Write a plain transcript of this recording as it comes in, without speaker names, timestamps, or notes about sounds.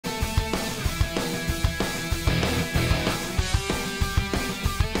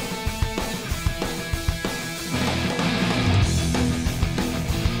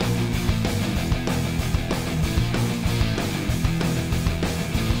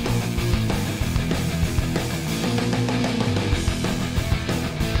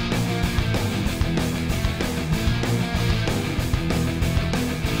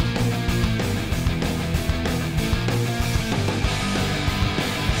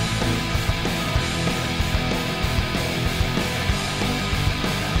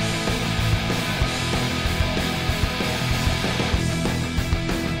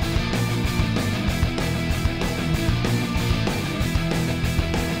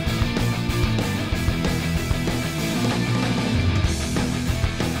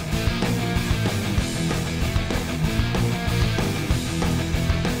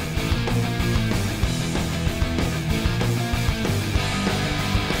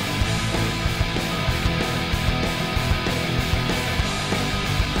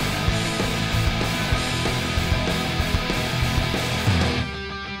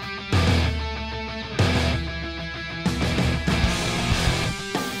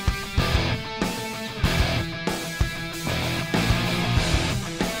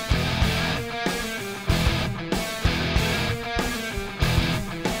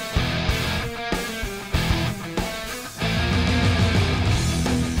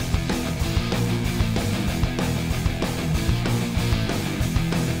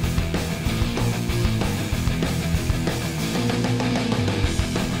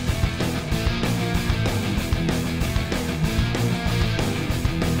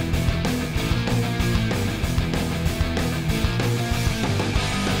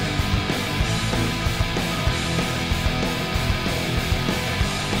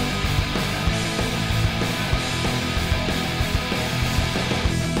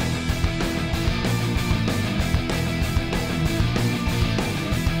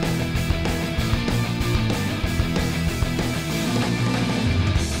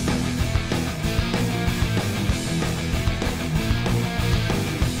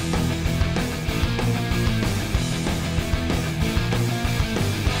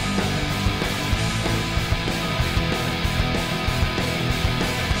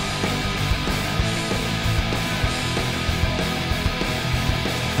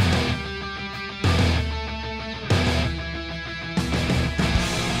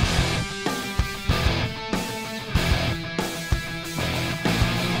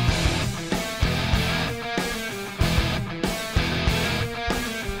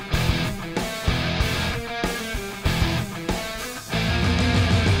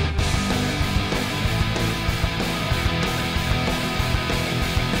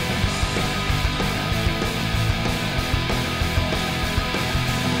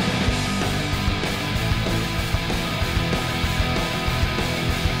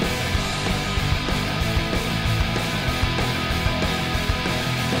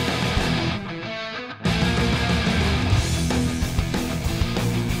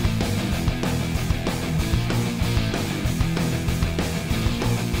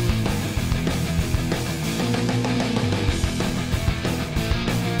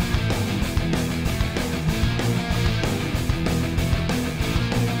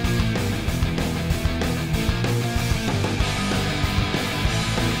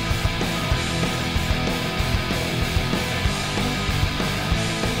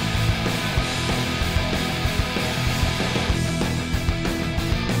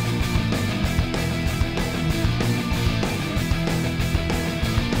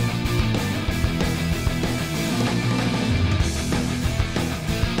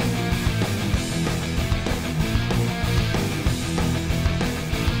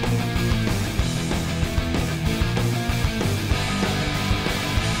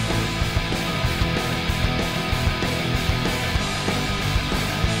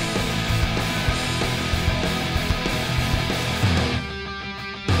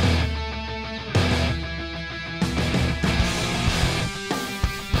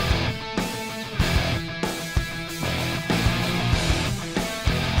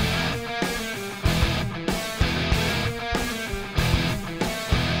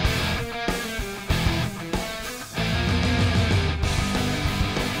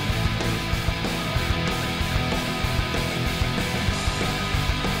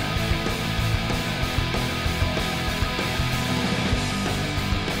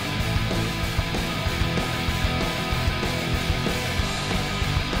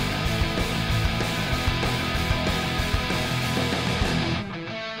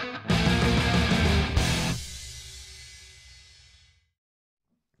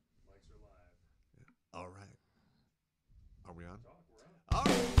we on? All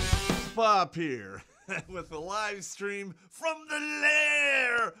right. It's Popp here with a live stream from the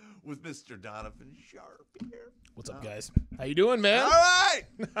Lair with Mr. Donovan Sharpe here. What's up, guys? How you doing, man? All right.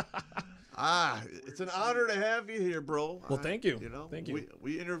 It's an honor to have you here, bro. Well, thank you. You know, thank you.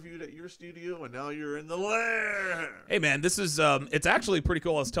 We interviewed at your studio, and now you're in the Lair. Hey, man, this is it's actually pretty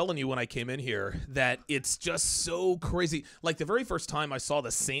cool. I was telling you when I came in here that it's just so crazy. Like the very first time I saw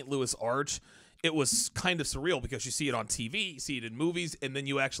the St. Louis Arch, it was kind of surreal because you see it on TV, you see it in movies, and then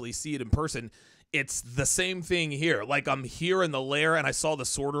you actually see it in person. It's the same thing here. Like I'm here in the Lair, and I saw the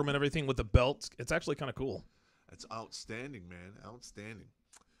sword room and everything with the belts. It's actually kind of cool. That's outstanding, man. Outstanding.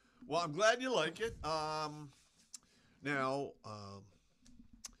 Well, I'm glad you like it. Now,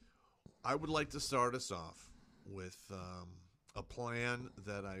 I would like to start us off with a plan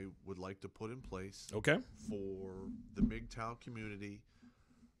that I would like to put in place. Okay. For the MGTOW community,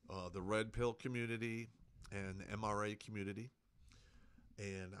 the Red Pill community, and the MRA community.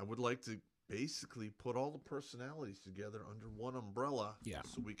 And I would like to basically put all the personalities together under one umbrella,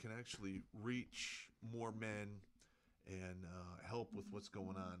 so we can actually reach more men and help with what's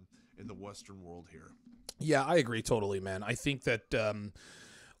going on in the Western world here. Yeah, I agree totally, man. I think that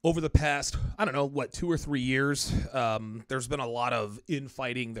over the past, I don't know, 2 or 3 years, there's been a lot of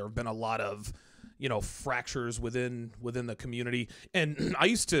infighting. There have been a lot of, fractures within the community. And I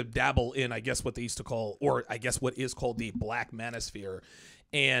used to dabble in, I guess, what they used to call, or I guess what is called the Black Manosphere.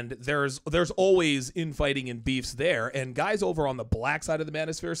 And there's always infighting and beefs there. And guys over on the black side of the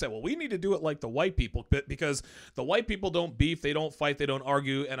manosphere say, well, we need to do it like the white people, because the white people don't beef, they don't fight, they don't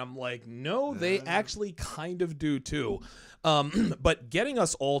argue. And I'm like, no, they actually kind of do too. But getting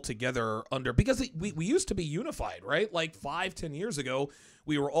us all together because we used to be unified, right? Like 5-10 years ago,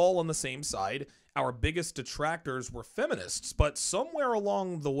 we were all on the same side. Our biggest detractors were feminists. But somewhere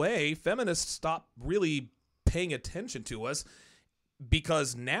along the way, feminists stopped really paying attention to us,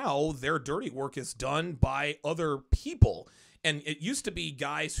 because now their dirty work is done by other people. And it used to be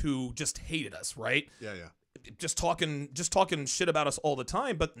guys who just hated us, right? Yeah. Just talking shit about us all the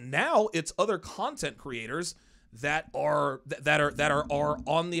time. But now it's other content creators that are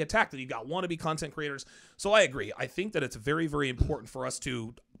on the attack. That you got wannabe content creators. So I agree. I think that it's very, very important for us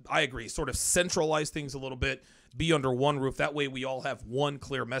to, I agree, sort of centralize things a little bit, be under one roof. That way we all have one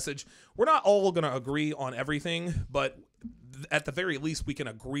clear message. We're not all going to agree on everything, but at the very least, we can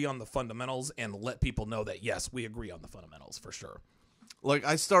agree on the fundamentals and let people know that, yes, we agree on the fundamentals for sure. Like,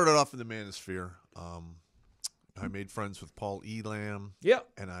 I started off in the manosphere. I made friends with Paul Elam. Yeah.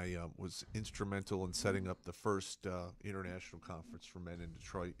 And I was instrumental in setting up the first international conference for men in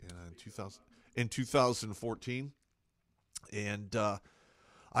Detroit in 2014. And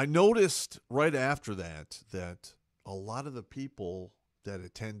I noticed right after that a lot of the people that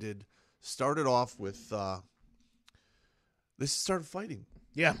attended started off with they started fighting.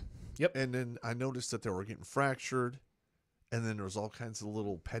 Yeah. Yep. And then I noticed that they were getting fractured, and then there was all kinds of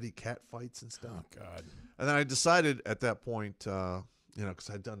little petty cat fights and stuff. Oh, God. And then I decided at that point, because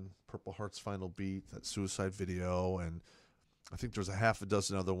I'd done Purple Heart's Final Beat, that suicide video, and I think there's a half a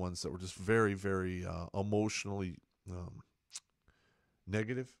dozen other ones that were just very, very emotionally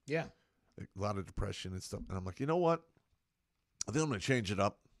negative. Yeah. A lot of depression and stuff. And I'm like, you know what? I think I'm going to change it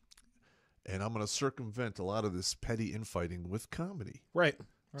up. And I'm going to circumvent a lot of this petty infighting with comedy. Right.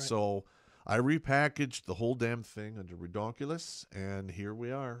 So I repackaged the whole damn thing under Redonkulas, and here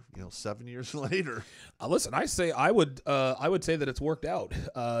we are, 7 years later. Listen, I would say that it's worked out.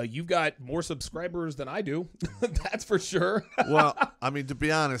 You've got more subscribers than I do. That's for sure. Well, I mean, to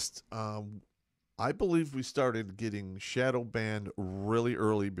be honest, I believe we started getting shadow banned really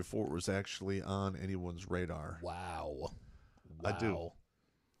early before it was actually on anyone's radar. Wow. I do.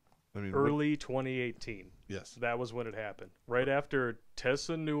 I mean, early 2018. Yes. That was when it happened. Right after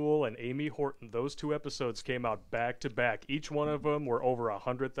Tessa Newell and Amy Horton, those 2 episodes came out back to back. Each one of them were over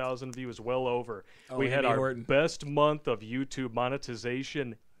 100,000 views, well over. We had our best month of YouTube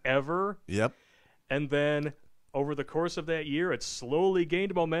monetization ever. Yep. And then over the course of that year, it slowly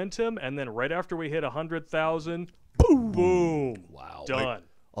gained momentum. And then right after we hit 100,000, boom. Wow. Done. Like,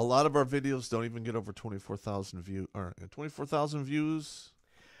 a lot of our videos don't even get over 24,000 views. 24,000 views.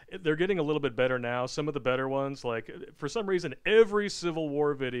 They're getting a little bit better now. Some of the better ones, like for some reason, every Civil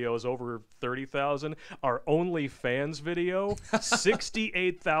War video is over 30,000. Our OnlyFans video,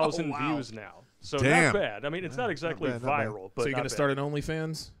 68,000 views now. So damn. not bad. I mean, it's not exactly viral, but so you're going to start an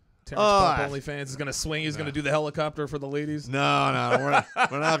OnlyFans? Terrence Popp OnlyFans is going to swing. He's going to do the helicopter for the ladies. No, we're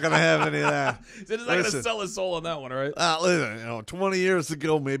not going to have any of that. He's not going to sell his soul on that one, all right? Listen, 20 years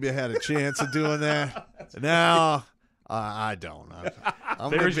ago, maybe I had a chance of doing that. Now I don't.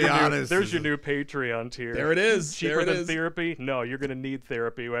 I'm there's gonna be honest. There's your new Patreon tier. There it is. Cheaper than therapy? No, you're gonna need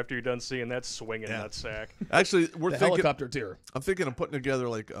therapy after you're done seeing that swinging nutsack. Actually, we're thinking helicopter tier. I'm thinking of putting together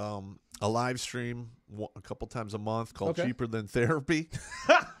like a live stream a couple times a month called Cheaper Than Therapy.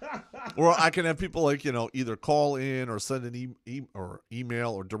 Or I can have people like, either call in or send an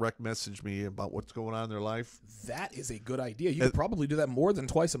email or direct message me about what's going on in their life. That is a good idea. You could probably do that more than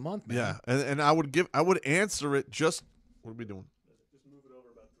twice a month, man. Yeah, and I would answer it just. What are we doing? Just move it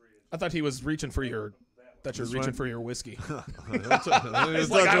over about 3 inches. I thought he was reaching for your. That you're reaching for your whiskey. It's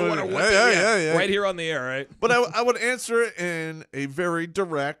like I want to whip it. Right here on the air, right? But I would answer it in a very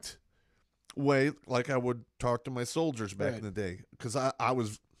direct way, like I would talk to my soldiers back in the day, because I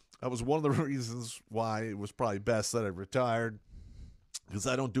was one of the reasons why it was probably best that I retired, because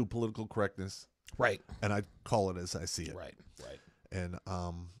I don't do political correctness, right? And I call it as I see it, right. And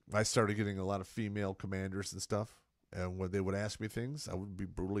I started getting a lot of female commanders and stuff, and when they would ask me things, I would be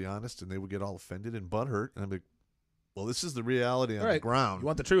brutally honest, and they would get all offended and butthurt, and I'd be like, well, this is the reality on the ground. You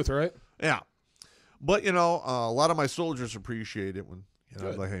want the truth, right? Yeah, but a lot of my soldiers appreciate it when.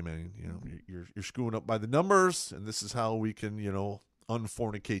 Like, hey man, you're screwing up by the numbers, and this is how we can,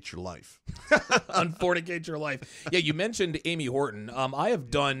 unfornicate your life. Unfornicate your life. Yeah, you mentioned Amy Horton. I have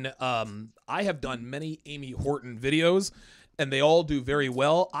done many Amy Horton videos, and they all do very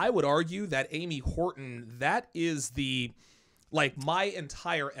well. I would argue that Amy Horton, that is my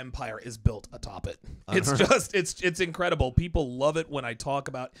entire empire is built atop it. It's just it's incredible. People love it when I talk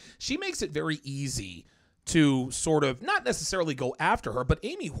about. She makes it very easy to sort of not necessarily go after her, but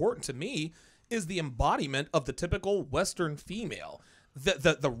Amy Horton to me is the embodiment of the typical Western female.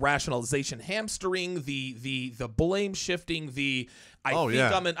 The rationalization hamstering, the blame shifting, it's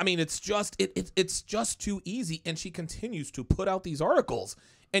just too easy, and she continues to put out these articles.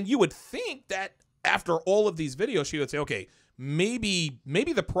 And you would think that after all of these videos, she would say, okay, maybe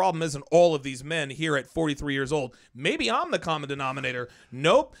the problem isn't all of these men here at 43 years old. Maybe I'm the common denominator.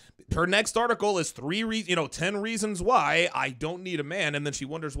 Nope. Her next article is 10 reasons why I don't need a man, and then she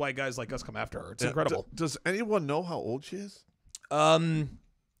wonders why guys like us come after her. It's incredible. Does anyone know how old she is?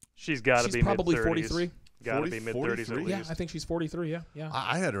 She's got to be probably mid-30s. 43. Got to be mid-30s at least. Yeah, I think she's 43. Yeah.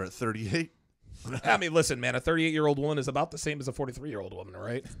 I had her at 38. I mean, listen, man, a 38-year-old woman is about the same as a 43-year-old woman,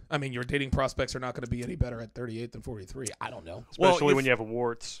 right? I mean, your dating prospects are not going to be any better at 38 than 43. I don't know. Especially when you have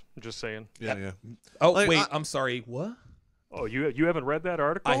warts. I'm just saying. Yeah. Oh, wait, I'm sorry. What? Oh, you haven't read that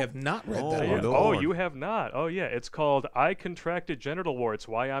article? I have not read that article. No. Oh, you have not. Oh, yeah. It's called I Contracted Genital Warts,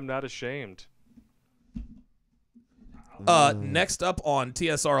 Why I'm Not Ashamed. Next up on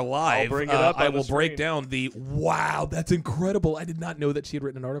TSR Live, I'll bring it up I will break down wow, that's incredible. I did not know that she had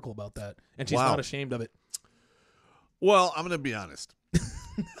written an article about that, and she's not ashamed of it. Well, I'm going to be honest.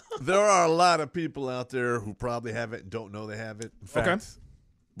 There are a lot of people out there who probably have it and don't know they have it. In fact,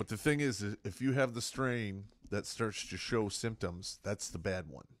 but the thing is, if you have the strain that starts to show symptoms, that's the bad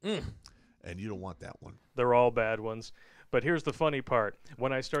one. And you don't want that one. They're all bad ones. But here's the funny part.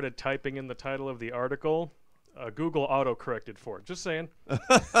 When I started typing in the title of the article, Google auto-corrected for it. Just saying.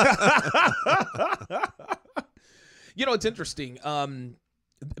 It's interesting.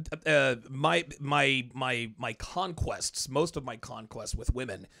 My conquests, most of my conquests with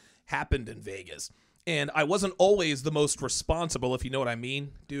women happened in Vegas. And I wasn't always the most responsible, if you know what I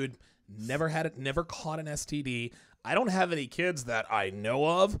mean. Dude, never caught an STD. I don't have any kids that I know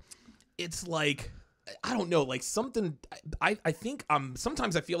of. It's like, I don't know, like something, I think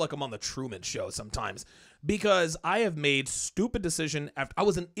sometimes I feel like I'm on the Truman Show sometimes, because I have made stupid decision after I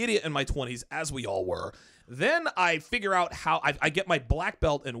was an idiot in my 20s, as we all were. Then I figure out how I get my black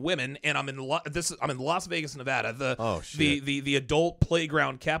belt in women, and I'm in Las Vegas, Nevada, the adult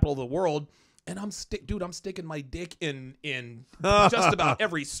playground capital of the world. And I'm sticking my dick in just about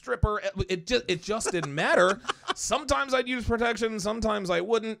every stripper. It just didn't matter. Sometimes I'd use protection, sometimes I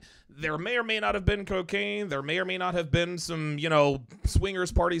wouldn't. There may or may not have been cocaine. There may or may not have been some,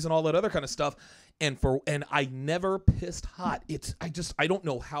 swingers parties and all that other kind of stuff. And I never pissed hot. I don't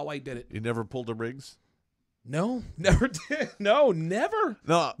know how I did it. You never pulled a Riggs? No, never did. No, never.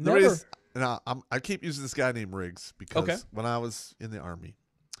 No, never. I keep using this guy named Riggs because when I was in the Army,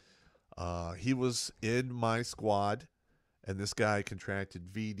 he was in my squad, and this guy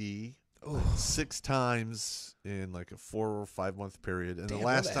contracted VD 6 times in like a 4 or 5 month period. And the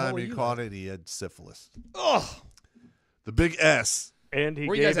last time he caught it, he had syphilis. Oh, the big S. And he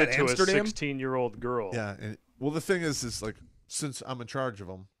gave it to a 16-year-old girl. Yeah. And, well, the thing is like, since I'm in charge of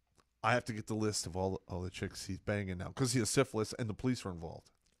him, I have to get the list of all the chicks he's banging now because he has syphilis and the police are involved.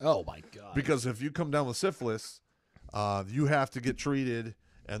 Oh, my God. Because if you come down with syphilis, you have to get treated,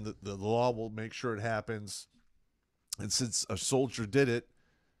 and the law will make sure it happens. And since a soldier did it,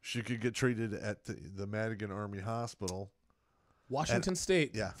 she could get treated at the Madigan Army Hospital. Washington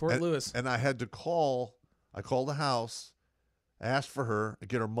State, Yeah. Fort Lewis. And I had to call. I called the house, asked for her, and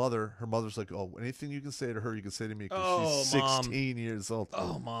get her mother. Her mother's like, oh, anything you can say to her, you can say to me because she's 16 years old.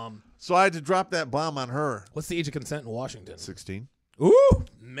 Oh, Mom. So I had to drop that bomb on her. What's the age of consent in Washington? 16. Ooh,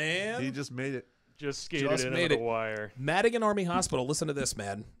 man. He just made it. Just skated in under the wire. Madigan Army Hospital. Listen to this,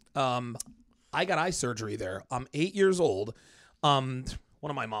 man. I got eye surgery there. I'm 8 years old. One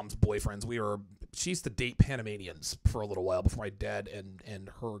of my mom's boyfriends, she used to date Panamanians for a little while before my dad and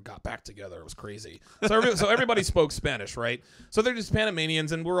her got back together. It was crazy. So everybody spoke Spanish, right? So they're just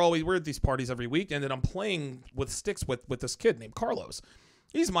Panamanians, and we're at these parties every week, and then I'm playing with sticks with this kid named Carlos.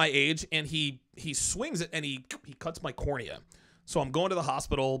 He's my age, and he swings it, and he cuts my cornea. So I'm going to the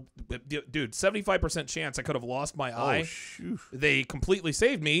hospital. Dude, 75% chance I could have lost my eye. Shoot. They completely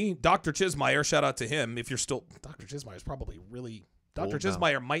saved me. Dr. Chismeyer, shout out to him. If you're still... Dr. Chismeyer's probably really... Dr.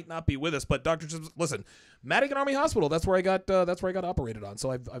 Chismeyer might not be with us, but listen, Madigan Army Hospital. That's where I got operated on.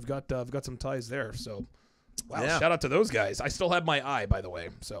 So I've got some ties there. So, wow, yeah. Shout out to those guys. I still have my eye, by the way.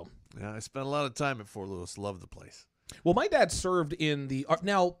 So, yeah, I spent a lot of time at Fort Lewis. Love the place. well, my dad served in the.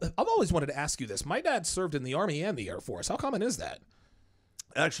 Now, I've always wanted to ask you this. My dad served in the Army and the Air Force. How common is that?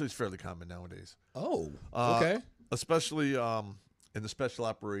 Actually, it's fairly common nowadays. Oh, okay. Especially in the special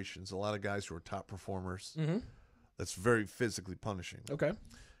operations, a lot of guys who are top performers. Mm-hmm. That's very physically punishing. Okay.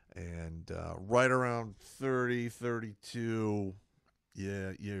 And right around 30, 32,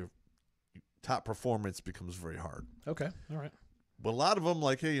 your top performance becomes very hard. Okay. All right. But a lot of them,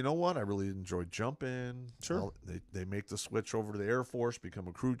 like, hey, you know what? I really enjoy jumping. Sure. They make the switch over to the Air Force, become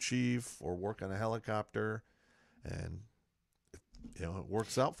a crew chief, or work on a helicopter, and it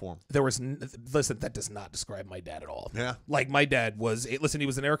works out for them. Listen, that does not describe my dad at all. Yeah. Like, my dad was, he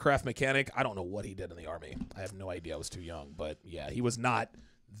was an aircraft mechanic. I don't know what he did in the Army. I have no idea. I was too young. But, yeah, he was not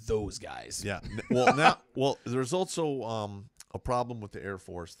those guys. Yeah. Well, there's also a problem with the Air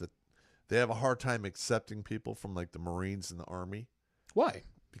Force that they have a hard time accepting people from, like, the Marines and the Army. Why?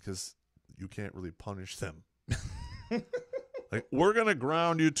 Because you can't really punish them. Like, we're going to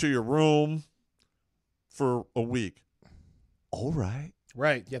ground you to your room for a week. All right.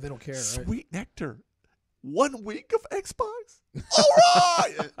 Right. Yeah, they don't care. Sweet right? nectar. 1 week of Xbox? All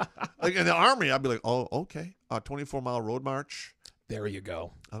right. Like in the Army, I'd be like, oh, okay. 24-mile road march. There you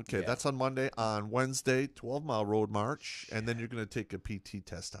go. Okay, that's on Monday. On Wednesday, 12-mile road march. And then you're going to take a PT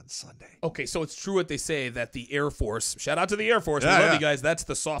test on Sunday. Okay, so it's true what they say that the Air Force, shout out to the Air Force. We love you guys. That's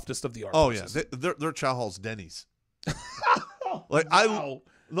the softest of the armed forces. Yeah. Their chow hall's Denny's. Like, wow.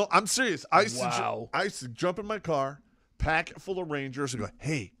 No, I'm serious. I used to jump in my car, pack it full of Rangers, and go,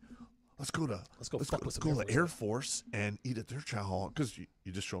 hey, let's go to the Air Force and eat at their chow hall, because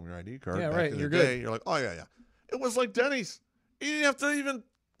you just show them your ID card. Yeah, back right. in You're the good. day, you're like, oh yeah. It was like Denny's. You didn't have to even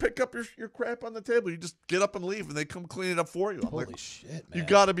pick up your crap on the table. You just get up and leave, and they come clean it up for you. I'm Holy like, shit, man! You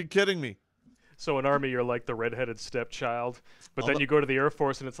got to be kidding me. So in Army, you're like the redheaded stepchild, but then you go to the Air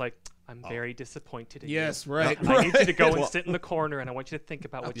Force, and it's like, I'm very disappointed in you. Yes, right. I need you to go and sit in the corner, and I want you to think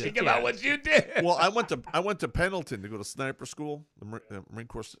about what you did. Think about what you did. Well, I went to Pendleton to go to sniper school, the Marine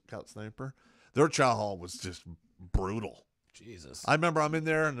Corps Scout Sniper. Their chow hall was just brutal. Jesus. I remember I'm in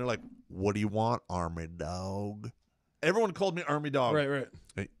there, and they're like, what do you want, Army Dog? Everyone called me Army Dog. Right.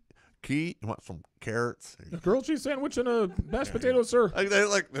 Hey, Key, you want some carrots? A grilled cheese sandwich and a mashed potato, sir.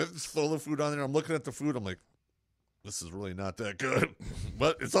 They're just full of food on there. I'm looking at the food. I'm like, this is really not that good,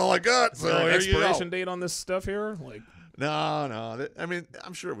 but it's all I got. So here expiration you go. date on this stuff here? Like, no. I mean,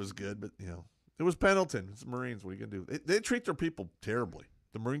 I'm sure it was good, but it was Pendleton. It's the Marines. What are you gonna do? They treat their people terribly.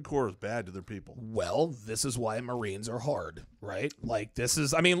 The Marine Corps is bad to their people. Well, this is why Marines are hard, right? Like, this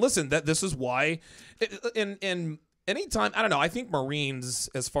is. I mean, listen. This is why. In anytime, I don't know. I think Marines,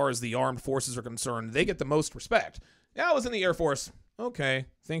 as far as the armed forces are concerned, they get the most respect. Yeah, I was in the Air Force. Okay,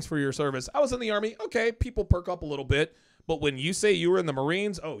 thanks for your service. I was in the Army. Okay, people perk up a little bit. But when you say you were in the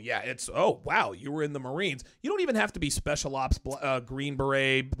Marines, wow, you were in the Marines. You don't even have to be Special Ops, Green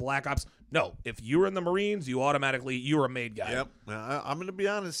Beret, Black Ops. No, if you were in the Marines, you're a made guy. Yep. I'm going to be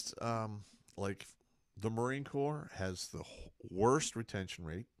honest. Like, the Marine Corps has the worst retention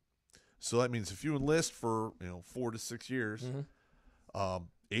rate. So that means if you enlist for 4 to 6 years,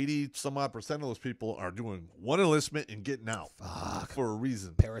 80% of those people are doing one enlistment and getting out for a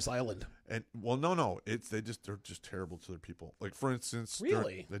reason. Paris Island. And no, they're just terrible to their people. Like, for instance,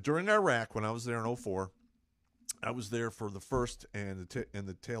 really, during Iraq, when I was there in 2004, I was there for the first and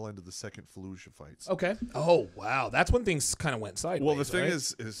the tail end of the second Fallujah fights. Okay. Oh wow, that's when things kind of went sideways. Well, the thing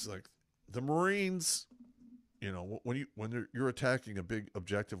is like the Marines you know, when you're attacking a big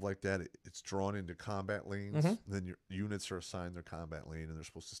objective like that, it's drawn into combat lanes. And then your units are assigned their combat lane, and they're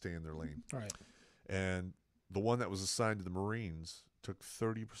supposed to stay in their lane. Right. And the one that was assigned to the Marines took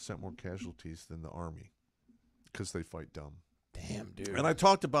 30% more casualties than the Army because they fight dumb. Damn, dude. And I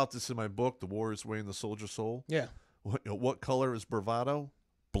talked about this in my book, The Warrior's Way and the Soldier's Soul. Yeah. What color is bravado?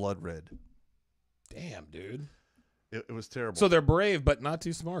 Blood red. Damn, dude. It was terrible. So they're brave, but not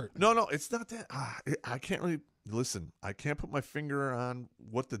too smart. No, it's not that. I can't really listen. I can't put my finger on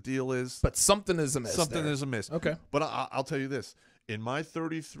what the deal is. But something is amiss. Something is amiss. Okay. But I'll tell you this: in my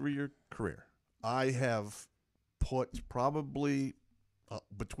 33-year career, I have put probably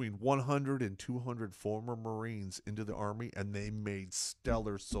between 100 and 200 former Marines into the Army, and they made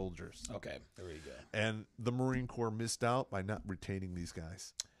stellar soldiers. Okay, there you go. And the Marine Corps missed out by not retaining these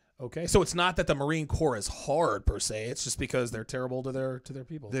guys. Okay, so it's not that the Marine Corps is hard per se; it's just because they're terrible to their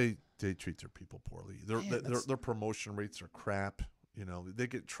people. They treat their people poorly. Their promotion rates are crap. You know, they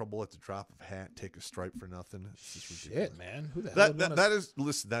get in trouble at the drop of a hat, take a stripe for nothing. It's just ridiculous. Shit, man, who the hell? That is,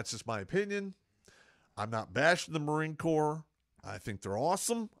 listen. That's just my opinion. I'm not bashing the Marine Corps. I think they're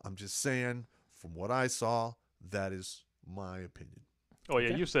awesome. I'm just saying, from what I saw, that is my opinion. Oh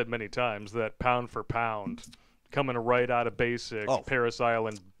yeah, you said many times that pound for pound. Coming right out of basic, Paris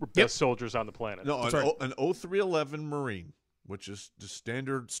Island, best soldiers on the planet. No, an 0311 Marine, which is the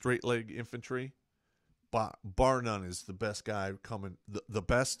standard straight leg infantry, bar none, is the best guy coming, the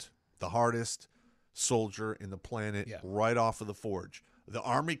best, the hardest soldier in the planet right off of the forge. The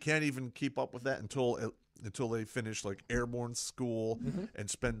Army can't even keep up with that until they finish like airborne school and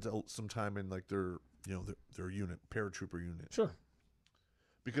spend some time in like their unit, paratrooper unit. Sure.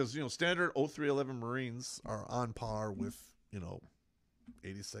 Because, standard 0311 Marines are on par with,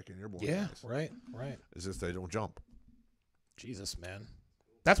 82nd Airborne guys. Right. It's just they don't jump. Jesus, man.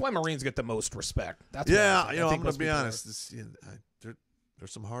 That's why Marines get the most respect. That's I'm going to be honest. They're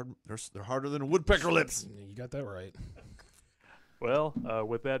some hard. They're harder than woodpecker lips. You got that right. Well,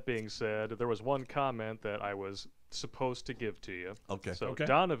 with that being said, there was one comment that I was supposed to give to you. Okay. So,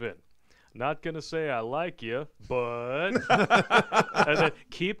 Donovan. Not going to say I like you, but... and then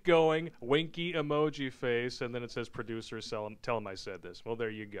keep going, winky emoji face, and then it says producers, tell him I said this. Well, there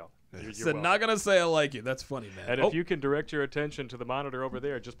you go. You're not going to say I like you. That's funny, man. And if you can direct your attention to the monitor over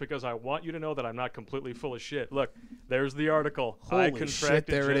there, just because I want you to know that I'm not completely full of shit. Look, there's the article. Holy I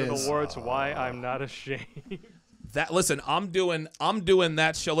contracted genital warts. Oh. Why I'm not ashamed. Listen, I'm doing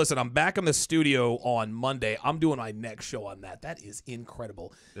that show. Listen, I'm back in the studio on Monday. I'm doing my next show on that. That is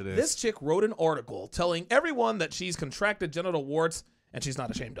incredible. It is. This chick wrote an article telling everyone that she's contracted genital warts and she's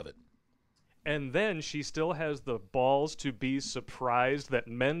not ashamed of it. And then she still has the balls to be surprised that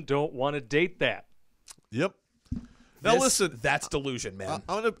men don't want to date that. Yep. Now listen, that's delusion, man.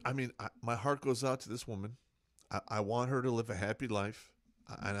 My heart goes out to this woman. I want her to live a happy life,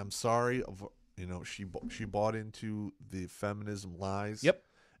 and I'm sorry of. She bought into the feminism lies. Yep.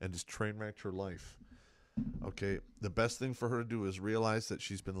 And just train wrecked her life. Okay. The best thing for her to do is realize that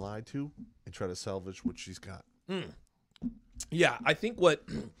she's been lied to and try to salvage what she's got. Yeah, I think what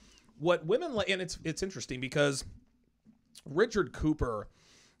women like, and it's interesting because Richard Cooper,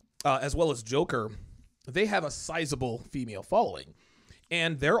 as well as Joker, they have a sizable female following.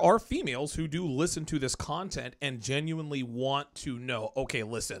 And there are females who do listen to this content and genuinely want to know, okay,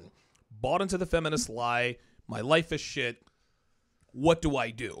 listen, bought into the feminist lie. My life is shit. What do I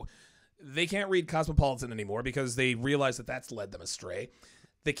do? They can't read Cosmopolitan anymore because they realize that that's led them astray.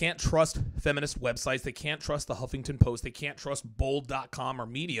 They can't trust feminist websites. They can't trust the Huffington Post. They can't trust bold.com or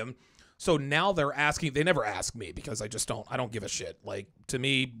Medium. So now they're asking. They never ask me because I don't give a shit. Like, to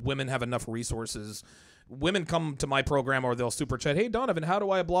me, women have enough resources. Women come to my program or they'll super chat, hey, Donovan, how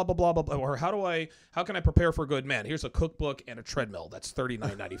do I blah, blah, blah, blah, blah, or how can I prepare for a good man? Here's a cookbook and a treadmill. That's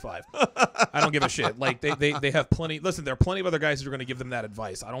 $39.95. I don't give a shit. Like, they have plenty. Listen, there are plenty of other guys who are going to give them that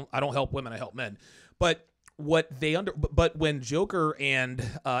advice. I don't help women. I help men. But when Joker and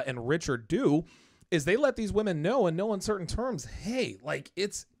Richard do is they let these women know in no uncertain terms, hey, like,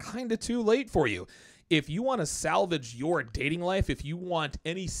 it's kind of too late for you. If you want to salvage your dating life, if you want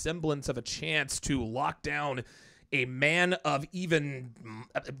any semblance of a chance to lock down a man of even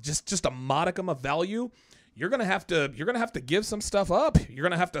just a modicum of value, you're gonna have to give some stuff up. You're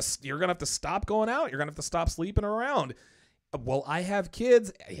gonna have to stop going out. You're gonna have to stop sleeping around. Well, I have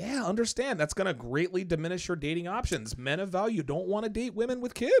kids. Yeah, understand. That's gonna greatly diminish your dating options. Men of value don't want to date women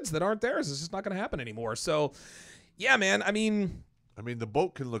with kids that aren't theirs. It's just not gonna happen anymore. So, yeah, man. I mean, the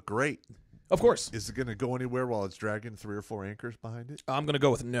boat can look great. Of course. Is it going to go anywhere while it's dragging 3 or 4 anchors behind it? I'm going to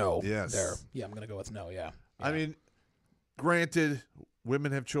go with no. Yes. There. Yeah, I'm going to go with no, yeah. I mean, granted,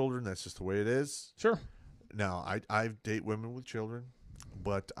 women have children. That's just the way it is. Sure. now I date women with children,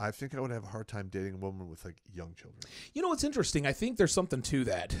 but I think I would have a hard time dating a woman with like young children. You know what's interesting? I think there's something to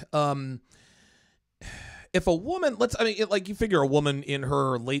that. If a woman, like you figure a woman in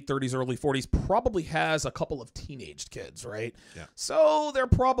her late 30s, early 40s probably has a couple of teenaged kids, right? Yeah. So they're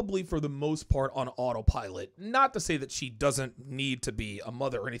probably for the most part on autopilot. Not to say that she doesn't need to be a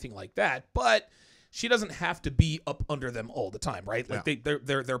mother or anything like that, but she doesn't have to be up under them all the time, right? Like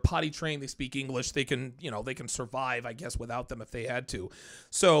they're potty trained, they speak English, they can survive, I guess, without them if they had to.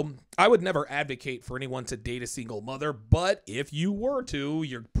 So I would never advocate for anyone to date a single mother, but if you were to,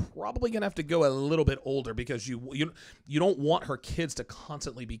 you're probably gonna have to go a little bit older because you don't want her kids to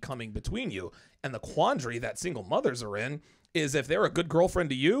constantly be coming between you. And the quandary that single mothers are in is if they're a good girlfriend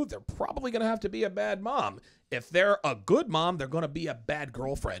to you, they're probably going to have to be a bad mom. If they're a good mom, they're going to be a bad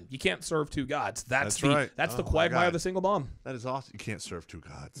girlfriend. You can't serve two gods. That's right. That's the quagmire of the single mom. That is awesome. You can't serve two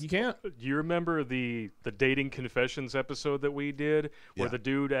gods. You can't. You remember the dating confessions episode that we did where the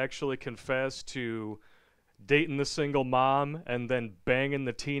dude actually confessed to dating the single mom and then banging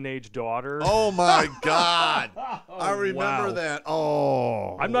the teenage daughter? Oh my God. I remember that.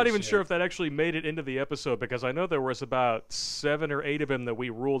 Oh. I'm not even sure if that actually made it into the episode because I know there was about 7 or 8 of them that we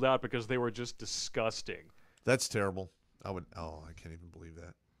ruled out because they were just disgusting. That's terrible. I can't even believe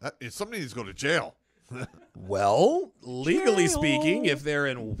that. Somebody needs to go to jail. Well, legally speaking, if they're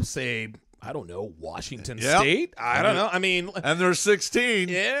in, say, I don't know, Washington State. I don't know. I mean, and they're 16.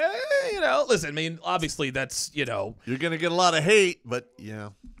 Yeah, listen, I mean, obviously that's, You're going to get a lot of hate, but yeah.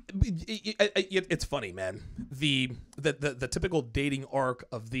 It's funny, man. The typical dating arc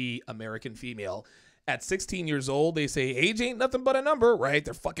of the American female. At 16 years old, they say age ain't nothing but a number, right?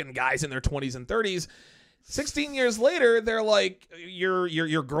 They're fucking guys in their 20s and 30s. 16 years later, they're like,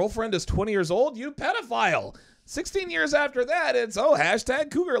 your girlfriend is 20 years old, you pedophile. 16 years after that, it's,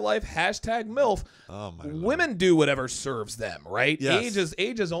 hashtag cougar life, hashtag MILF. Oh my Lord. Women do whatever serves them, right? Yes.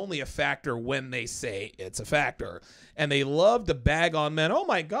 Age is only a factor when they say it's a factor. And they love to bag on men. Oh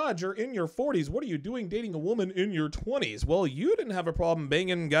my God, you're in your 40s. What are you doing dating a woman in your 20s? Well, you didn't have a problem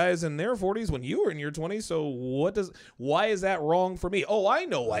banging guys in their 40s when you were in your 20s. So why is that wrong for me? Oh, I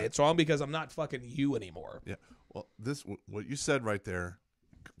know why it's wrong, because I'm not fucking you anymore. Yeah. Well, what you said right there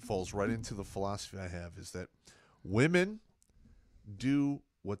falls right into the philosophy I have, is that women do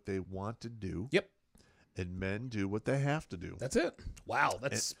what they want to do. Yep. And men do what they have to do. That's it. Wow,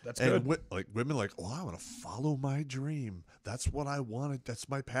 that's good. And women like, I want to follow my dream. That's what I wanted. That's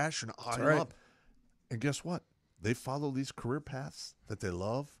my passion. I love. And guess what? They follow these career paths that they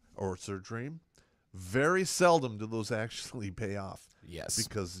love, or it's their dream. Very seldom do those actually pay off. Yes.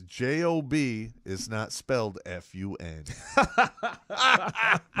 Because J-O-B is not spelled F-U-N.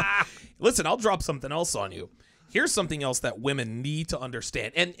 Listen, I'll drop something else on you. Here's something else that women need to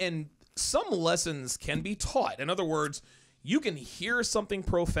understand. And some lessons can be taught. In other words, you can hear something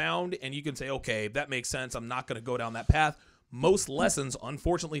profound and you can say, okay, that makes sense. I'm not going to go down that path. Most lessons,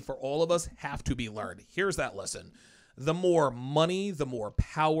 unfortunately for all of us, have to be learned. Here's that lesson. The more money, the more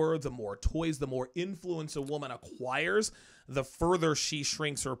power, the more toys, the more influence a woman acquires, the further she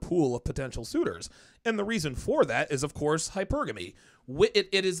shrinks her pool of potential suitors. And the reason for that is, of course, hypergamy.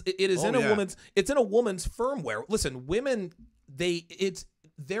 It is in a woman's firmware. Listen, women,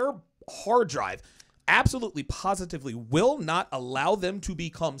 their hard drive absolutely positively will not allow them to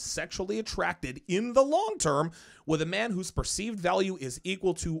become sexually attracted in the long term with a man whose perceived value is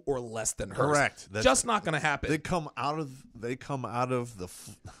equal to or less than hers. Correct. That's just not going to happen. They come out of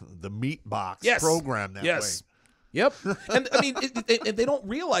the meat box program that way. Yep. And I mean, they don't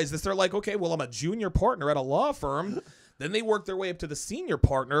realize this. They're like, okay, well, I'm a junior partner at a law firm. Then they work their way up to the senior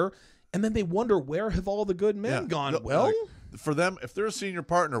partner, and then they wonder, where have all the good men gone? For them, if they're a senior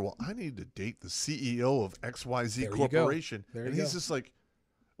partner, I need to date the CEO of XYZ Corporation. And he's just like,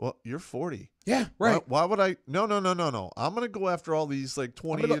 well, you're 40. Yeah, right. Why would I? No. I'm going to go after all these like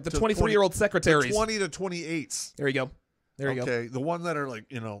 20 the 23-year-old secretaries. 20 to 28s. There you go. Okay, the one that are like,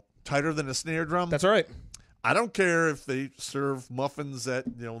 tighter than a snare drum. That's all right. I don't care if they serve muffins at,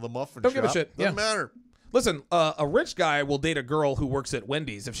 the muffin shop. Don't give a shit. Doesn't matter. Listen, a rich guy will date a girl who works at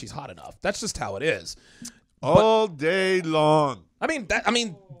Wendy's if she's hot enough. That's just how it is. All day long. I mean,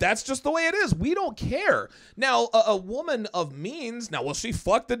 that's just the way it is. We don't care. Now, a woman of means, will she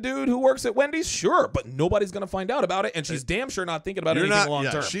fuck the dude who works at Wendy's? Sure, but nobody's going to find out about it, and she's damn sure not thinking about anything long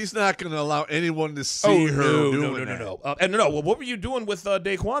term. She's not going to allow anyone to see her doing that. No. Well, what were you doing with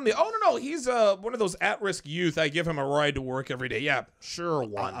Daquan? No. He's one of those at-risk youth. I give him a ride to work every day. Yeah, sure,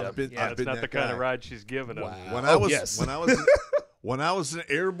 Wanda. It's not the kind of ride she's giving him. Wow. When I was an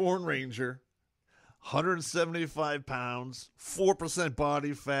airborne ranger, 175 pounds, 4%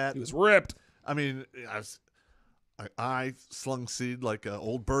 body fat. He was ripped. I mean, I slung seed like an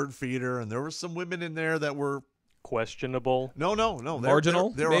old bird feeder, and there were some women in there that were questionable. No.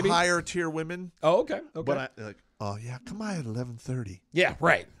 Marginal, They were maybe? higher tier women. Oh, okay. But oh yeah, come by at 11:30. Yeah,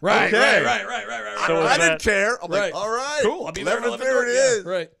 right. Okay. Right. So I didn't care. I'm Right. like, all right, Cool. I'll be there at 11:30 11:30. it is.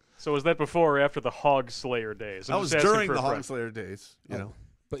 Yeah, right. So was that before or after the Hog Slayer days? I was during the Hog Slayer days. You know.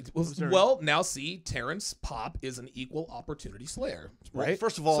 But well, now see, Terrence Popp is an equal opportunity slayer, right? Well,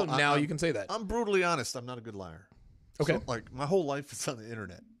 first of all, so now you can say that. I'm brutally honest. I'm not a good liar. Okay. So, like my whole life is on the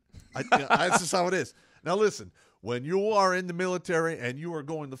internet. That's just how it is. Now listen, when you are in the military and you are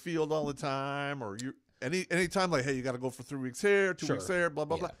going to the field all the time, or you any time like, hey, you got to go for 3 weeks here, 2 weeks there, blah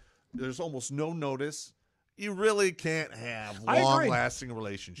blah blah. There's almost no notice. You really can't have long-lasting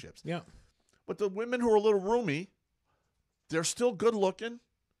relationships. Yeah. But the women who are a little roomy, they're still good looking.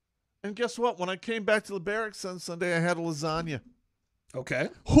 And guess what? When I came back to the barracks on Sunday, I had a lasagna. Okay.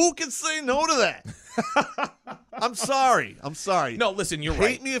 Who can say no to that? I'm sorry. No, listen, you're Hate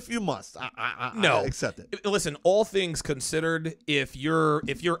right. me if you must. I accept it. Listen, all things considered, if you're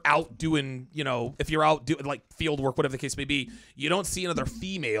out doing, like field work, whatever the case may be, you don't see another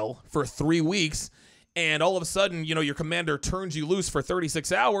female for 3 weeks, and all of a sudden, your commander turns you loose for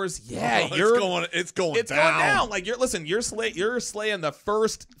 36 hours. Yeah, it's going down. Like you're slaying the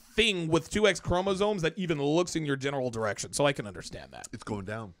first thing with 2X chromosomes that even looks in your general direction. So I can understand that. It's going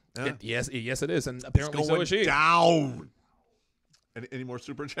down. Yeah. Yes, it is, and apparently so is she. Down. Any more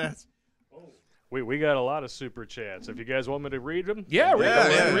super chats? We got a lot of super chats. If you guys want me to read them,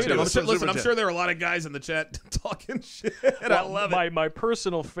 read them. Listen, I'm sure there are a lot of guys in the chat talking shit. And I love it. My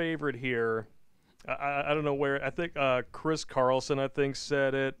personal favorite here. I don't know where. I think Chris Carlson,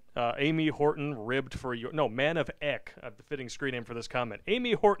 said it. Amy Horton ribbed for your... No, Man of Eck, the fitting screen name for this comment.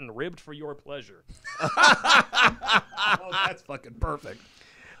 Amy Horton ribbed for your pleasure. Oh, that's fucking perfect.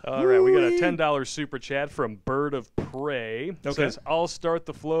 All right, we got a $10 super chat from Bird of Prey. Okay. Says, I'll start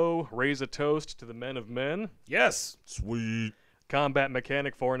the flow, raise a toast to the men of men. Yes. Sweet. Combat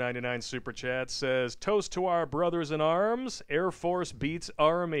Mechanic $4.99 super chat says, toast to our brothers in arms. Air Force beats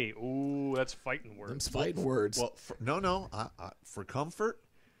Army. Ooh, that's fighting words. Them's fighting words. Well, for comfort,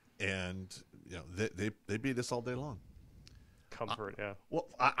 and they beat us all day long. Comfort, yeah. Well,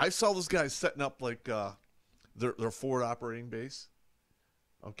 I saw those guys setting up like their forward operating base.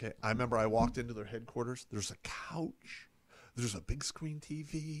 Okay, I remember I walked into their headquarters. There's a couch. There's a big screen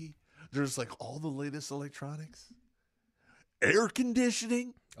TV. There's like all the latest electronics. Air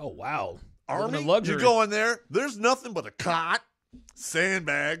conditioning. Oh, wow. Army, luxury. you go in there, there's nothing but a cot,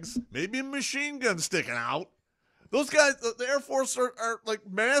 sandbags, maybe a machine gun sticking out. Those guys, the Air Force are like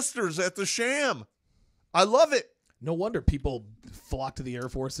masters at the sham. I love it. No wonder people flock to the Air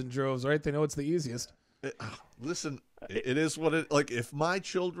Force in droves, right? They know it's the easiest. Listen, it is what it, like if my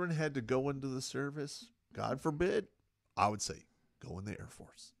children had to go into the service, God forbid, I would say go in the Air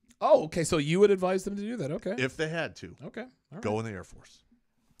Force. Oh, okay. So you would advise them to do that. Okay. If they had to. Okay. All right. Go in the Air Force.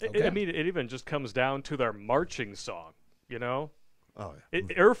 Okay. It even just comes down to their marching song, Oh, yeah.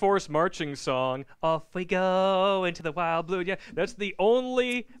 Air Force marching song, off we go into the wild blue. Yeah, that's the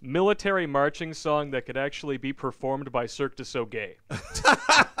only military marching song that could actually be performed by Cirque du Soleil.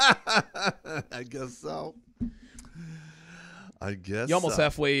 I guess so. You almost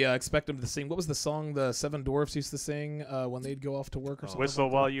halfway expect them to sing. What was the song the Seven Dwarfs used to sing when they'd go off to work or something? Whistle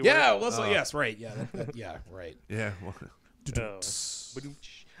like while that? you Yeah, work. whistle. Yes, right. Yeah, yeah, right. Yeah.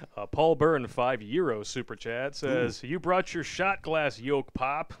 Paul Byrne, €5 super chat says, you brought your shot glass yoke,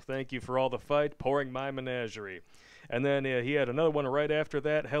 Pop. Thank you for all the fight, pouring my menagerie. And then he had another one right after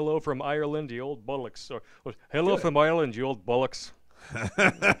that. Hello from Ireland, you old bollocks. Hello from Ireland, you old bollocks.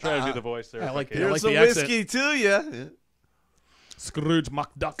 Try to do the voice there. I like okay. the Here's accent. some whiskey to you. Scrooge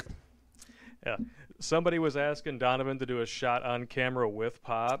McDuck. Yeah. Somebody was asking Donovan to do a shot on camera with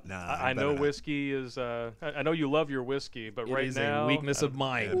Pop. Nah, I know whiskey is. I know you love your whiskey, but It right is now a weakness of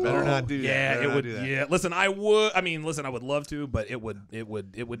mine. Yeah, better not do that. Yeah, Better it not would. do that. Yeah, listen, I would. I mean, listen, I would love to, but it would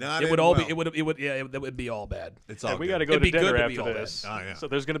Not all end be. It would be all bad. It's all we good. got to go It'd to be good dinner to be after all this. bad. Oh, yeah. So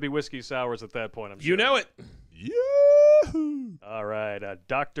there's going to be whiskey sours at that point. I'm sure. You know it. Yahoo! All right,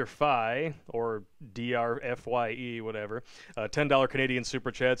 Dr. Phi, or DRFYE, whatever, $10 Canadian super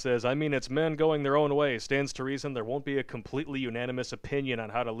chat says, I mean, it's men going their own way. Stands to reason there won't be a completely unanimous opinion on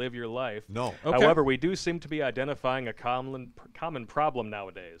how to live your life. No. Okay. However, we do seem to be identifying a common problem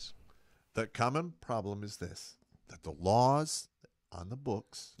nowadays. The common problem is this, that the laws on the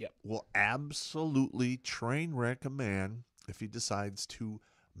books will absolutely train wreck a man if he decides to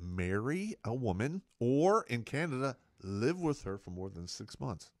marry a woman or, in Canada, live with her for more than 6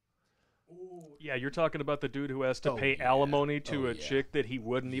 months. Yeah, you're talking about the dude who has to pay alimony to a chick that he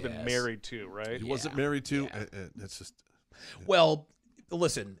wasn't even married to, right? He wasn't married to. It's just. Well,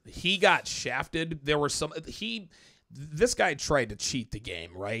 listen, he got shafted. There were this guy tried to cheat the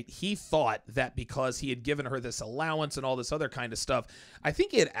game, right? He thought that because he had given her this allowance and all this other kind of stuff, I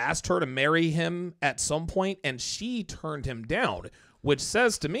think he had asked her to marry him at some point, and she turned him down, which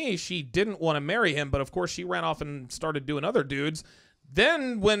says to me she didn't want to marry him, but of course she ran off and started doing other dudes.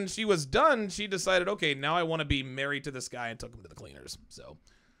 Then when she was done, she decided, okay, now I want to be married to this guy, and took him to the cleaners. So,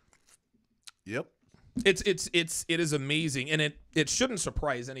 yep. It is amazing, and it shouldn't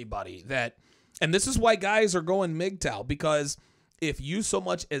surprise anybody that, and this is why guys are going MGTOW, because if you so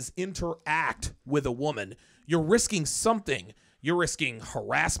much as interact with a woman, you're risking something. You're risking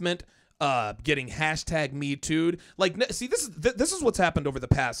harassment, getting #MeToo'd. Like, see, this is what's happened over the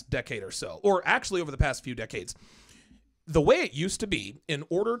past decade or so, or actually over the past few decades. The way it used to be, in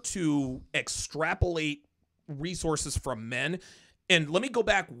order to extrapolate resources from men, and let me go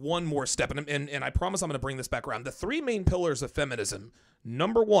back one more step, and I promise I'm going to bring this back around. The 3 main pillars of feminism: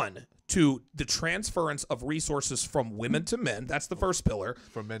 number 1, to the transference of resources from women to men. That's the first pillar.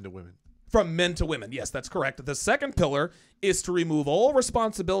 From men to women. From men to women. Yes, that's correct. The second pillar is to remove all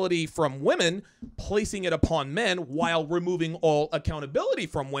responsibility from women, placing it upon men, while removing all accountability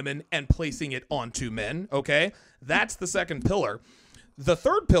from women and placing it onto men. Okay? That's the second pillar. The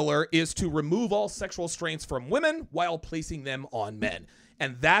third pillar is to remove all sexual strains from women while placing them on men.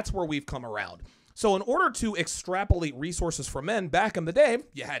 And that's where we've come around. So in order to extrapolate resources from men back in the day,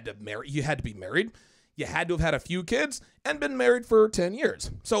 you had to be married, you had to have had a few kids, and been married for 10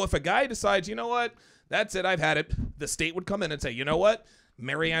 years. So if a guy decides, you know what, that's it, I've had it, the state would come in and say, you know what,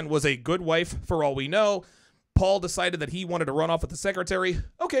 Marianne was a good wife for all we know. Paul decided that he wanted to run off with the secretary.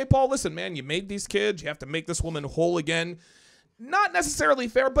 Okay, Paul, listen, man, you made these kids. You have to make this woman whole again. Not necessarily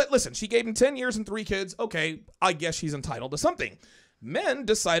fair, but listen, she gave him 10 years and 3 kids. Okay, I guess she's entitled to something. Men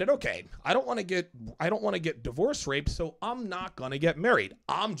decided, okay, I don't want to get divorce raped, so I'm not going to get married.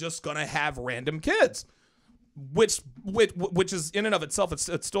 I'm just going to have random kids, which is in and of itself, it's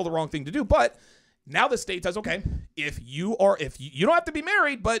still the wrong thing to do. But now the state says, okay, if you don't have to be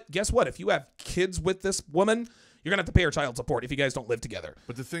married, but guess what? If you have kids with this woman, you're going to have to pay her child support if you guys don't live together.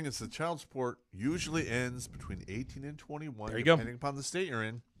 But the thing is, the child support usually ends between 18 and 21, there you depending upon the state you're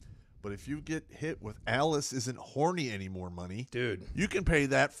in. But if you get hit with Alice isn't horny anymore money, dude, you can pay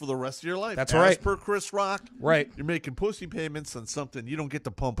that for the rest of your life. That's right. As per Chris Rock, right? You're making pussy payments on something you don't get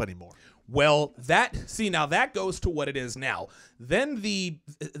to pump anymore. Well, now that goes to what it is now. Then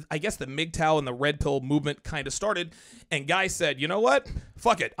I guess the MGTOW and the red pill movement kind of started, and guys said, you know what?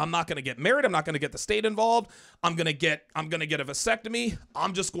 Fuck it. I'm not going to get married. I'm not going to get the state involved. I'm going to get a vasectomy.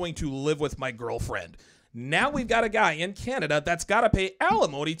 I'm just going to live with my girlfriend. Now we've got a guy in Canada that's got to pay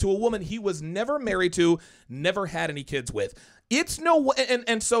alimony to a woman he was never married to, never had any kids with. It's no way,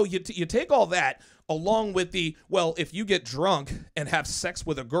 and so you take all that along with if you get drunk and have sex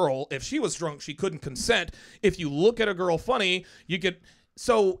with a girl, if she was drunk, she couldn't consent. If you look at a girl funny,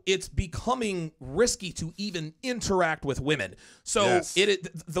 so it's becoming risky to even interact with women. So yes.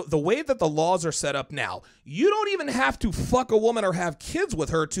 The way that the laws are set up now, you don't even have to fuck a woman or have kids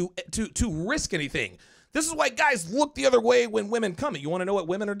with her to risk anything. This is why guys look the other way when women come. You want to know what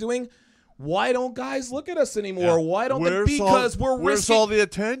women are doing? Why don't guys look at us anymore? Yeah. Why don't they? Because we're risking. Where's all the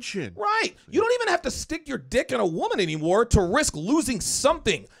attention? Right. You don't even have to stick your dick in a woman anymore to risk losing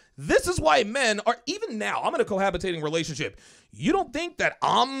something. This is why men are, even now, I'm in a cohabitating relationship. You don't think that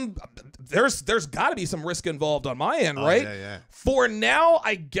there's got to be some risk involved on my end, right? Yeah. For now,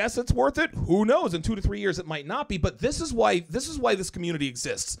 I guess it's worth it. Who knows? In 2 to 3 years, it might not be. But this is why this community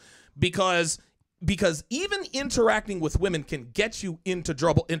exists, because even interacting with women can get you into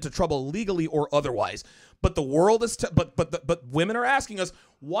trouble legally or otherwise. But the world is but women are asking us,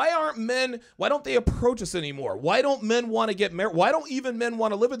 why don't they approach us anymore? Why don't men want to get married? Why don't even men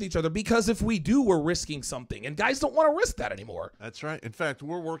want to live with each other? Because if we do, we're risking something, and guys don't want to risk that anymore. That's right. In fact,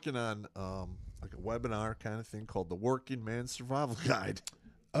 we're working on like a webinar kind of thing called the Working Man Survival Guide.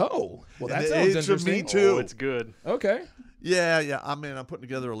 Oh, well, that sounds interesting. Me too. Oh, it's good. Okay. Yeah. I'm putting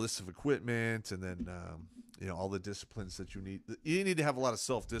together a list of equipment, and then all the disciplines that you need. You need to have a lot of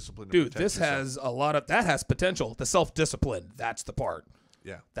self-discipline. Dude, this has that has potential. The self-discipline, that's the part.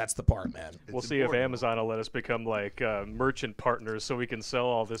 Yeah, that's the part, man. We'll see if Amazon will let us become like merchant partners, so we can sell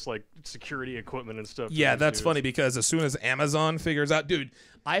all this like security equipment and stuff. Yeah, that's funny because as soon as Amazon figures out, dude,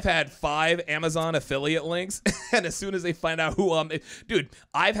 I've had 5 Amazon affiliate links, and as soon as they find out who dude,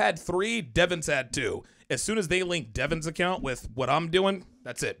 I've had 3. Devin's had 2. As soon as they link Devin's account with what I'm doing,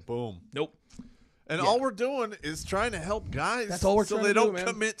 that's it. Boom. Nope. And all we're doing is trying to help guys. That's all we're trying to do, so they don't man.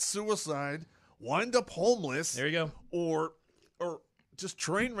 commit suicide, wind up homeless. There you go. Or just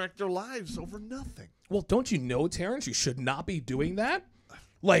train wreck their lives over nothing. Well, don't you know, Terrence, you should not be doing that?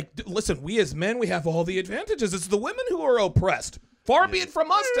 Like, listen, we as men, we have all the advantages. It's the women who are oppressed. Far be it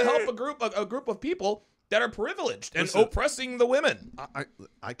from us to help a group of people that are privileged and oppressing the women.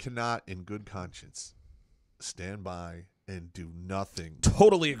 I cannot, in good conscience, stand by and do nothing.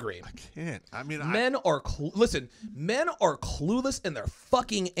 Totally agree. I can't. I mean, men are men are clueless and they're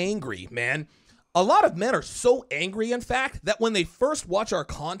fucking angry, man. A lot of men are so angry, in fact, that when they first watch our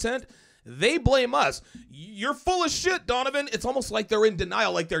content, they blame us. You're full of shit, Donovan. It's almost like they're in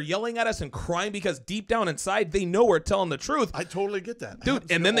denial, like they're yelling at us and crying because deep down inside they know we're telling the truth. I totally get that, dude.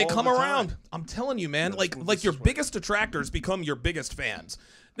 And then they come around. I'm telling you, man. Like your biggest detractors become your biggest fans.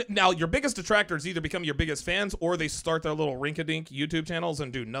 Now, your biggest detractors either become your biggest fans or they start their little rink-a-dink YouTube channels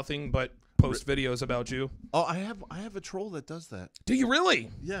and do nothing but post videos about you. Oh, I have a troll that does that. Do you really?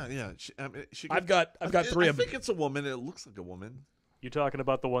 Yeah. I've got 3 of them. I think it's a woman. It looks like a woman. You talking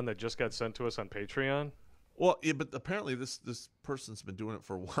about the one that just got sent to us on Patreon? Well, yeah, but apparently this person's been doing it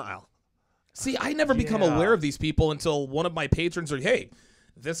for a while. See, I never become aware of these people until one of my patrons are, hey,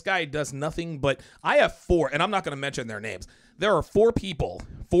 this guy does nothing but... I have 4, and I'm not going to mention their names. There are 4 people,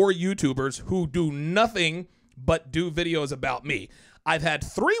 4 YouTubers who do nothing but do videos about me. I've had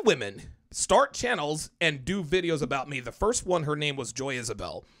 3 women start channels and do videos about me. The first one, her name was Joy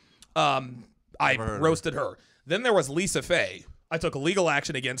Isabel. I roasted her. Then there was Lisa Faye. I took legal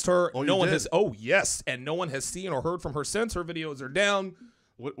action against her. Oh, no one has. Oh, yes, and no one has seen or heard from her since. Her videos are down.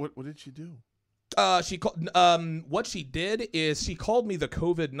 What did she do? What she did is she called me the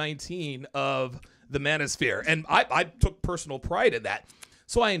COVID-19 of the manosphere, and I took personal pride in that.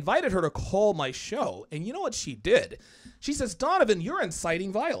 So I invited her to call my show, and you know what she did? She says, Donovan, you're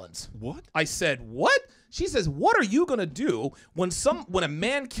inciting violence. What? I said, what? She says, what are you going to do when a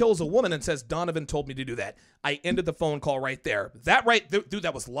man kills a woman and says, Donovan told me to do that? I ended the phone call right there. Dude,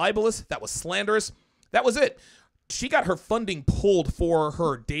 that was libelous. That was slanderous. That was it. She got her funding pulled for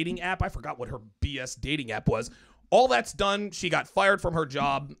her dating app. I forgot what her BS dating app was. All that's done. She got fired from her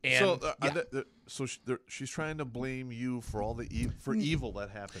job. And so she's trying to blame you for all the evil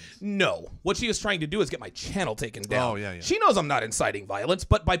that happens. No, what she is trying to do is get my channel taken down. Oh yeah. She knows I'm not inciting violence,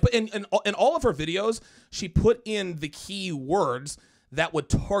 but in all of her videos, she put in the key words that would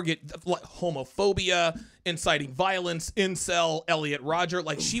target like homophobia, inciting violence, incel, Elliot Rodger.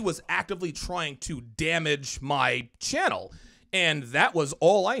 Like she was actively trying to damage my channel, and that was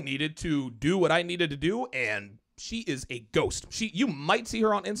all I needed to do what I needed to do. And she is a ghost. You might see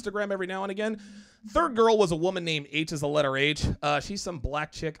her on Instagram every now and again. Third girl was a woman named H as the letter H. She's some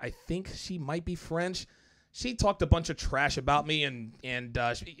black chick. I think she might be French. She talked a bunch of trash about me, and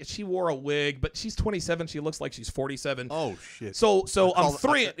she wore a wig, but she's 27. She looks like she's 47. Oh shit! So I'm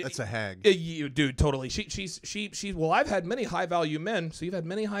 3. That's a hag. You dude, totally. She's well, I've had many high value men. So you've had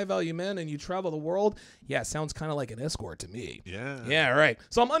many high value men, and you travel the world. Yeah, sounds kind of like an escort to me. Yeah, right.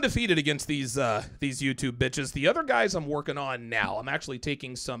 So I'm undefeated against these YouTube bitches. The other guys I'm working on now. I'm actually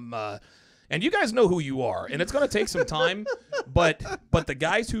taking some. And you guys know who you are, and it's going to take some time. but the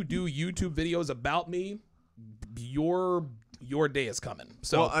guys who do YouTube videos about me. Your day is coming.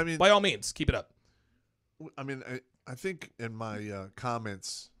 So, well, I mean, by all means, keep it up. I mean, I think in my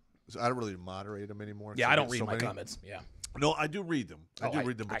comments, I don't really moderate them anymore. Yeah, I don't read my comments. Yeah. No, I do read them. I do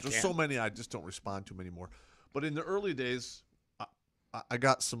read them, but there's so many I just don't respond to them anymore. But in the early days, I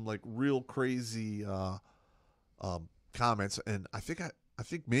got some like real crazy comments, and I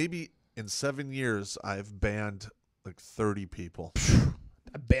think maybe in 7 years I've banned like 30 people.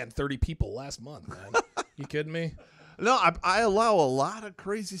 I banned 30 people last month, man. You kidding me? No, I allow a lot of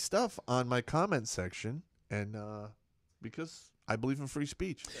crazy stuff on my comment section, and because I believe in free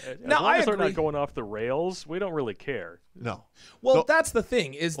speech. As long as they're not going off the rails, we don't really care. No. Well, that's the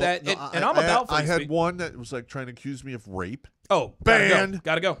thing is that, and I'm about free speech. I had one that was like trying to accuse me of rape. Oh, banned.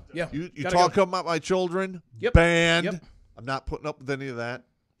 Gotta go. Yeah. You talk about my children. Yep. Banned. Yep. I'm not putting up with any of that.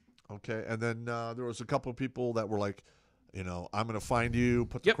 Okay, and then there was a couple of people that were like, you know, I'm going to find you,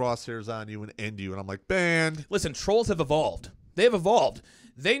 put the crosshairs on you, and end you. And I'm like, banned. Listen, trolls have evolved. They've evolved.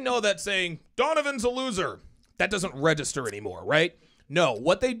 They know that saying, Donovan's a loser, that doesn't register anymore, right? No,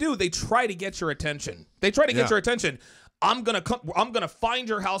 what they do, they try to get your attention. They try to get your attention. I'm gonna find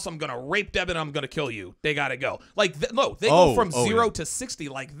your house. I'm gonna rape Devin. I'm gonna kill you. They gotta go. Like, they go from 0 to 60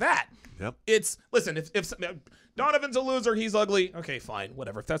 like that. Yep. Listen, if Donovan's a loser, he's ugly. Okay, fine,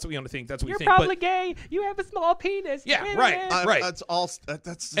 whatever. If that's what you want to think, that's what you think. You're probably gay. You have a small penis. Yeah, right, right. That's all.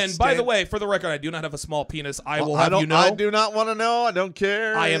 That's. And by the way, for the record, I do not have a small penis. I will have you know. I do not want to know. I don't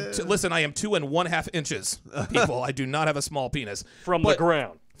care. I am. Listen, I am 2 1/2 inches. People, I do not have a small penis the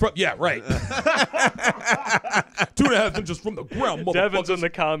ground. Yeah, right. 2.5 inches from the ground. Devin's in the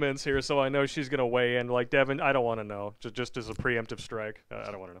comments here, so I know she's gonna weigh in. Like, Devin, I don't want to know. Just as a preemptive strike, I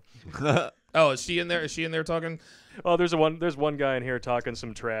don't want to know. Oh, is she in there? Is she in there talking? Oh, there's one guy in here talking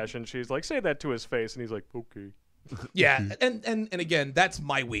some trash, and she's like, "Say that to his face," and he's like, "Okay." Yeah, and again, that's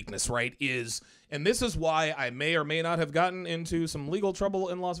my weakness, right? And this is why I may or may not have gotten into some legal trouble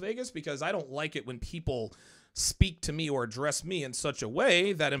in Las Vegas, because I don't like it when people speak to me or address me in such a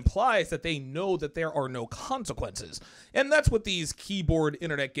way that implies that they know that there are no consequences. And that's what these keyboard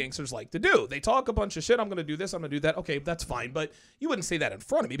internet gangsters like to do. They talk a bunch of shit. I'm going to do this. I'm going to do that. Okay, that's fine. But you wouldn't say that in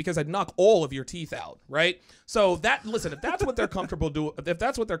front of me because I'd knock all of your teeth out, right? So listen, if that's what they're comfortable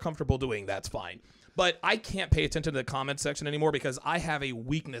doing, that's fine. But I can't pay attention to the comment section anymore because I have a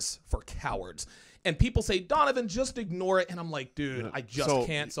weakness for cowards. And people say, Donovan, just ignore it. And I'm like, dude, I just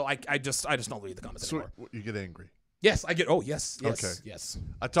can't. So I just don't read the comments anymore. You get angry. Yes, I get. Oh, yes. Okay. Yes.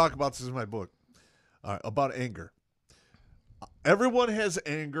 I talk about this in my book about anger. Everyone has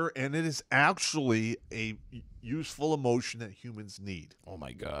anger, and it is actually a useful emotion that humans need. Oh,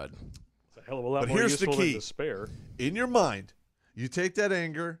 my God. It's a hell of a lot more useful than despair. In your mind, you take that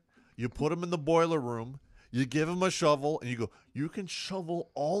anger, you put them in the boiler room, you give them a shovel, and you go, you can shovel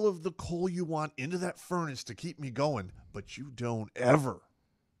all of the coal you want into that furnace to keep me going, but you don't ever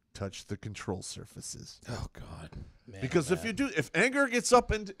touch the control surfaces. Oh, God. Man, because if you do, if anger gets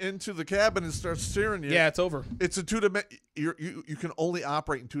up into the cabin and starts steering you, yeah, it's over. It's a you can only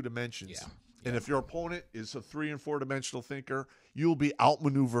operate in 2 dimensions. Yeah. And if your opponent is a 3 and 4 dimensional thinker, you'll be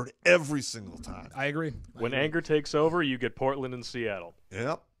outmaneuvered every single time. I agree. When anger takes over, you get Portland and Seattle.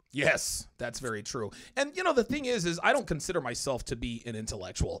 Yep. Yes, that's very true. And, the thing is I don't consider myself to be an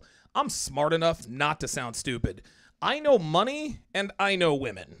intellectual. I'm smart enough not to sound stupid. I know money and I know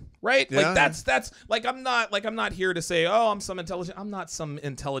women, right? Yeah. Like that's like I'm not here to say, "Oh, I'm some intelligent." I'm not some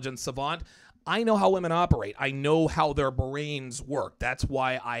intelligent savant. I know how women operate. I know how their brains work. That's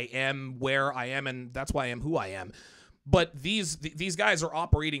why I am where I am, and that's why I am who I am. But these guys are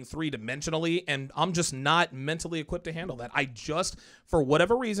operating 3-dimensionally, and I'm just not mentally equipped to handle that. I just, for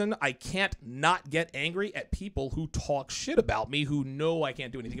whatever reason, I can't not get angry at people who talk shit about me who know I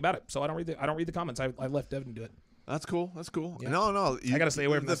can't do anything about it. So I don't read the comments. I left Devin do it. That's cool. Yeah. No. I gotta stay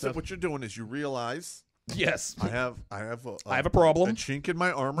away from that stuff. What you're doing is you realize. Yes. I have a problem. A chink in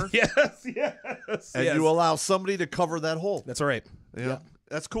my armor. Yes. And you allow somebody to cover that hole. That's right. Yeah.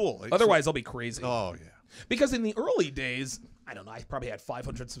 That's cool. Otherwise, I'll be crazy. Oh, yeah. Because in the early days, I don't know, I probably had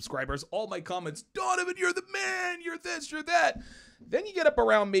 500 subscribers. All my comments, Donovan, you're the man. You're this, you're that. Then you get up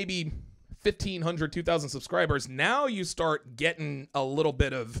around maybe 1,500, 2,000 subscribers. Now you start getting a little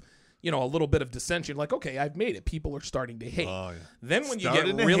bit of dissension. Like, okay, I've made it. People are starting to hate. Oh, yeah. Then when you get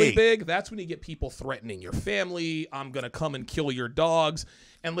really big, that's when you get people threatening your family. I'm going to come and kill your dogs.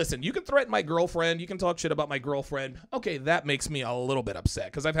 And listen, you can threaten my girlfriend. You can talk shit about my girlfriend. Okay, that makes me a little bit upset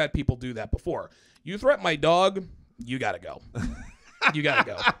because I've had people do that before. You threaten my dog, you got to go. You got to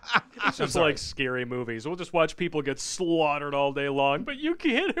go. It's just like scary movies. We'll just watch people get slaughtered all day long, but you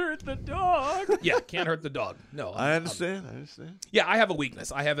can't hurt the dog. Yeah, can't hurt the dog. No. I understand. Yeah, I have a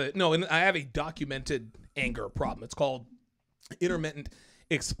weakness. I have a documented anger problem. It's called intermittent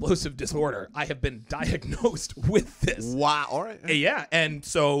explosive disorder. I have been diagnosed with this. Wow. All right. Yeah, and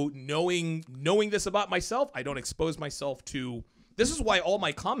so knowing this about myself, I don't expose myself to. This is why all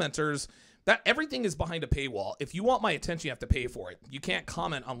my commenters, that everything is behind a paywall. If you want my attention, you have to pay for it. You can't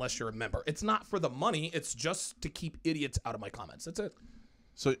comment unless you're a member. It's not for the money. It's just to keep idiots out of my comments. That's it.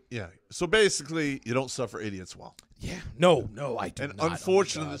 So yeah. So basically, you don't suffer idiots well. Yeah. No, I do and not. And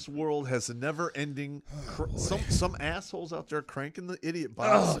unfortunately, this world has a never-ending. Some assholes out there cranking the idiot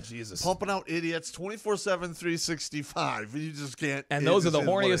buttons. Oh Jesus! Pumping out idiots 24/7, 365. You just can't. And those are the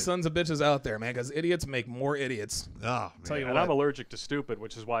horniest sons of bitches out there, man. Because idiots make more idiots. Oh, tell you what. And I'm allergic to stupid,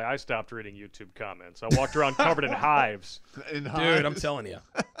 which is why I stopped reading YouTube comments. I walked around covered in hives. Dude, I'm telling you.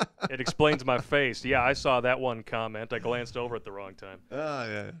 It explains my face. Yeah, I saw that one comment. I glanced over at the wrong time. Oh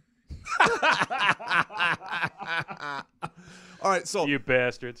yeah. All right, so you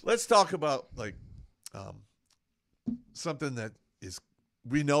bastards. Let's talk about something that is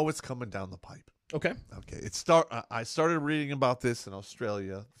we know it's coming down the pipe. Okay. I started reading about this in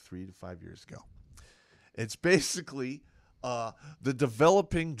Australia 3 to 5 years ago. It's basically the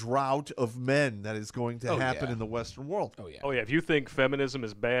developing drought of men that is going to happen yeah. in the Western world. Oh, yeah. Oh, yeah. If you think feminism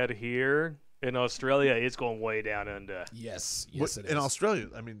is bad here in Australia, it's going way down under. Yes. Yes, it is. In Australia,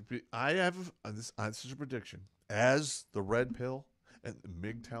 I mean, I have this is a prediction. As the red pill and the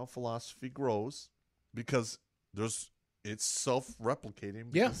MGTOW philosophy grows, because it's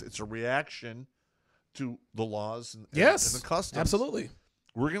self-replicating. Because it's a reaction to the laws and the customs. Absolutely.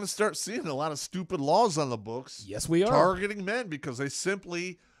 We're going to start seeing a lot of stupid laws on the books. Yes, we are. Targeting men because they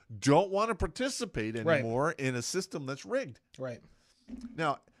simply don't want to participate anymore in a system that's rigged. Right.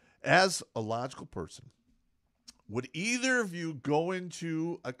 Now, as a logical person, would either of you go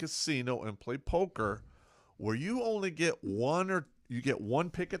into a casino and play poker where you only get one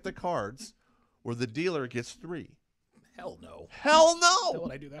pick at the cards, or the dealer gets 3? Hell no. Hell no. What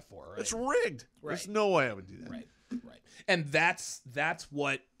would I do that for? Right? It's rigged. Right. There's no way I would do that. Right. And that's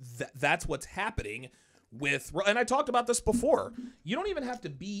what's happening with. And I talked about this before. You don't even have to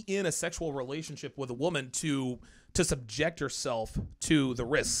be in a sexual relationship with a woman to subject yourself to the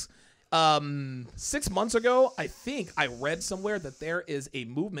risks. 6 months ago, I think I read somewhere that there is a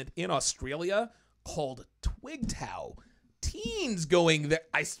movement in Australia called Twigtow. Teens going there.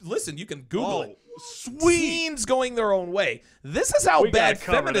 Listen, you can Google it. Sweet. Teens going their own way. This is how bad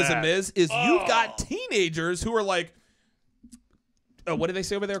feminism is you've got teenagers who are like, what do they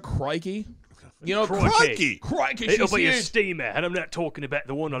say over there? Crikey. You know, crikey. It'll be a steamer, and I'm not talking about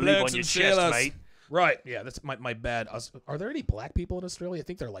the one I leave on your chest, mate. Right. Yeah, that's my bad. Are there any black people in Australia? I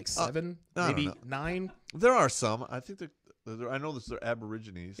think they're like 7, maybe 9. There are some. I think I know they're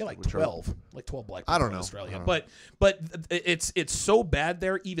Aborigines. Yeah, like 12. Like 12 black people I don't in know. Australia. But it's so bad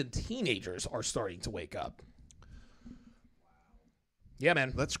there, even teenagers are starting to wake up. Yeah,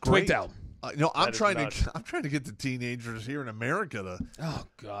 man. That's great. Twigged out. I'm trying to get the teenagers here in America to. Oh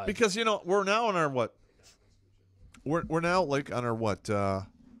God. Because we're now on our what? We're now like on our what?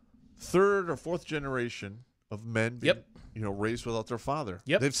 Third or fourth generation of men being, raised without their father.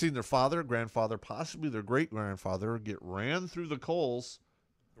 Yep. They've seen their father, grandfather, possibly their great-grandfather get ran through the coals.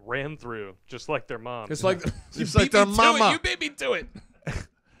 Ran through, just like their mom. It's like their mama. You beat me to it.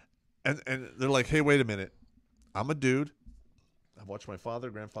 And they're like, hey, wait a minute. I'm a dude. I've watched my father,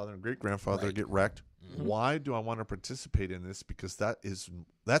 grandfather, and great-grandfather get wrecked. Mm-hmm. Why do I want to participate in this? Because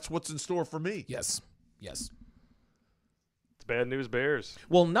that's what's in store for me. Yes. It's bad news bears.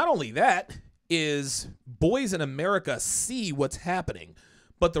 Well, not only that is boys in America see what's happening,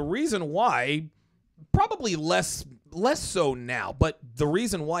 but the reason why, probably less so now, but the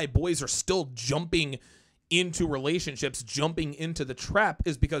reason why boys are still jumping into relationships, jumping into the trap,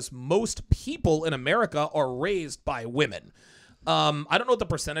 is because most people in America are raised by women. I don't know what the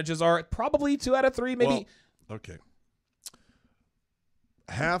percentages are. Probably 2 out of 3, maybe. Well, okay.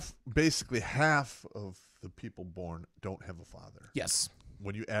 Basically half of the people born don't have a father. Yes.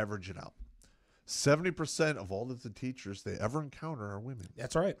 When you average it out. 70% of all of the teachers they ever encounter are women.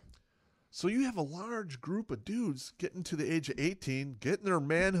 That's right. So you have a large group of dudes getting to the age of 18, getting their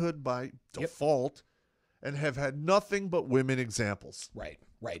manhood by default, and have had nothing but women examples. Right.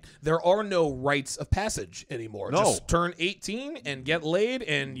 There are no rites of passage anymore. No. Just turn 18 and get laid,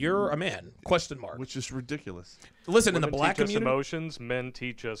 and you're a man. Question mark. Which is ridiculous. Listen, women in the black teach us community, emotions, men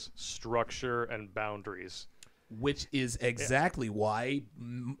teach us structure and boundaries. Which is exactly why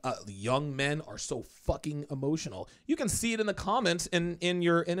young men are so fucking emotional. You can see it in the comments and in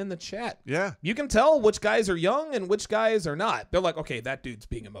the chat. Yeah. You can tell which guys are young and which guys are not. They're like, okay, that dude's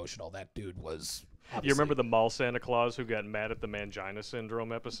being emotional. That dude was. Obviously. You remember the mall Santa Claus who got mad at the Mangina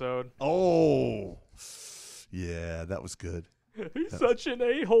Syndrome episode? Oh, yeah, that was good. He's such an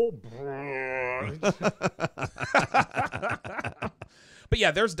a-hole. But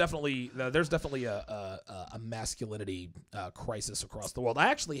yeah, there's definitely a masculinity crisis across the world. I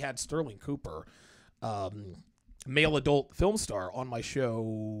actually had Sterling Cooper, male adult film star, on my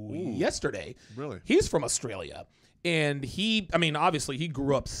show yesterday. Really? He's from Australia. And obviously he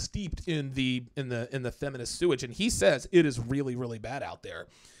grew up steeped in the feminist sewage, and he says it is really, really bad out there.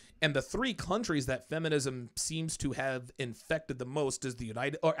 And the 3 countries that feminism seems to have infected the most is the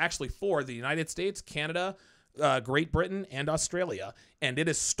United States, Canada, Great Britain, and Australia. And it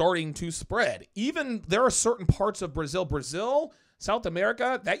is starting to spread. Even there are certain parts of Brazil, South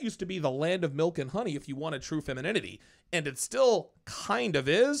America, that used to be the land of milk and honey if you wanted true femininity. And it still kind of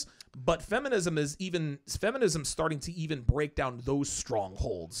is. But feminism starting to even break down those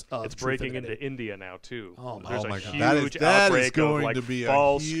strongholds of it's breaking into India now too. There's a God. huge That is outbreak going of like to be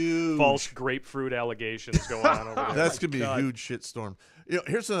false grapefruit allegations going on over there. That's going to be a huge shitstorm.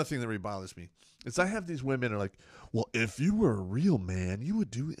 Here's another thing that really bothers me. Is I have these women are like, well, if you were a real man, you would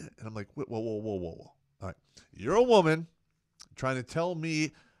do it. And I'm like, whoa. All right. You're a woman. trying to tell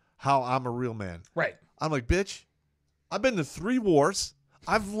me how I'm a real man. Right. I'm like, bitch, I've been to 3 wars.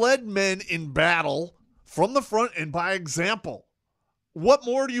 I've led men in battle from the front and by example. What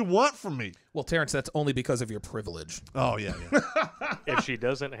more do you want from me? Well, Terrence, that's only because of your privilege. Oh, yeah. If she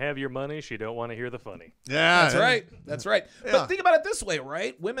doesn't have your money, she don't want to hear the funny. Yeah. That's right. That's right. Yeah. But think about it this way,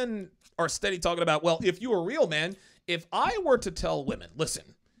 right? Women are steady talking about, well, if you were a real man, if I were to tell women,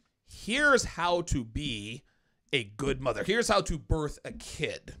 listen, here's how to be a good mother. Here's how to birth a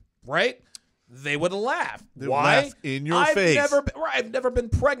kid, right? They would laugh. They Why? laugh in your face. I've never been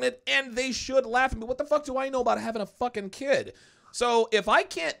pregnant, and they should laugh at me. What the fuck do I know about having a fucking kid? So if I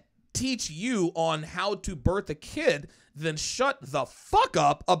can't teach you on how to birth a kid, then shut the fuck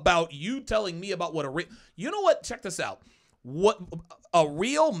up about you telling me about what a real... You know what? Check this out. What a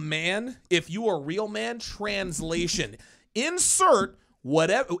real man, if you are a real man, translation. Insert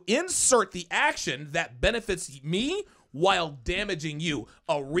the action that benefits me while damaging you.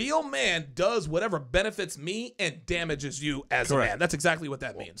 A real man does whatever benefits me and damages you as a man. That's exactly what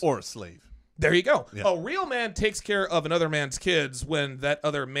that means. Or a slave. There you go. Yeah. A real man takes care of another man's kids when that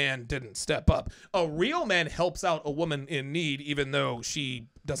other man didn't step up. A real man helps out a woman in need even though she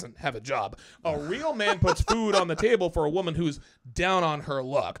doesn't have a job. A real man puts food on the table for a woman who's down on her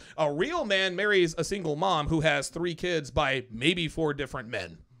luck. A real man marries a single mom who has 3 kids by maybe 4 different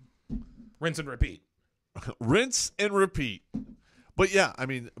men. Rinse and repeat. Rinse and repeat. But yeah, I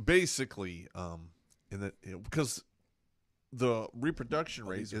mean, basically, because the reproduction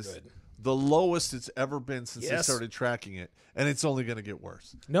rate is good. The lowest it's ever been since they Yes. started tracking it, and it's only going to get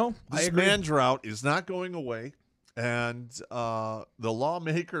worse. No, I This agree. man drought is not going away, and the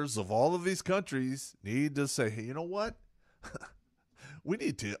lawmakers of all of these countries need to say, hey, you know what? We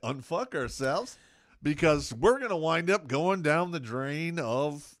need to unfuck ourselves because we're going to wind up going down the drain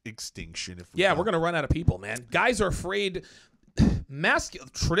of extinction. We're going to run out of people, man. Guys are afraid.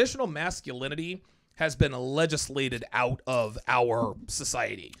 Traditional masculinity has been legislated out of our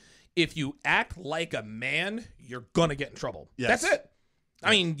society. If you act like a man, you're gonna get in trouble. Yes. That's it.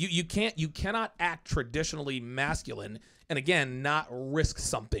 I mean, you cannot act traditionally masculine and again not risk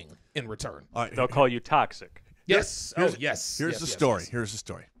something in return. All right, They'll call you toxic. Yes. Here's Yes, the yes, story. yes. Here's the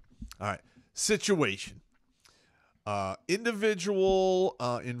story. All right. Situation. Individual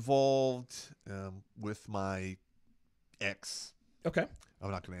involved with my ex. Okay.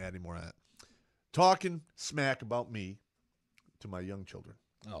 I'm not going to add any more of that. Talking smack about me to my young children.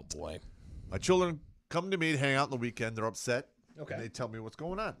 Oh boy. My children come to me to hang out on the weekend. They're upset. Okay. And they tell me what's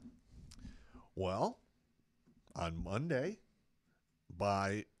going on. Well, on Monday,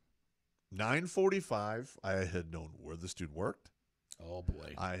 by 9:45, I had known where this dude worked. Oh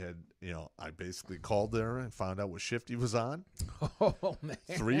boy. I had, I basically called there and found out what shift he was on. Oh man.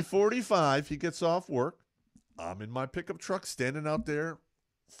 3:45, he gets off work. I'm in my pickup truck standing out there,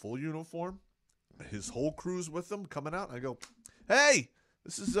 full uniform. His whole crew's with him coming out. And I go, hey,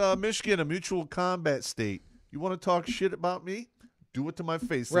 this is Michigan, a mutual combat state. You want to talk shit about me? Do it to my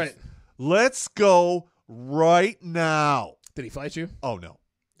face. Right. Let's go right now. Did he fight you? Oh, no.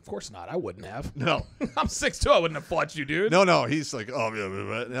 Of course not. I wouldn't have. No. I'm 6'2". I wouldn't have fought you, dude. No. He's like, oh,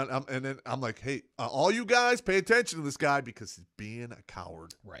 yeah. And then I'm like, hey, all you guys pay attention to this guy because he's being a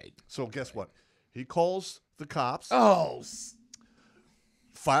coward. Right. So guess what? He calls the cops. Oh.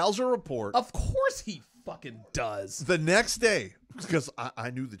 Files a report. Of course he fucking does. The next day, because I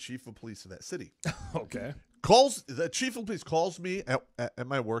knew the chief of police of that city. Okay. The chief of police calls me at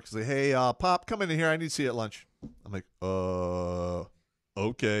my work and say, hey, Pop, come in here. I need to see you at lunch. I'm like,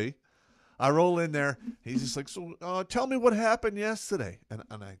 okay. I roll in there. He's just like, so tell me what happened yesterday. And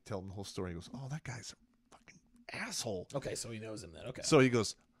I tell him the whole story. He goes, oh, that guy's a fucking asshole. Okay, so he knows him then. Okay. So he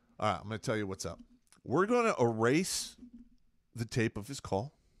goes, all right, I'm going to tell you what's up. We're going to erase the tape of his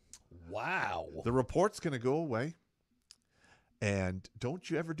call. Wow. The report's going to go away. And don't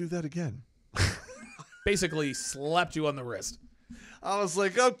you ever do that again. Basically slapped you on the wrist. I was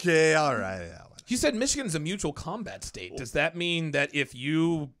like, okay, all right. Yeah, You said Michigan's a mutual combat state. Does that mean that hey,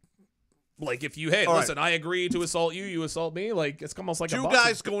 All listen, right. I agree to assault you, you assault me? Like, it's almost like Two a boxing.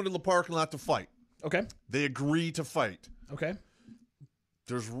 guys go into the parking lot to fight. Okay. They agree to fight. Okay.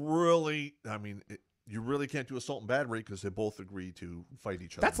 There's really, you really can't do assault and battery because they both agree to fight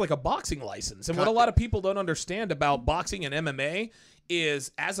each other. That's like a boxing license. And what a lot of people don't understand about boxing and MMA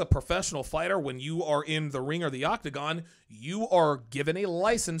is as a professional fighter, when you are in the ring or the octagon, you are given a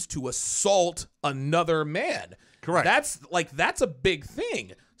license to assault another man. Correct. That's a big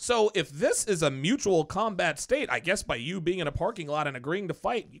thing. So if this is a mutual combat state, I guess by you being in a parking lot and agreeing to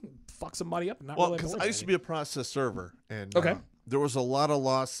fight, you can fuck somebody up. And not well, really because avoid I used to be a process server, and Okay. there was a lot of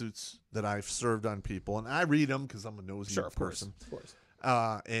lawsuits that I've served on people, and I read them because I'm a nosy person. Of course.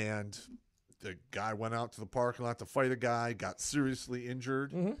 And the guy went out to the parking lot to fight a guy, got seriously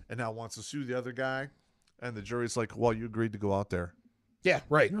injured, and now wants to sue the other guy. And the jury's like, well, you agreed to go out there. Yeah,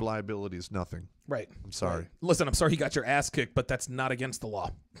 right. Your liability is nothing. Right. I'm sorry. Right. Listen, I'm sorry you got your ass kicked, but that's not against the law.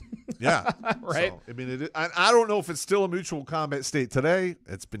 Yeah. Right. So, I mean, I don't know if it's still a mutual combat state today.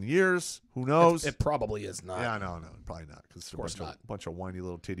 It's been years. Who knows? It probably is not. Yeah, no, probably not. Because of course not. A bunch of whiny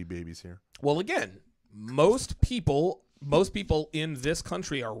little titty babies here. Well, again, most people in this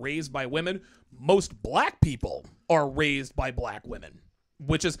country are raised by women. Most black people are raised by black women.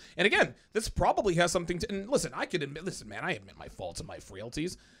 Which is, and again, this probably has something to, and listen, I admit my faults and my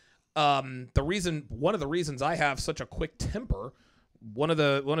frailties. One of the reasons I have such a quick temper, one of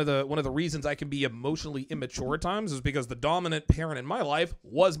the reasons I can be emotionally immature at times is because the dominant parent in my life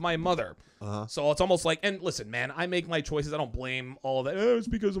was my mother. So it's almost like, and listen, man, I make my choices. I don't blame all that. Oh, it's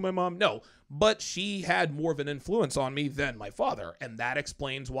because of my mom. No, but she had more of an influence on me than my father. And that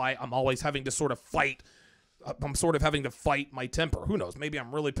explains why I'm always having to sort of fight. I'm sort of having to fight my temper. Who knows? Maybe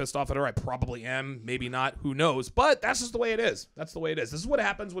I'm really pissed off at her. I probably am. Maybe not. Who knows? But that's just the way it is. That's the way it is. This is what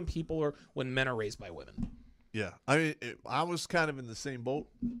happens when men are raised by women. Yeah. I mean, I was kind of in the same boat.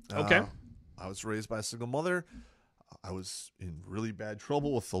 Okay. I was raised by a single mother. I was in really bad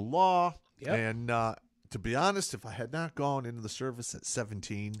trouble with the law. Yep. And to be honest, if I had not gone into the service at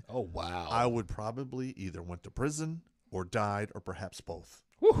 17, oh wow, I would probably either went to prison or died or perhaps both.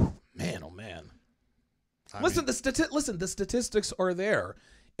 Whew. Man, oh man. Listen, the statistics are there,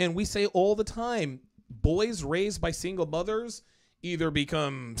 and we say all the time, boys raised by single mothers either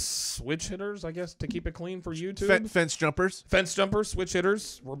become switch hitters, I guess, to keep it clean for YouTube. Fence jumpers, switch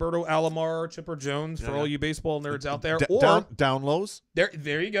hittors. Roberto Alomar, Chipper Jones, for all you baseball nerds out there, or down lows.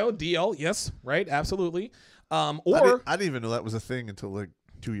 There you go, DL. Yes, right, absolutely. I didn't even know that was a thing until like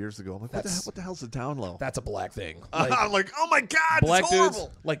 2 years ago. I'm like, what the hell's a down low? That's a black thing. I'm like, oh my god, black it's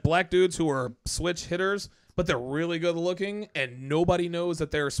horrible. Black dudes who are switch hitters, but they're really good looking, and nobody knows that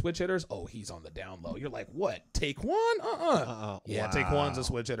they're switch hitters. Oh, he's on the down low. You're like, what? Take one? Yeah, wow. Take one's a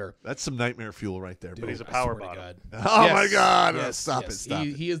switch hitter. That's some nightmare fuel right there. Dude, but he's a power bottom. Oh my god! Stop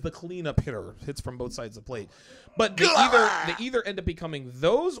it! He is the cleanup hitter. Hits from both sides of the plate. But they either end up becoming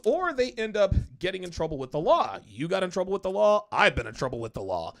those, or they end up getting in trouble with the law. You got in trouble with the law. I've been in trouble with the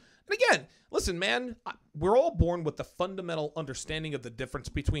law. And again, listen, man, we're all born with the fundamental understanding of the difference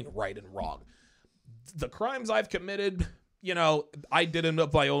between right and wrong. The crimes I've committed, I did them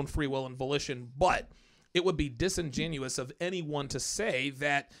of my own free will and volition, but it would be disingenuous of anyone to say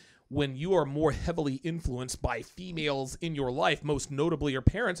that when you are more heavily influenced by females in your life, most notably your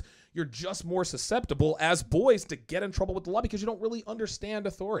parents, you're just more susceptible as boys to get in trouble with the law because you don't really understand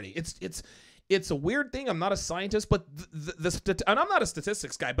authority. It's a weird thing. I'm not a scientist, but and I'm not a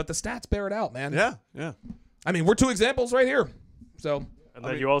statistics guy, but the stats bear it out, man. Yeah. I mean, we're two examples right here. So, and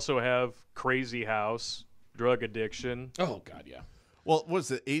then you also have crazy house, drug addiction. Oh God, yeah. Well, what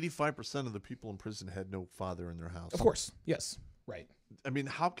is it? 85% of the people in prison had no father in their house. Of course, yes, right. I mean,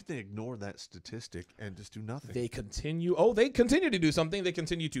 how could they ignore that statistic and just do nothing? They continue to do something. They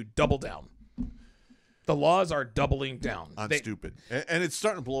continue to double down. The laws are doubling down on stupid, and it's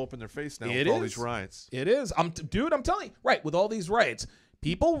starting to blow up in their face now with all these riots. It is, I'm telling you, right? With all these riots,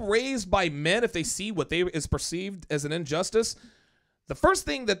 people raised by men, if they see what is perceived as an injustice, the first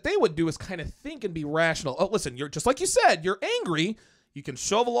thing that they would do is kind of think and be rational. Oh, listen, you're just like you said, you're angry. You can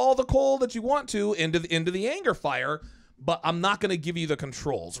shovel all the coal that you want to into the anger fire, but I'm not going to give you the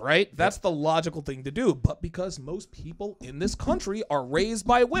controls, right? That's the logical thing to do. But because most people in this country are raised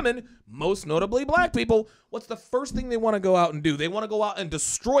by women, most notably black people, what's the first thing they want to go out and do? They want to go out and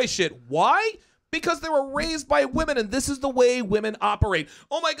destroy shit. Why? Because they were raised by women, and this is the way women operate.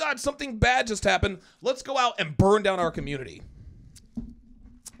 Oh my God, something bad just happened. Let's go out and burn down our community.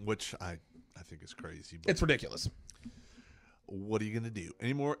 Which I think is crazy. But it's ridiculous. What are you going to do?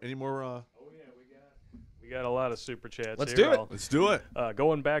 Any more? We got a lot of super chats. Let's here. Let's do it.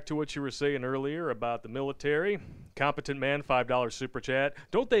 Going back to what you were saying earlier about the military, Competent Man, $5 super chat.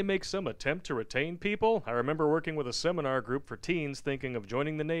 Don't they make some attempt to retain people? I remember working with a seminar group for teens thinking of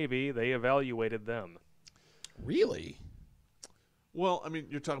joining the Navy. They evaluated them. Really? Well, I mean,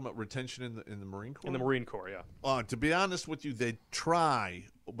 you're talking about retention in the Marine Corps? In the Marine Corps, yeah. To be honest with you, they try,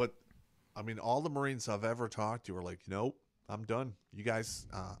 but I mean, all the Marines I've ever talked to are like, nope, I'm done. You guys,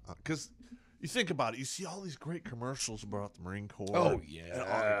 because you think about it, you see all these great commercials about the Marine Corps. Oh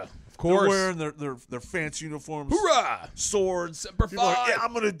yeah, of course. They're wearing their fancy uniforms, hoorah, swords. Semper Fi. Like, yeah,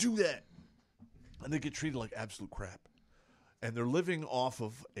 I'm gonna do that, and they get treated like absolute crap, and they're living off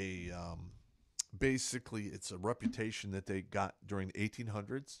of a basically it's a reputation that they got during the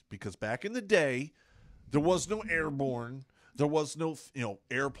 1800s, because back in the day, there was no airborne, there was no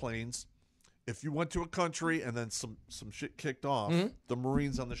airplanes. If you went to a country and then some shit kicked off, the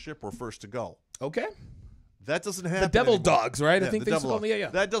Marines on the ship were first to go. Okay. That doesn't happen. The devil anymore. dogs, right? Yeah, I think the they devil call me. Yeah.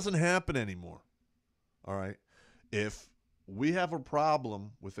 That doesn't happen anymore. All right. If we have a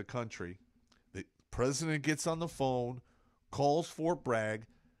problem with a country, the president gets on the phone, calls Fort Bragg.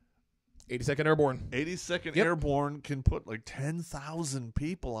 82nd Airborne. 82nd Airborne can put like 10,000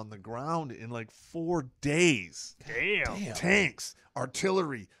 people on the ground in like 4 days. Damn. Tanks,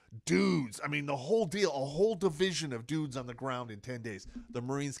 artillery, dudes. I mean, the whole deal, a whole division of dudes on the ground in 10 days. The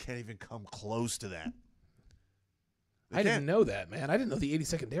Marines can't even come close to that. I didn't know that, man. I didn't know the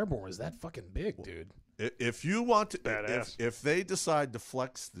 82nd Airborne was that fucking big, dude. If you want to, Badass. if they decide to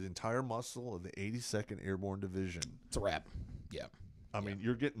flex the entire muscle of the 82nd Airborne Division, It's a wrap. Yeah. I mean,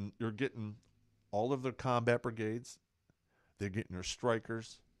 you're getting all of their combat brigades, they're getting their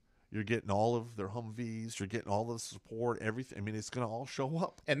strikers, you're getting all of their Humvees, you're getting all of the support, everything. I mean, it's going to all show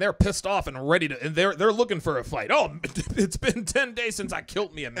up. And they're pissed off and ready to, and they're looking for a fight. Oh, it's been 10 days since I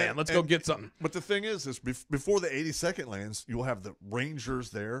killed me a man. Let's go get something. But the thing is before the 82nd lands, you'll have the Rangers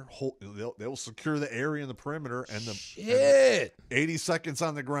there. They'll secure the area and the perimeter, and the Shit. 82nd's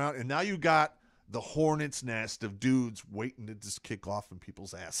on the ground, and now you got the hornet's nest of dudes waiting to just kick off in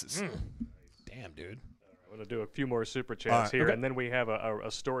people's asses. Damn, dude. I'm going to do a few more super chats here, and then we have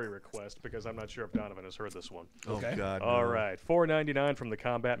a story request, because I'm not sure if Donovan has heard this one. Okay. Oh, God. All right, $4.99 from the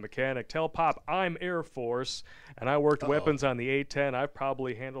Combat Mechanic. Tell Pop I'm Air Force, and I worked weapons on the A-10. I've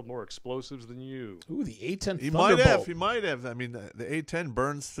probably handled more explosives than you. Ooh, the A-10 He Thunderbolt. might have. I mean, the A-10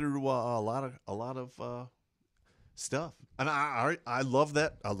 burns through a lot of stuff, and I love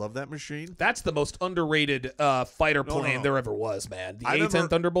that. I love that machine. That's the most underrated fighter plane there ever was, man. The A-10 never-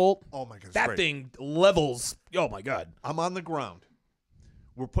 Thunderbolt. Oh my God, That great. thing levels. Oh my God. I'm on the ground.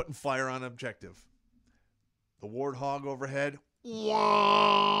 We're putting fire on objective. The Warthog overhead.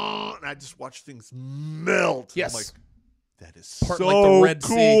 Wah! And I just watch things melt. Yes. I'm like, that is Part so like the Red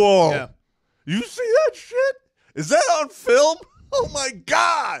Sea. cool. Yeah. You see that shit? Is that on film? Oh my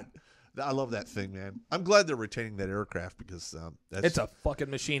God. I love that thing, man. I'm glad they're retaining that aircraft, because that's It's a fucking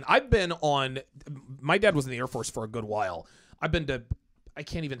machine. I've been on. My dad was in the Air Force for a good while. I've been to. I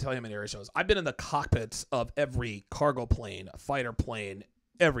can't even tell you how many air shows. I've been in the cockpits of every cargo plane, fighter plane,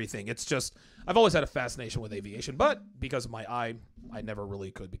 everything. It's just I've always had a fascination with aviation, but because of my eye, I never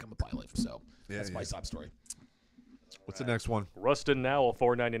really could become a pilot. So that's my sob story. What's the next one? Rustin Nowell,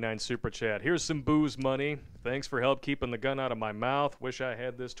 $4.99 super chat. Here's some booze money. Thanks for help keeping the gun out of my mouth. Wish I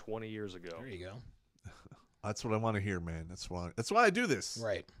had this 20 years ago. There you go. That's what I want to hear, man. That's why I do this.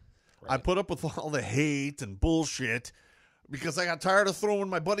 Right. I put up with all the hate and bullshit because I got tired of throwing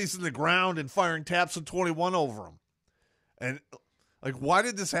my buddies in the ground and firing taps of 21 over them. And like, why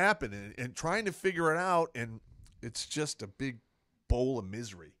did this happen? And trying to figure it out, and it's just a big bowl of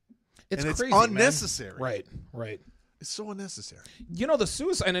misery. It's and crazy, it's unnecessary. Man. Right. It's so unnecessary. You know, the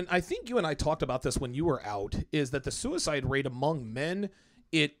suicide, and I think you and I talked about this when you were out, is that the suicide rate among men,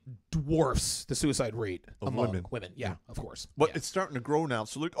 it dwarfs the suicide rate among women. Yeah, of course. But it's starting to grow now.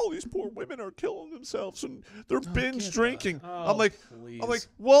 So like, oh, these poor women are killing themselves and they're binge drinking. I'm like,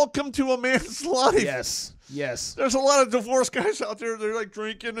 welcome to a man's life. Yes. There's a lot of divorced guys out there. They're like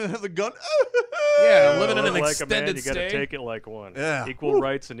drinking and have the gun. Yeah, living in an like extended a man, you stay. got to take it like one. Yeah. Equal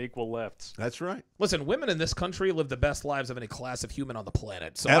rights and equal lefts. That's right. Listen, women in this country live the best lives of any class of human on the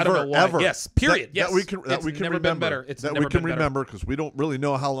planet. So Ever, I don't know why. ever. Yes, period. That we can it's never remember. been better. It's that never we can been better. remember, because we don't really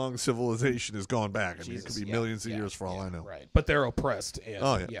know how long civilization has gone back. I mean, it could be millions of years for all I know. Right, but they're oppressed. And,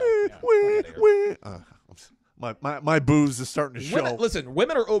 Oh yeah. My booze is starting to show. Listen,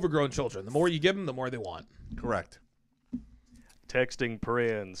 women are overgrown children. The more you give them, the more they want. Correct. Texting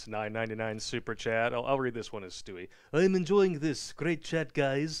Prince, $9.99 super chat. I'll read this one as Stewie. I'm enjoying this. Great chat,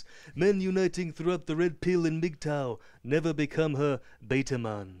 guys. Men uniting throughout the Red Pill in MGTOW. Never become her beta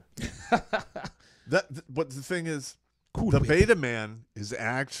man. But the thing is, the beta man is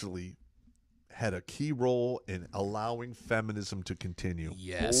actually had a key role in allowing feminism to continue.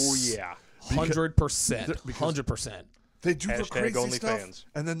 Yes. Oh, yeah. 100%. 100%. They do the crazy only stuff, fans.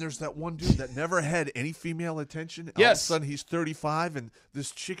 and then there's that one dude that never had any female attention. All of a Yes. sudden he's 35, and this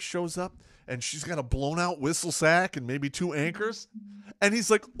chick shows up, and she's got a blown-out whistle sack and maybe 2 anchors, and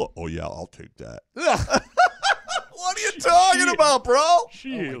he's like, "Oh yeah, I'll take that." What are you talking about, bro?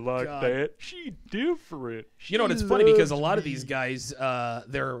 She ain't like that. She different. You know, and it's funny because a lot of these guys,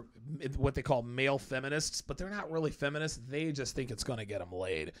 they're what they call male feminists, but they're not really feminists. They just think it's going to get them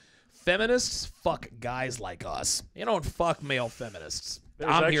laid. Feminists fuck guys like us. You don't fuck male feminists.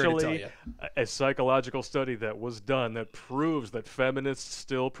 There's I'm here to actually tell you. a psychological study that was done that proves that feminists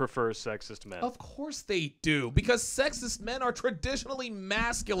still prefer sexist men. Of course they do, because sexist men are traditionally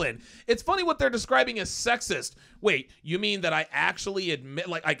masculine. It's funny what they're describing as sexist. Wait, you mean that I actually admit,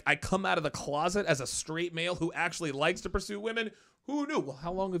 like I come out of the closet as a straight male who actually likes to pursue women? Who knew? Well,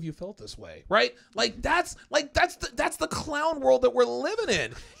 how long have you felt this way? Right? That's the clown world that we're living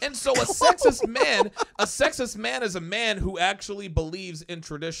in. And so a sexist man is a man who actually believes in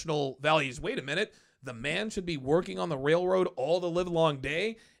traditional values. Wait a minute. The man should be working on the railroad all the live long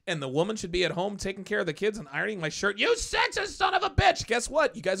day, and the woman should be at home taking care of the kids and ironing my shirt. You sexist son of a bitch. Guess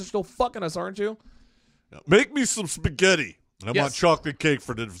what? You guys are still fucking us, aren't you? Make me some spaghetti. I want chocolate cake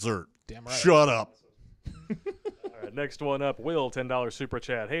for the dessert. Damn right. Shut up. All right, next one up, Will, $10 super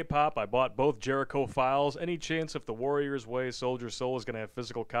chat. Hey, Pop, I bought both Jericho files. Any chance if the Warrior's Way Soldier Soul is going to have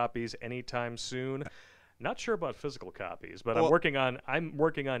physical copies anytime soon? Not sure about physical copies, but I'm working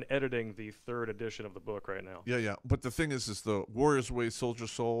on editing the 3rd edition of the book right now. Yeah. But the thing is the Warrior's Way Soldier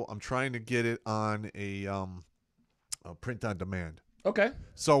Soul, I'm trying to get it on a print on demand. Okay.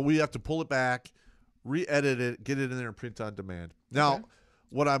 So we have to pull it back, re-edit it, get it in there, print on demand. Now,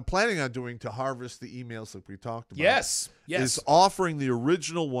 what I'm planning on doing to harvest the emails like we talked about Yes. is offering the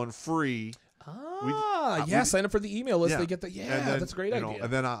original one free. Sign up for the email list. Yeah. They get the that's a great idea.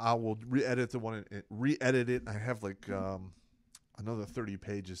 And then I will re-edit the one and re-edit it. I have like another 30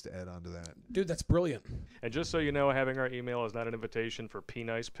 pages to add onto that. Dude, that's brilliant. And just so you know, having our email is not an invitation for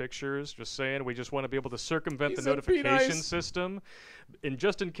P-Nice pictures. Just saying, we just want to be able to circumvent the notification system. And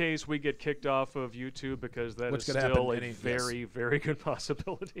just in case we get kicked off of YouTube, because that is still a very, very good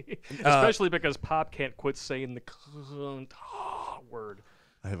possibility. Especially because Pop can't quit saying the word.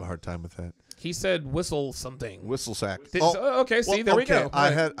 I have a hard time with that. He said whistle something. Whistle sack. Okay, see, there we go. I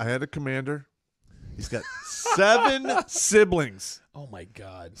had a commander. He's got 7 siblings. Oh, my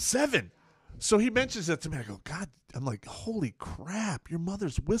God. 7. So he mentions that to me. I go, God. I'm like, holy crap. Your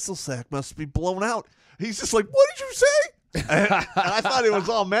mother's whistle sack must be blown out. He's just like, what did you say? And I thought he was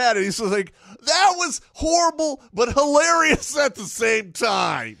all mad. And he's like, that was horrible, but hilarious at the same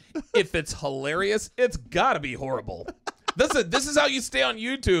time. If it's hilarious, it's got to be horrible. This is how you stay on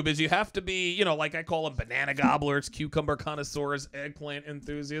YouTube, is you have to be, like I call them banana gobblers, cucumber connoisseurs, eggplant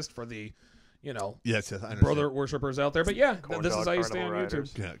enthusiast for the, yes, I understand. brother worshippers out there. But yeah, this is how you stay on YouTube.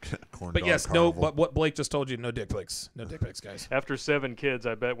 But yes, but what Blake just told you, no dick pics. No dick pics, guys. After 7 kids,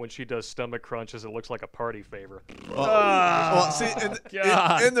 I bet when she does stomach crunches, it looks like a party favor. See, in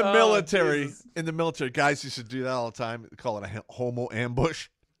the military, guys used to do that all the time. They call it a homo ambush.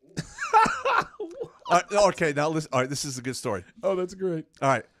 Okay, now listen. All right, this is a good story. Oh, that's great. All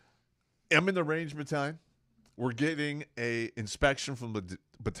right, I'm in the range battalion. We're getting a inspection from the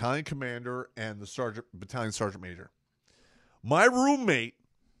battalion commander and the battalion sergeant major. My roommate,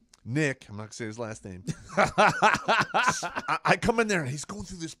 Nick, I'm not gonna say his last name. I come in there and he's going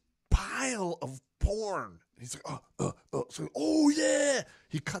through this pile of porn. He's like, oh yeah.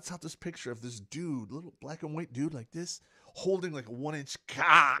 He cuts out this picture of this dude, little black and white dude like this, holding like a 1-inch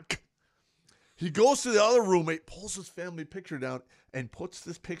cock. He goes to the other roommate, pulls his family picture down, and puts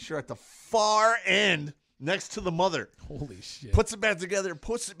this picture at the far end next to the mother. Holy shit! Puts it back together,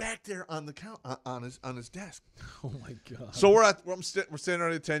 puts it back there on the on his desk. Oh my God! So we're standing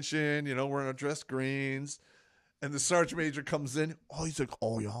on attention. We're in our dress greens, and the sergeant major comes in. Oh, he's like,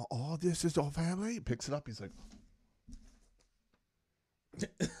 oh y'all, this is our family. He picks it up. He's like,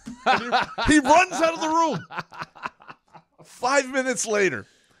 he runs out of the room. 5 minutes later.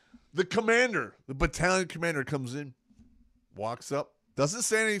 The battalion commander comes in, walks up, doesn't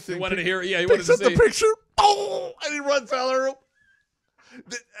say anything. He wanted to hear. Yeah, he picks wanted to up see the picture. Oh, and he runs out of the room.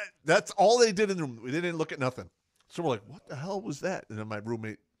 That's all they did in the room. They didn't look at nothing. So we're like, what the hell was that? And then my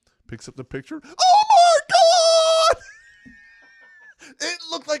roommate picks up the picture. Oh my God! It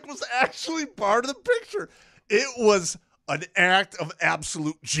looked like it was actually part of the picture. It was an act of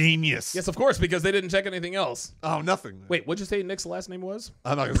absolute genius. Yes, of course, because they didn't check anything else. Oh, nothing. Wait, what'd you say Nick's last name was?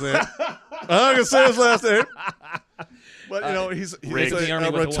 I'm not going to say it. I'm not going to say his last name. But, he's a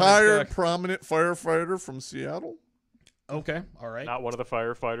retired prominent firefighter from Seattle. Okay, all right. Not one of the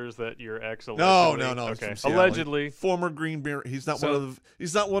firefighters that your ex allegedly. No. Okay, allegedly. Former Green Beret. He's not one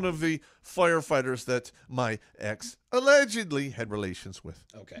of the firefighters that my ex allegedly had relations with.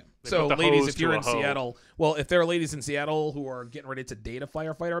 Okay. So, ladies, if you're in Seattle, if there are ladies in Seattle who are getting ready to date a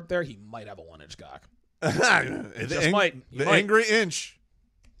firefighter up there, he might have a 1-inch cock. The angry inch.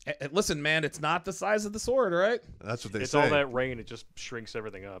 Listen, man, it's not the size of the sword, right? That's what they say. It's all that rain. It just shrinks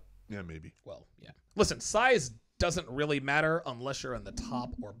everything up. Yeah, maybe. Well, yeah. Listen, size doesn't really matter unless you're in the top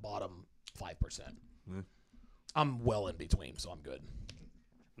or bottom 5%. I'm well in between, so I'm good.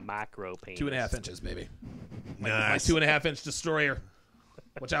 micro penis. 2.5 inches, baby. My Nice. 2.5-inch destroyer.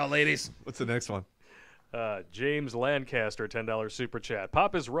 Watch out, ladies. What's the next one? James Lancaster, $10 super chat.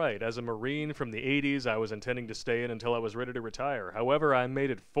 Pop is right. As a Marine from the 80s, I was intending to stay in until I was ready to retire. However, I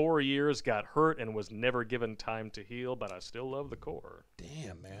made it 4 years, got hurt, and was never given time to heal, but I still love the Corps.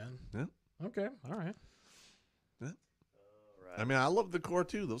 Damn, man. Yeah. Okay, all right. Yeah. All right. I mean, I love the Corps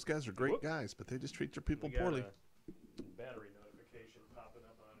too. Those guys are great guys, but they just treat their people We got poorly. a battery notification popping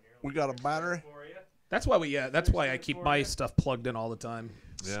up on here. We got a battery. For you. That's why that's why I keep my stuff plugged in all the time.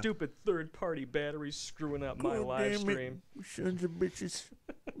 Yeah. Stupid third-party batteries screwing up my live stream. Sons of bitches.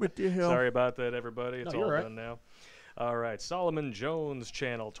 What the hell? Sorry about that, everybody. It's No, all you're right. done now. All right, Solomon Jones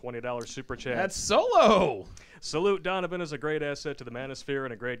channel, $20 super chat. That's Solo. Salute Donovan is a great asset to the Manosphere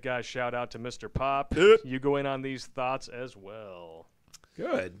and a great guy. Shout out to Mr. Popp. Yep. You go in on these thoughts as well.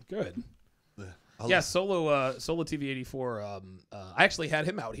 Good. Yeah, Solo TV 84. I actually had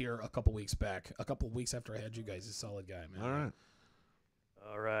him out here a couple weeks back. A couple weeks after I had you guys. He's a solid guy, man. All right.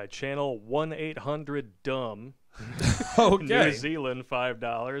 All right, channel 1-800-DUMB. Okay. New Zealand,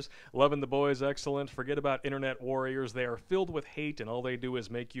 $5. Loving the boys, excellent. Forget about internet warriors. They are filled with hate, and all they do is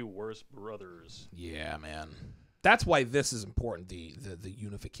make you worse brothers. Yeah, man. That's why this is important. The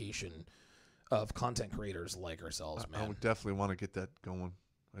unification of content creators like ourselves, I man. would definitely want to get that going.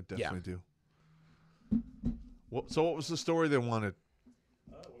 I definitely do. So what was the story they wanted?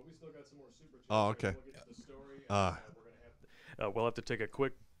 Well, we still got some more super chats. Oh, okay. We'll get to the story. We'll have to take a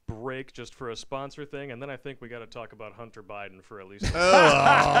quick break just for a sponsor thing, and then I think we got to talk about Hunter Biden for at least.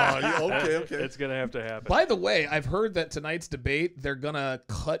 Okay. It's gonna have to happen. By the way, I've heard that tonight's debate they're gonna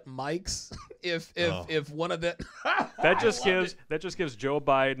cut mics if one of the That just gives Joe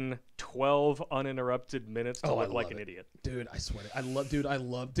Biden 12 uninterrupted minutes to look like an idiot. Dude, I swear to I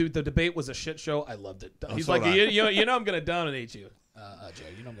love the debate was a shit show. I loved it. He's so like, did you know I'm gonna dominate you. Joe,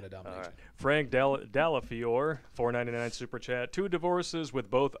 you know I'm gonna dominate you. Frank Delafiore, $4.99 super chat. 2 divorces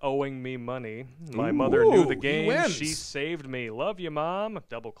with both owing me money. My mother knew the he game. wins. She saved me. Love you, Mom.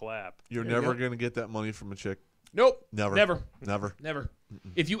 Double clap. You're There you never go. going to get that money from a chick. Nope. Never. Never.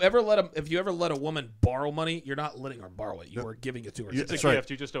 If you ever let a woman borrow money, you're not letting her borrow it. You are giving it to her. Yeah, It's a That's right. gift.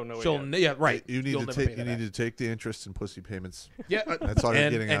 You just don't know it She'll, yet. yeah, right. You need You'll to never take. pay that You need back. to take the interest in pussy payments. Yeah, That's all you're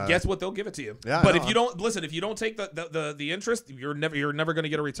getting out And of guess it. what? They'll give it to you. Yeah, but I if you don't listen, if you don't take the interest, you're never going to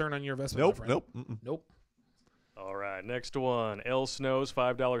get a return on your investment. my friend. Nope. All right, next one. L Snows,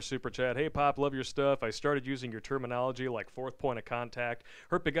 $5 super chat. Hey, Pop, love your stuff. I started using your terminology like fourth point of contact,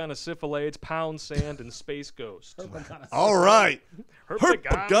 herpaganosyphilades, pound sand, and space ghost. All right.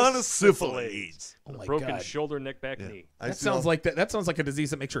 Herpaganosyphilades. Oh my Broken God. shoulder, neck, back, knee. That sounds like a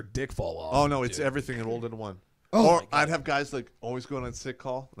disease that makes your dick fall off. Oh no, it's dude. everything enrolled into one. Oh, Or my God. I'd have guys like always going on sick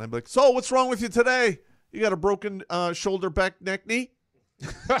call, and I'd be like, "So, what's wrong with you today? You got a broken shoulder, back, neck, knee?"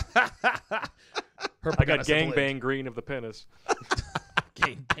 I got gangbang green of the penis.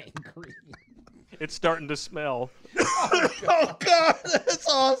 Gangbang green. It's starting to smell. Oh God, that's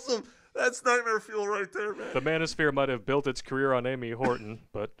awesome. That's nightmare fuel right there, man. The Manosphere might have built its career on Amy Horton,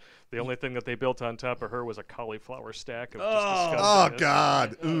 but the only thing that they built on top of her was a cauliflower stack of just Oh disgustingness.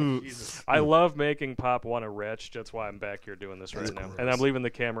 God. Ooh. I love making Pop want to retch. That's why I'm back here doing this right now. gross. And I'm leaving the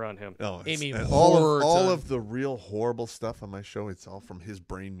camera on him. No, Amy and Horton. all of the real horrible stuff on my show, it's all from his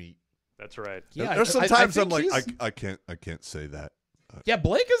brain meat. That's right. Yeah, There's I sometimes think I'm like, he's- I can't say that. Yeah,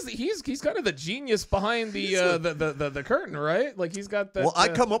 Blake he's kind of the genius behind the curtain, right? Like he's got that. Well, I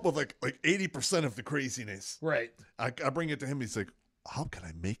come up with like 80% of the craziness. right. I bring it to him. He's like, how can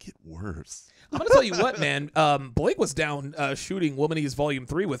I make it worse? I'm gonna tell you what, man. Blake was down shooting Womanies Volume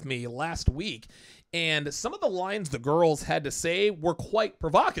 3 with me last week, and some of the lines the girls had to say were quite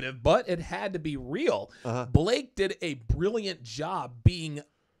provocative, but it had to be real. Blake did a brilliant job being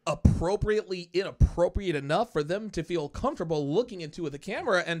appropriately inappropriate enough for them to feel comfortable looking into the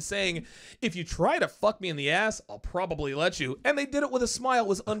camera and saying, if you try to fuck me in the ass, I'll probably let you. And they did it with a smile. It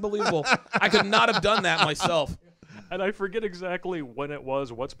was unbelievable. I could not have done that myself. And I forget exactly when it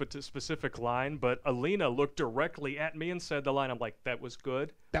was, what specific line, but Alina looked directly at me and said the line. I'm like, that was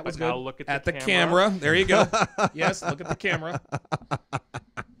good. That was but good. Now look at the camera. There you go. Yes, look at the camera.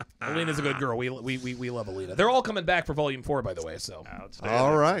 Alina's a good girl. We love Alina. They're all coming back for Volume 4, by the way. So Outstanding.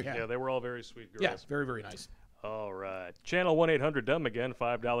 All right. Yeah, they were all very sweet girls. yeah, very, very nice. All right. Channel 1-800-DUMB again,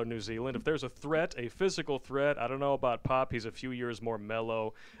 $5 New Zealand. If there's a threat, a physical threat, I don't know about Pop, he's a few years more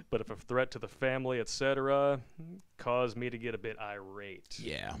mellow, but if a threat to the family, etc., caused me to get a bit irate.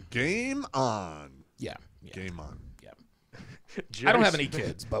 Yeah. Game on. Yeah. Game on. Yeah. Jerry I don't have any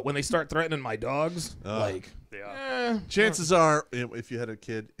kids, but when they start threatening my dogs, Yeah. Chances are, if you had a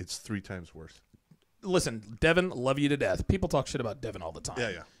kid, it's 3 times worse. listen, Devin, love you to death. People talk shit about Devin all the time.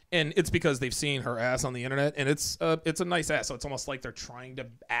 Yeah. And it's because they've seen her ass on the internet, and it's a nice ass. So it's almost like they're trying to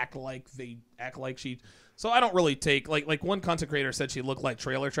act like she. So I don't really take like one content creator said she looked like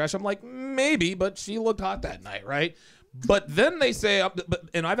trailer trash. I'm like, maybe, but she looked hot that night, right? But then they say,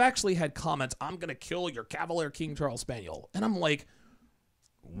 and I've actually had comments, I'm gonna kill your Cavalier King Charles Spaniel, and I'm like,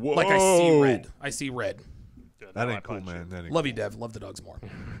 whoa, like I see red. That ain't cool, man. Love you, Dev. Love the dogs more.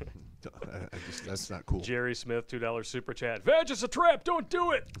 That's not cool. Jerry Smith, $2 super chat. Veg is a trap. Don't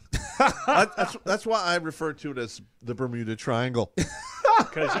do it. That's why I refer to it as the Bermuda Triangle.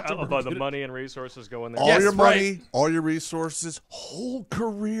 Because the money and resources go in there. All your money, all your resources, whole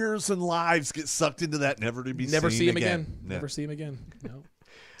careers and lives get sucked into that. Never to be seen see him again. Never see him again. No.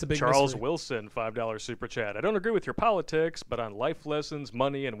 It's a big Charles mystery. Wilson, $5 super chat. I don't agree with your politics, but on life lessons,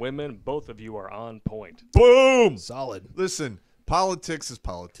 money, and women, both of you are on point. Boom. Solid. Listen, politics is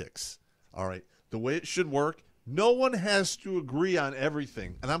politics. All right. The way it should work, no one has to agree on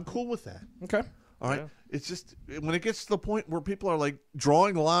everything, and I'm cool with that. Okay. All right. Yeah. It's just when it gets to the point where people are like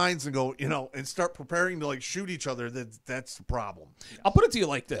drawing lines and go, and start preparing to like shoot each other, that's the problem. I'll put it to you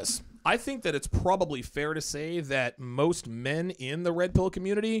like this. I think that it's probably fair to say that most men in the red pill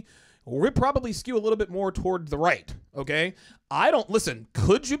community would probably skew a little bit more toward the right. Okay. Listen,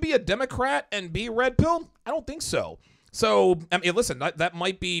 could you be a Democrat and be red pill? I don't think so. So, I mean, listen, that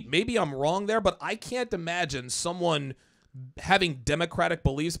might be, maybe I'm wrong there, but I can't imagine someone having democratic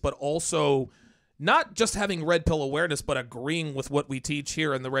beliefs, but also not just having red pill awareness, but agreeing with what we teach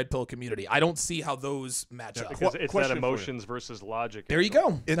here in the red pill community. I don't see how those match up. Because it's that emotions versus logic. There you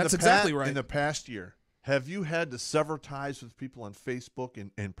go. That's exactly right. In the past year, have you had to sever ties with people on Facebook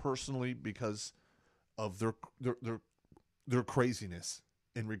and personally because of their craziness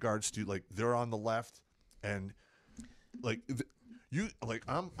in regards to like they're on the left and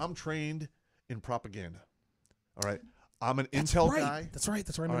I'm trained in propaganda. All right. I'm an intel guy. That's right.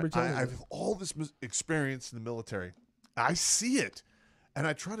 I remember telling you. I have all this experience in the military. I see it. And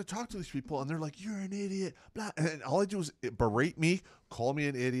I try to talk to these people, and they're like, you're an idiot. Blah. And all I do is berate me, call me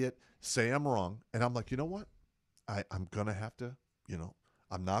an idiot, say I'm wrong. And I'm like, you know what? I'm going to have to,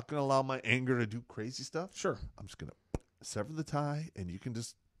 I'm not going to allow my anger to do crazy stuff. Sure. I'm just going to sever the tie, and you can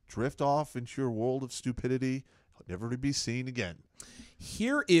just drift off into your world of stupidity, never to be seen again.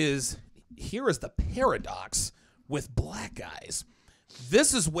 Here is the paradox with black guys.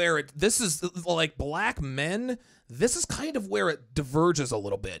 This is like black men. This is kind of where it diverges a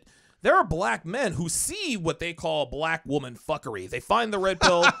little bit. There are black men who see what they call black woman fuckery. They find the red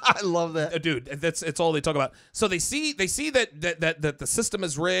pill. I love that, dude. It's all they talk about. So they see that the system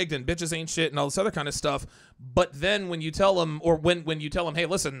is rigged and bitches ain't shit and all this other kind of stuff. But then when you tell them, or when you tell them, hey,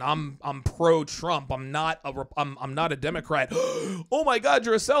 listen, I'm pro Trump. I'm not a Democrat. Oh my God,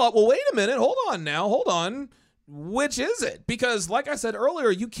 you're a sellout. Well, wait a minute. Hold on. Which is it? Because like I said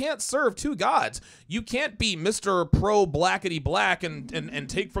earlier, you can't serve two gods. You can't be Mr. Pro Blackety Black and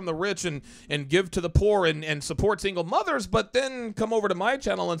take from the rich and give to the poor and support single mothers, but then come over to my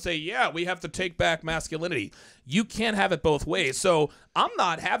channel and say, yeah, we have to take back masculinity. You can't have it both ways. So I'm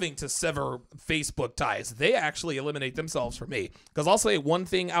not having to sever Facebook ties. They actually eliminate themselves from me. Because I'll say one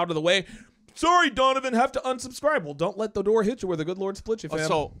thing out of the way. Sorry, Donovan, have to unsubscribe. Well, don't let the door hit you where the good Lord split you, fam.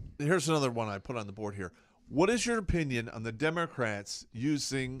 So here's another one I put on the board here. What is your opinion on the Democrats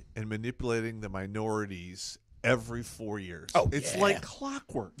using and manipulating the minorities every 4 years? Oh, it's like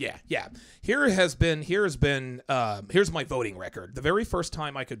clockwork. Yeah. Here's my voting record. The very first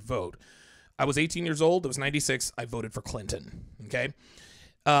time I could vote, I was 18 years old. It was 96. I voted for Clinton. Okay.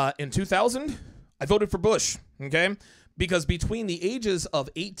 In 2000, I voted for Bush. Okay. Because between the ages of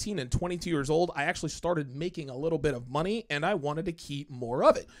 18 and 22 years old, I actually started making a little bit of money, and I wanted to keep more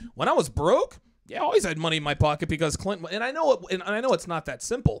of it. When I was broke, I always had money in my pocket because Clinton, and I know it's not that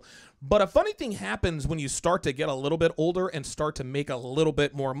simple, but a funny thing happens when you start to get a little bit older and start to make a little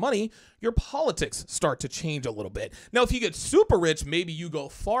bit more money. Your politics start to change a little bit. Now, if you get super rich, maybe you go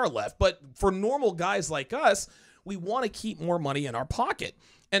far left, but for normal guys like us, we want to keep more money in our pocket.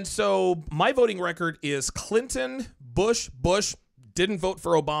 And so my voting record is Clinton, Bush, didn't vote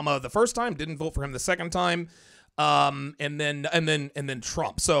for Obama the first time, didn't vote for him the second time. And then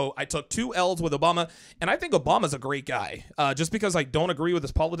Trump. So I took 2 L's with Obama, and I think Obama's a great guy. Just because I don't agree with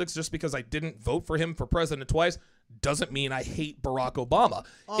his politics, just because I didn't vote for him for president twice, doesn't mean I hate Barack Obama.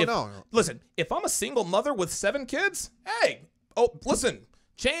 No. Listen, if I'm a single mother with 7 kids, listen,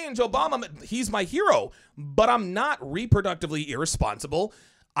 change Obama. He's my hero, but I'm not reproductively irresponsible.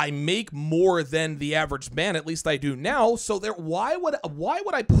 I make more than the average man, at least I do now. So why would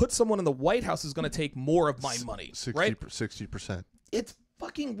I put someone in the White House who's going to take more of my money? 60%. Right? 60%. It's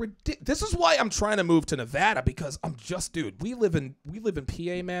fucking ridiculous. This is why I'm trying to move to Nevada, because I'm just, dude, we live in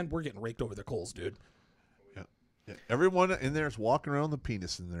PA, man. We're getting raked over the coals, dude. Yeah. Everyone in there is walking around with the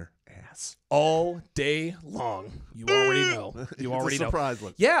penis in their ass all day long. You already know. You already know.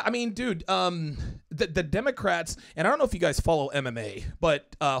 Yeah, I mean, dude, the Democrats, and I don't know if you guys follow MMA,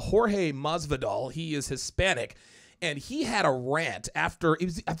 but Jorge Masvidal, he is Hispanic, and he had a rant after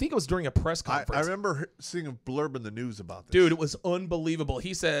I think it was during a press conference. I remember seeing a blurb in the news about this. Dude, it was unbelievable.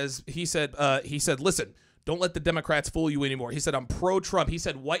 He said, listen, don't let the Democrats fool you anymore. He said, I'm pro-Trump. He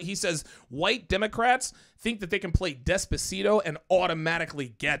says white Democrats think that they can play Despacito and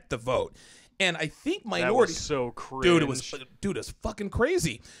automatically get the vote. And I think minorities, that was so cringe. Dude, it's fucking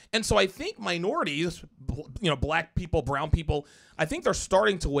crazy. And so I think minorities, black people, brown people, I think they're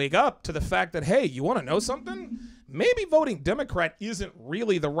starting to wake up to the fact that, hey, you want to know something? Maybe voting Democrat isn't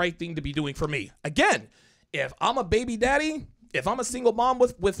really the right thing to be doing for me. Again, if I'm a baby daddy, if I'm a single mom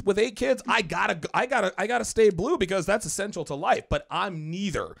with 8 kids, I gotta stay blue because that's essential to life. But I'm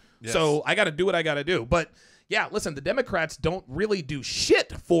neither, so I gotta do what I gotta do. But yeah, listen, the Democrats don't really do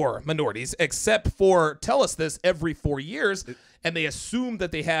shit for minorities except for tell us this every 4 years, and they assume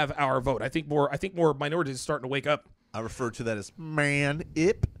that they have our vote. I think more minorities are starting to wake up. I refer to that as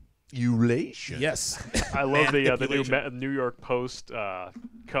manipulation. Yes, I love the New York Post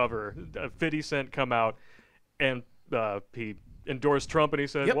cover. 50 Cent come out and. He endorsed Trump, and he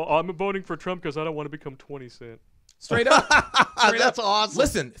said, well, I'm voting for Trump because I don't want to become 20 Cent. Straight up. That's awesome.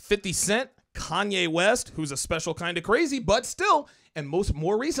 Listen, 50 Cent, Kanye West, who's a special kind of crazy, but still, and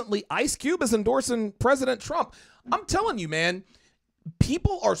more recently, Ice Cube is endorsing President Trump. I'm telling you, man,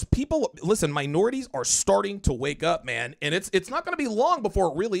 listen, minorities are starting to wake up, man, and it's not going to be long before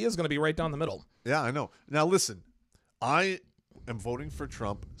it really is going to be right down the middle. Yeah, I know. Now, listen, I am voting for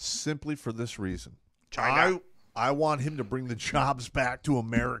Trump simply for this reason. I want him to bring the jobs back to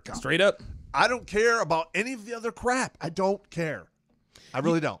America. Straight up. I don't care about any of the other crap. I don't care. I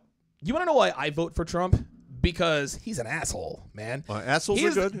really don't. You want to know why I vote for Trump? Because he's an asshole, man. Assholes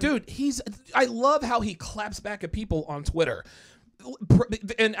are good. Dude, I love how he claps back at people on Twitter.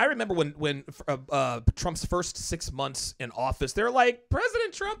 And I remember when Trump's first 6 months in office, they're like,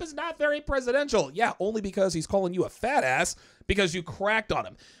 President Trump is not very presidential. Yeah, only because he's calling you a fat ass because you cracked on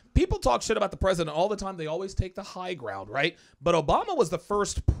him. People talk shit about the president all the time. They always take the high ground, right? But Obama was the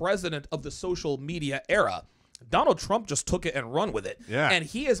first president of the social media era. Donald Trump just took it and run with it. Yeah. And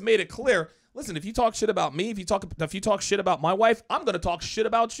he has made it clear, listen, if you talk shit about me, if you talk shit about my wife, I'm going to talk shit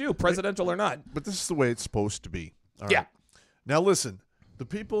about you, presidential or not. But this is the way it's supposed to be. All right? Yeah. Now, listen, the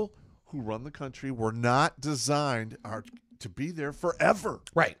people who run the country were not designed to be there forever.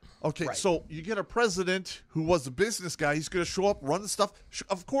 Right. Okay, right. So you get a president who was a business guy. He's going to show up, run the stuff.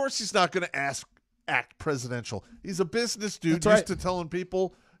 Of course he's not going to act presidential. He's a business dude used to telling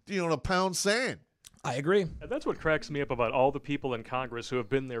people, to pound sand. I agree. And that's what cracks me up about all the people in Congress who have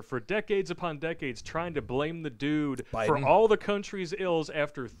been there for decades upon decades trying to blame the dude Biden. For all the country's ills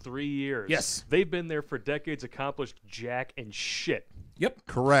after 3 years. Yes. They've been there for decades, accomplished jack and shit. Yep.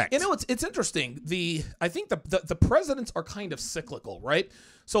 Correct. It's interesting. I think the presidents are kind of cyclical, right?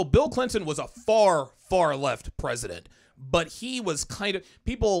 So Bill Clinton was a far left president, but he was kind of,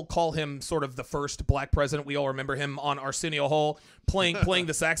 people call him sort of the first black president. We all remember him on Arsenio Hall playing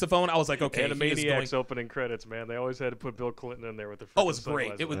the saxophone. I was like, okay, Animaniacs opening credits, man. They always had to put Bill Clinton in there with the. Oh, it was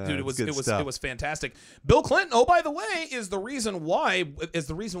great. It was fantastic. Bill Clinton. Oh, by the way, is the reason why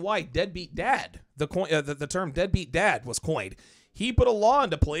deadbeat dad, the term deadbeat dad was coined. He put a law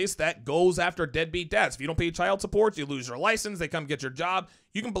into place that goes after deadbeat dads. If you don't pay child support, you lose your license. They come get your job.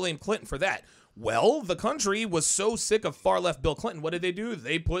 You can blame Clinton for that. Well, the country was so sick of far-left Bill Clinton. What did they do?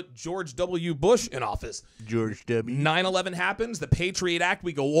 They put George W. Bush in office. George W. 9/11 happens. The Patriot Act.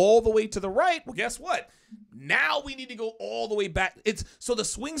 We go all the way to the right. Well, guess what? Now we need to go all the way back. So the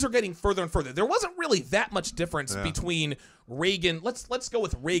swings are getting further and further. There wasn't really that much difference between Reagan. Let's go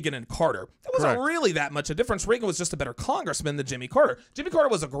with Reagan and Carter. There wasn't really that much a difference. Reagan was just a better congressman than Jimmy Carter. Jimmy Carter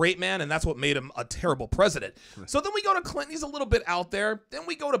was a great man, and that's what made him a terrible president. So then we go to Clinton. He's a little bit out there. Then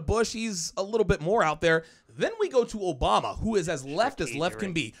we go to Bush. He's a little bit more out there. Then we go to Obama, who is as left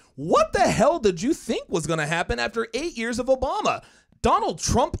can be. What the hell did you think was going to happen after 8 years of Obama? Donald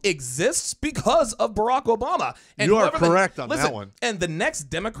Trump exists because of Barack Obama. And you are correct on that one. And the next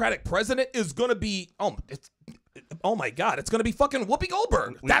Democratic president is going to be, oh my God, it's going to be fucking Whoopi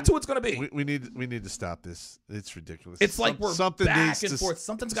Goldberg. That's who it's going to be. We need to stop this. It's ridiculous. It's like we're back and forth.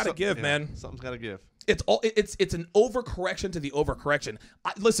 Something's got to give, man. Something's got to give. It's an overcorrection to the overcorrection.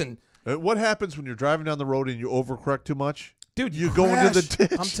 Listen. What happens when you're driving down the road and you overcorrect too much? Dude, you go into the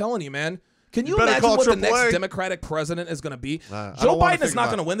ditch. I'm telling you, man. Can you better imagine call what the AAA. next Democratic president is going to be? I Joe don't wanna Biden is think not about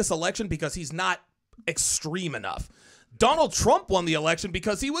going to win this election because he's not extreme enough. Donald Trump won the election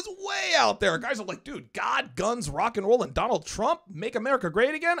because he was way out there. Guys are like, dude, God, guns, rock and roll, and Donald Trump, make America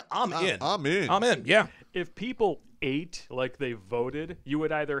great again? I'm in. I'm in. I'm in, yeah. If people ate like they voted, you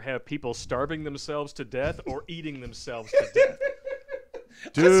would either have people starving themselves to death or eating themselves to death.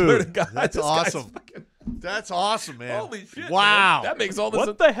 Dude, I swear to God, that's this guy's awesome. fucking- That's awesome, man. Holy shit, Wow. man. That makes all this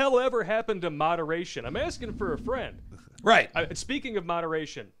What the hell ever happened to moderation? I'm asking for a friend. Right. Speaking of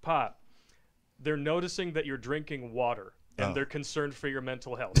moderation, Pop, they're noticing that you're drinking water, and they're concerned for your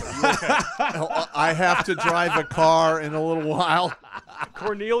mental health. Are you okay? I have to drive a car in a little while.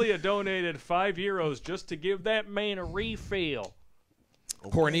 Cornelia donated €5 just to give that man a refill.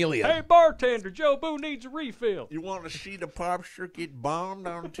 Cornelia. Hey, bartender, Joe Boo needs a refill. You want to see the popster get bombed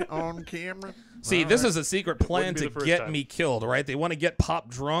on camera? See, this is a secret plan wouldn't be to the first get time. me killed, right? They want to get Pop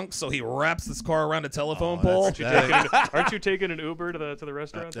drunk, so he wraps this car around a telephone pole. Aren't you taking an Uber to the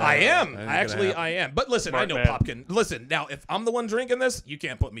restaurant? I am. That ain't Actually, gonna I am. But listen, Smart I know man. Pop can. Listen, now, if I'm the one drinking this, you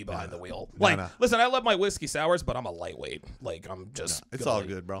can't put me behind the wheel. Like, no. listen, I love my whiskey sours, but I'm a lightweight. Like, I'm just. It's gonna all leave.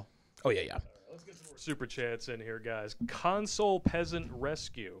 good, bro. Oh, yeah, yeah. Super chats in here, guys. Console Peasant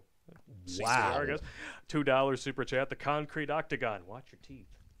Rescue. Wow. CCR, guys. $2 super chat. The Concrete Octagon. Watch your teeth.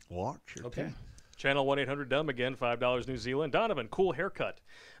 Watch your Okay. teeth. Channel 1-800-DUMB again, $5 New Zealand. Donovan, cool haircut.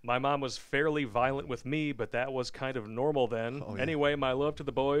 My mom was fairly violent with me, but that was kind of normal then. Oh, yeah. Anyway, my love to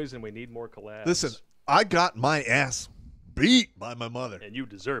the boys, and we need more collabs. Listen, I got my ass beat by my mother, And you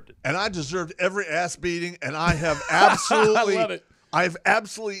deserved it. and I deserved every ass beating, and I have absolutely, I love it. I have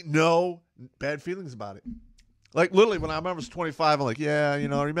absolutely no bad feelings about it. Like, literally, when I was 25, I'm like, yeah, you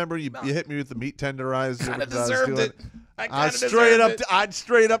know, remember you hit me with the meat tenderizer. Kind of because I was deserved doing it. I I kind of straight deserved up, it. I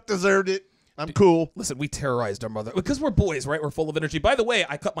straight up deserved it. I'm cool. Listen, we terrorized our mother because we're boys, right? We're full of energy. By the way,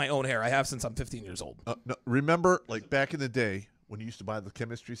 I cut my own hair. I have since I'm 15 years old. No, remember, like back in the day when you used to buy the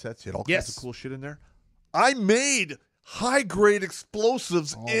chemistry sets, you had all kinds Yes. of cool shit in there. I made high-grade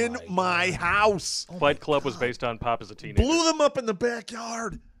explosives in my house. Fight Club was based on Pop as a teenager. Blew them up in the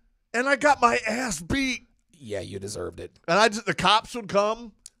backyard, and I got my ass beat. Yeah, you deserved it. And the cops would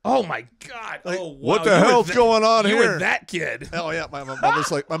come. Oh my God! Like, oh, wow. what the You were hell's that- going on you here? were that kid. Oh yeah, my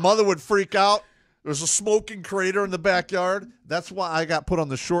mother's like, my mother would freak out. There's a smoking crater in the backyard. That's why I got put on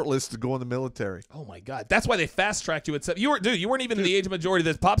the short list to go in the military. Oh my God! That's why they fast tracked you at 7. You weren't even in the age of majority.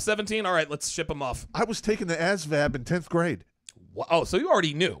 This Pop 17. All right, let's ship him off. I was taking the ASVAB in 10th grade. Wow. Oh, so you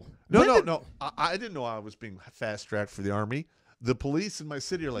already knew? No. I didn't know I was being fast-tracked for the Army. The police in my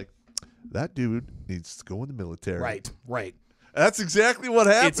city are like, that dude needs to go in the military. Right. That's exactly what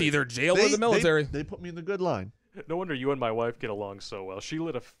happened. It's either jail or the military. They put me in the good line. No wonder you and my wife get along so well. She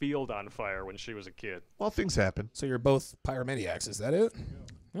lit a field on fire when she was a kid. Well, things happen. So you're both pyromaniacs. Is that it?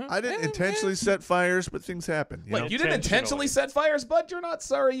 I didn't intentionally set fires, but things happen. You know? You didn't intentionally set fires, but you're not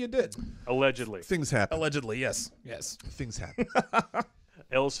sorry you did. Allegedly. Things happen. Allegedly, yes. Things happen.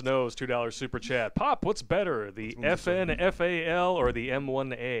 L Snows, $2 super chat. Pop, what's better, the FNFAL or the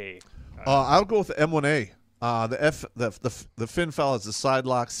M1A? I'll go with the M1A. The fin foul is a side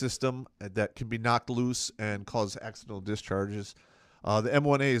lock system that can be knocked loose and cause accidental discharges. The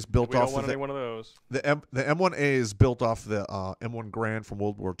M1A is built We don't off want of any one of those. the M1A is built off the M1 Garand from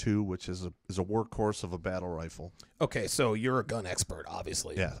World War II, which is a workhorse of a battle rifle. Okay, so you're a gun expert,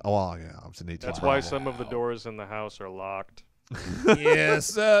 obviously. Yeah. Oh, yeah. I was an 18. That's why some of the doors in the house are locked.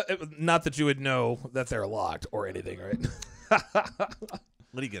 Yes. Not that you would know that they're locked or anything, right?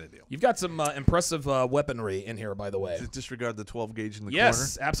 What are you gonna do? You've got some impressive weaponry in here, by the way. Disregard the 12 gauge in the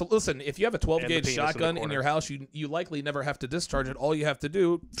Yes, absolutely. Listen, if you have a 12 And the gauge penis in the shotgun in corner. your house, you likely never have to discharge it. All you have to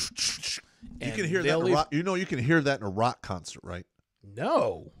do. You can hear that. In a rock, you can hear that in a rock concert, right?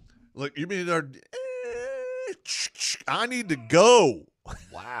 No. Like you mean I need to go.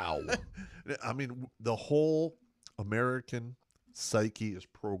 Wow. I mean, the whole American psyche is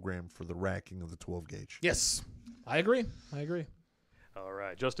programmed for the racking of the 12 gauge. Yes, I agree. All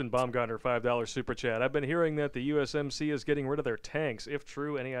right. Justin Baumgartner, $5 super chat. I've been hearing that the USMC is getting rid of their tanks. If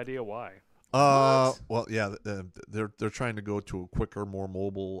true, any idea why? Well, yeah, they're trying to go to a quicker, more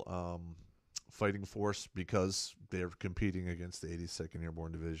mobile fighting force because they're competing against the 82nd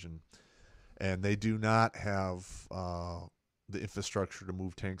Airborne Division, and they do not have the infrastructure to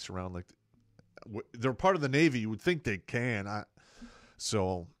move tanks around. Like they're part of the Navy, you would think they can.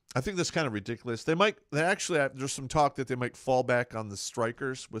 So I think that's kind of ridiculous. They actually there's some talk that they might fall back on the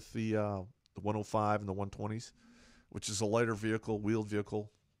Strikers with the 105 and the 120s, which is a lighter vehicle, wheeled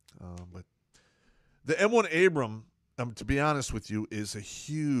vehicle, but. The M1 Abram, to be honest with you, is a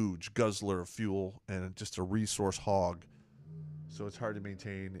huge guzzler of fuel and just a resource hog. so it's hard to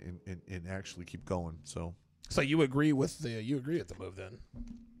maintain and actually keep going. So you agree with the move then,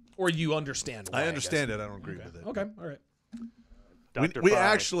 or you understand? Why, I understand it. I don't agree with it. Okay, all right. We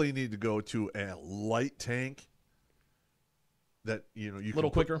actually need to go to a light tank that you little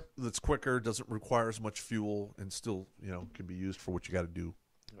quicker. That's quicker, doesn't require as much fuel, and still can be used for what you got to do.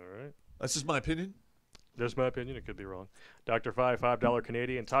 All right. That's just my opinion. There's my opinion. It could be wrong. Dr. $5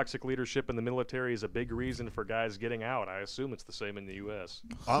 Canadian. Toxic leadership in the military is a big reason for guys getting out. I assume it's the same in the U.S.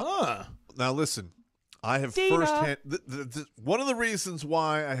 Now listen, I have firsthand. One of the reasons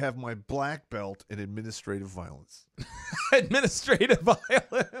why I have my black belt in administrative violence. Administrative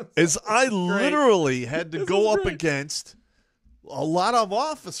violence. Is I literally had to go up against a lot of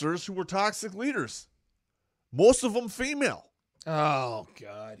officers who were toxic leaders. Most of them female. Oh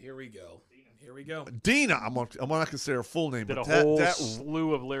God, here we go. Dina, I'm not going to say her full name. Did but a whole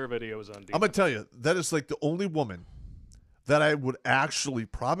slew of Lair videos on Dina. I'm going to tell you, that is like the only woman that I would actually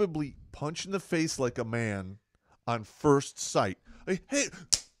probably punch in the face like a man on first sight. Hey,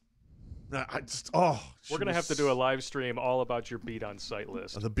 we're going to have to do a live stream all about your beat on sight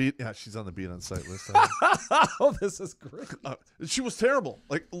list. The beat, yeah, she's on the beat on sight list. Oh, this is great. She was terrible.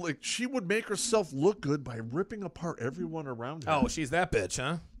 Like she would make herself look good by ripping apart everyone around her. Oh, she's that bitch,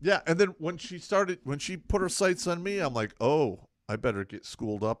 huh? Yeah, and then when she put her sights on me, I'm like, oh, I better get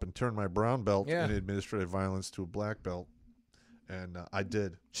schooled up and turn my brown belt in administrative violence to a black belt. And I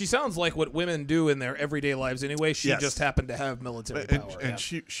did. She sounds like what women do in their everyday lives anyway. She just happened to have military power. And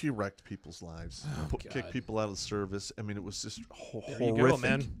she wrecked people's lives. Kicked people out of service. I mean, it was just horrific. There you go,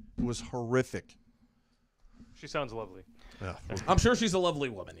 man. It was horrific. She sounds lovely. Yeah, I'm sure she's a lovely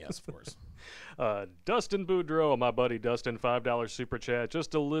woman. Yes, of course. Dustin Boudreau, my buddy Dustin, $5 super chat.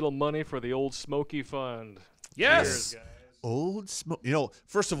 Just a little money for the old Smoky Fund. Yes. Cheers, guys. Old Smoky.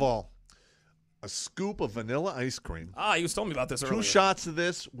 First of all, a scoop of vanilla ice cream. You was telling me about this earlier. 2 shots of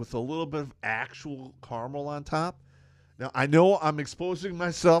this with a little bit of actual caramel on top. Now, I know I'm exposing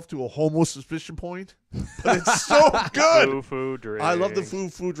myself to a homo suspicion point, but it's so good. Foo drinks. I love the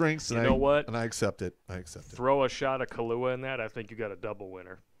foo drinks. You know what? And I accept it. Throw a shot of Kahlua in that. I think you got a double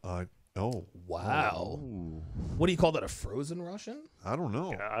winner. Oh. Wow. Oh. What do you call that, a frozen Russian? I don't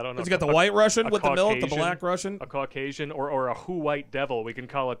know. Yeah, I don't know. Has he got the white Russian with the milk, the black Russian? A Caucasian or a who white devil. We can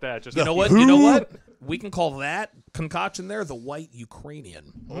call it that. Just You know what? We can call that concoction there the white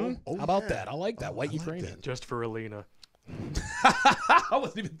Ukrainian. How about that? I like that, white Ukrainian. Just for Alina. I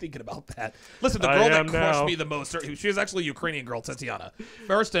wasn't even thinking about that. Listen, the girl that crushed me the most, she was actually a Ukrainian girl, Tatiana.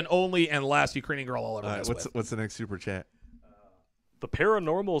 First and only and last Ukrainian girl I'll ever mess with. What's the next super chat? The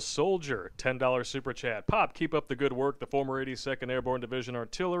Paranormal Soldier, $10 super chat. Pop, keep up the good work. The former 82nd Airborne Division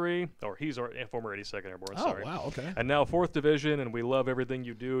Artillery, or he's our former 82nd Airborne, sorry. Oh, wow, okay. And now 4th Division, and we love everything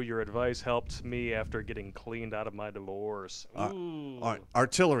you do. Your advice helped me after getting cleaned out of my Dolores. All right,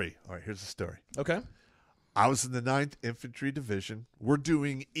 artillery. All right, here's the story. Okay. I was in the 9th Infantry Division. We're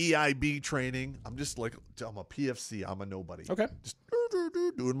doing EIB training. I'm a PFC. I'm a nobody. Okay. Just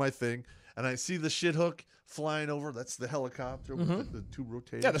doing my thing. And I see the shit hook flying over. That's the helicopter with the 2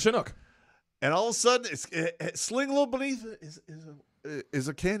 rotators. Yeah, the Chinook. And all of a sudden, sling a little beneath it is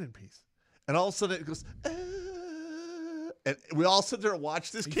a cannon piece. And all of a sudden, it goes, and we all sit there and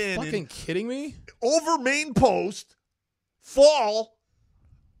watch this cannon. Are you fucking kidding me? Over main post, fall.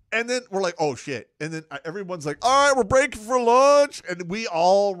 And then we're like, oh, shit. And then everyone's like, all right, we're breaking for lunch. And we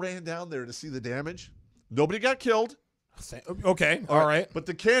all ran down there to see the damage. Nobody got killed. Okay, all right. But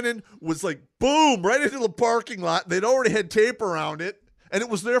the cannon was like, boom, right into the parking lot. They'd already had tape around it. And it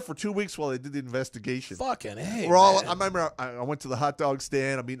was there for 2 weeks while they did the investigation. Fucking hey, I remember I went to the hot dog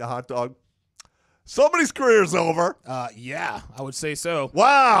stand. I'm eating a hot dog. Somebody's career's over. Yeah, I would say so.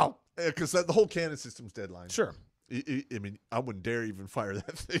 Wow. Because the whole cannon system's deadline. Sure. I mean, I wouldn't dare even fire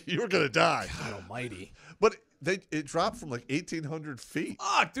that thing. You were going to die. God almighty. But it dropped from like 1,800 feet.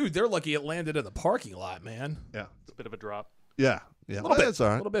 Dude, they're lucky it landed in the parking lot, man. Yeah. It's a bit of a drop. Yeah. A little bit. That's all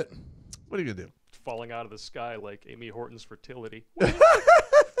right. A little bit. What are you going to do? It's falling out of the sky like Amy Horton's fertility.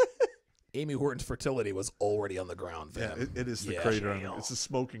 Amy Horton's fertility was already on the ground, fam. Yeah, it is the crater. It's a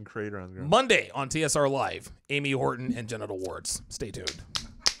smoking crater on the ground. Monday on TSR Live, Amy Horton and genital warts. Stay tuned.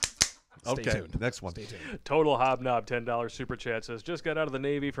 Stay tuned. Next one. Stay tuned. Total Hobnob, $10 super chat says, just got out of the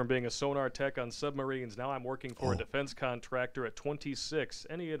Navy from being a sonar tech on submarines. Now I'm working for a defense contractor at 26.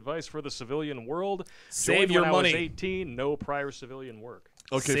 Any advice for the civilian world? Save your money. I was 18, no prior civilian work.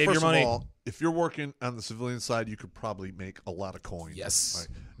 Okay, Save first your money. of all, if you're working on the civilian side, you could probably make a lot of coin. Yes.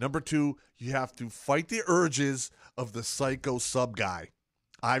 Right. Number 2, you have to fight the urges of the psycho sub guy.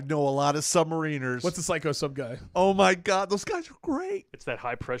 I know a lot of submariners. What's the psycho sub guy? Oh, my God. Those guys are great. It's that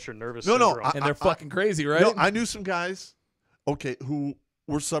high-pressure nervous No, syndrome. And they're fucking crazy, right? No, I knew some guys. okay, who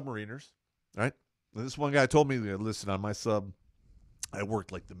were submariners, right? And this one guy told me, listen, on my sub, I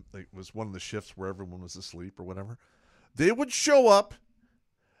worked like it was one of the shifts where everyone was asleep or whatever. They would show up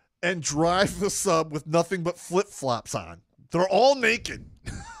and drive the sub with nothing but flip-flops on. They're all naked.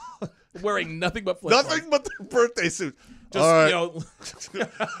 Wearing nothing but flip-flops. Nothing but their birthday suit. Just, all right. you know.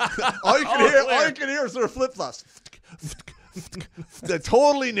 all you can hear is their flip-flops. They're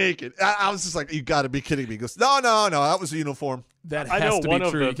totally naked. I was just like, you got to be kidding me. He goes, no, that was a uniform. That I has know to one be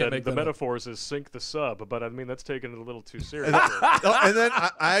of true. the metaphors is sink the sub, but I mean that's taken it a little too seriously. And then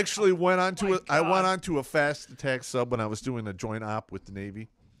I actually went on to a fast attack sub when I was doing a joint op with the Navy.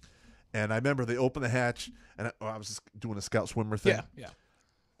 And I remember they opened the hatch, and I was just doing a scout swimmer thing. Yeah.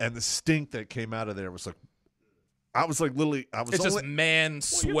 And the stink that came out of there was like, I was like literally, it's just man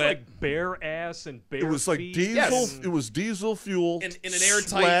sweat, like bare ass and bare. It was like feet. diesel. Yes. It was diesel fuel in an airtight,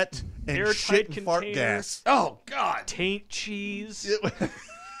 sweat and airtight shit and fart containers. gas. Oh God! Taint cheese.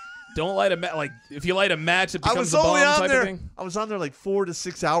 Don't light a like. If you light a match, it becomes a bomb type of thing. I was on there like 4 to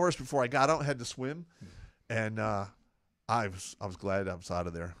 6 hours before I got out and had to swim, and I was glad I was out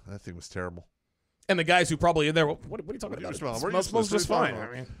of there. That thing was terrible. And the guys who probably in there, what are you talking about? It smells just fine.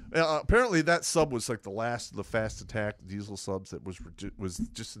 I mean, apparently that sub was like the last of the fast attack diesel subs that was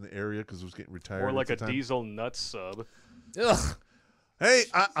just in the area because it was getting retired. Or like a time. diesel nut sub. Ugh. Hey,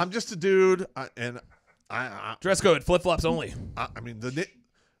 I'm just a dude, and Dress code, flip flops only. I mean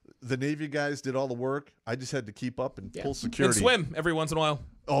the Navy guys did all the work. I just had to keep up and pull security. And swim every once in a while.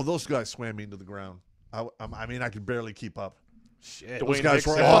 Oh, those guys swam me into the ground. I mean, I could barely keep up. Shit. Those guys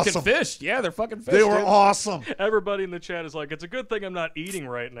were They're awesome. fucking fish. Yeah, they're fucking fish. They were dude. awesome. Everybody in the chat is like, it's a good thing I'm not eating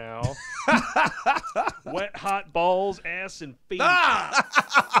right now. Wet, hot balls, ass, and feet.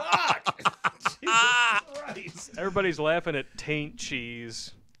 Fuck. Jesus Christ. Everybody's laughing at taint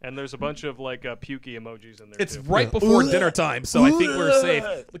cheese. And there's a bunch of like pukey emojis in there. It's too. right before dinner time, so I think we're safe.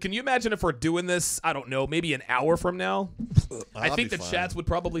 Can you imagine if we're doing this, I don't know, maybe an hour from now? I think the chats would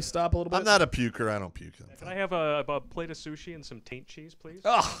probably stop a little bit. I'm not a puker. I don't puke. Can I have a plate of sushi and some taint cheese, please?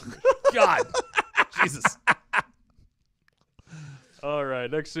 Oh, God. Jesus. All right,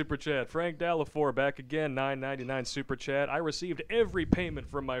 next super chat. Frank Dallafour back again, $9.99 super chat. I received every payment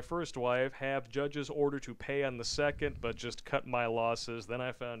from my first wife, have judge's order to pay on the second, but just cut my losses. Then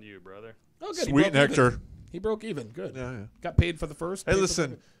I found you, brother. Oh, good. Sweet nectar. He broke even. Good. Yeah. Got paid for the first. Hey,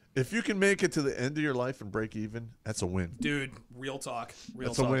 listen. If you can make it to the end of your life and break even, that's a win. Dude, real talk.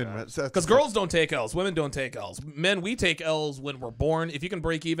 That's a win. Because girls don't take L's. Women don't take L's. Men, we take L's when we're born. If you can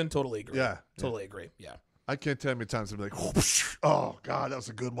break even, totally agree. Yeah. Totally agree. Yeah. I can't tell how many times I'd be like, oh, God, that was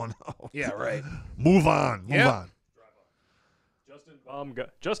a good one. Yeah, right. Move on. Move on.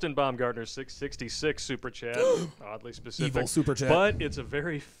 Justin Baumgartner, 666 super chat. Oddly specific. Evil super chat. But it's a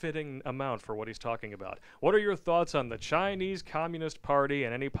very fitting amount for what he's talking about. What are your thoughts on the Chinese Communist Party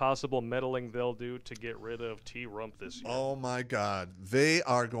and any possible meddling they'll do to get rid of T-Rump this year? Oh, my God. They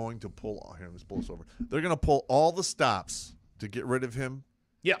are going to pull. Oh, here, let's pull this over. They're going to pull all the stops to get rid of him.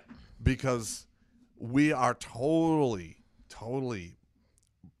 Yeah. Because we are totally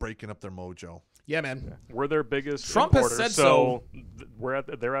breaking up their mojo. Yeah, man. We're their biggest Trump importer, has said so.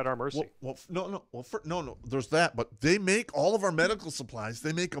 They're at our mercy. No. There's that, but they make all of our medical supplies.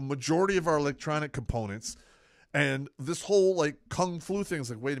 They make a majority of our electronic components, and this whole like kung flu thing is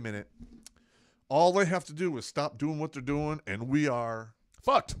like, wait a minute. All they have to do is stop doing what they're doing, and we are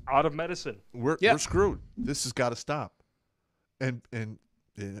fucked. Out of medicine. We're screwed. This has got to stop. And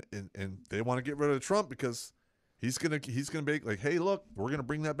they want to get rid of Trump because he's gonna be like, hey, look, we're gonna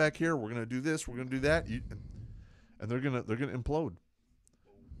bring that back here. We're gonna do this. We're gonna do that. And they're gonna implode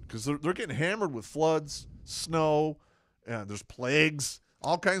because they're getting hammered with floods, snow, and there's plagues,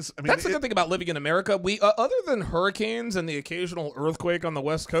 all kinds. I mean, that's the good thing about living in America. We other than hurricanes and the occasional earthquake on the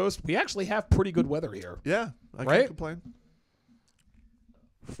West Coast, we actually have pretty good weather here. Yeah, I can't complain.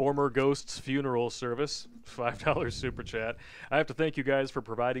 Former Ghost's funeral service, $5 super chat. I have to thank you guys for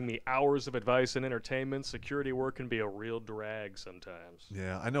providing me hours of advice and entertainment. Security work can be a real drag sometimes.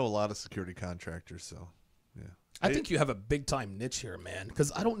 Yeah, I know a lot of security contractors, so yeah. I think you have a big time niche here, man,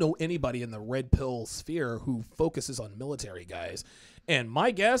 because I don't know anybody in the red pill sphere who focuses on military guys. And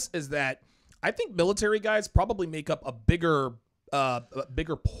my guess is that I think military guys probably make up a bigger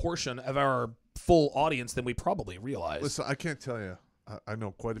portion of our full audience than we probably realize. Listen, I can't tell you. I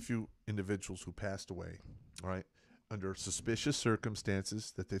know quite a few individuals who passed away, right, under suspicious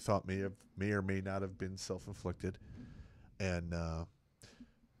circumstances that they thought may or may not have been self-inflicted, and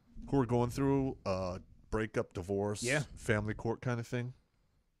who are going through breakup, divorce, family court kind of thing.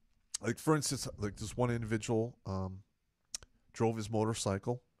 Like, for instance, like this one individual drove his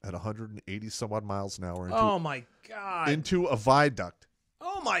motorcycle at 180 some odd miles an hour Oh my God. into a viaduct.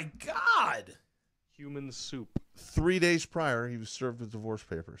 Oh my God. Human soup. 3 days prior, he was served with divorce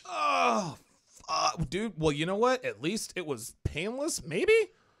papers. Oh, dude. Well, you know what? At least it was painless, maybe?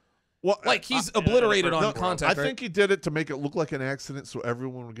 Well, Like, he's obliterated on contact, I think he did it to make it look like an accident so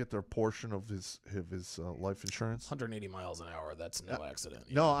everyone would get their portion of his life insurance. 180 miles an hour. That's no accident.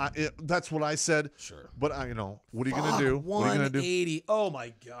 No, that's what I said. Sure. But what are you going to do? What are you going to do? 180. Oh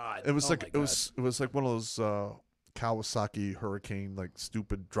my God. It was it was like one of those Kawasaki Hurricane, like,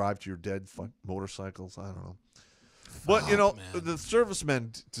 stupid drive to your dead motorcycles. I don't know. But, man. the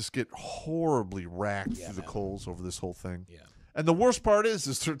servicemen just get horribly racked through the coals over this whole thing. Yeah. And the worst part is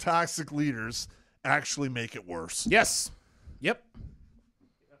their toxic leaders actually make it worse. Yes. Yep.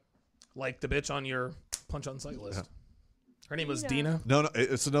 Like the bitch on your punch on sight list. Yeah. Her name was Dina. No,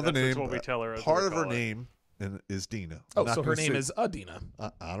 it's another name. That's what we tell her. Part of her name is Dina. Oh, so her name is Dina.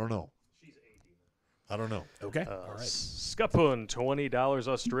 I don't know. I don't know. Okay. All right. Scupun, $20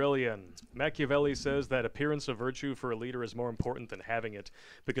 Australian. Machiavelli says that appearance of virtue for a leader is more important than having it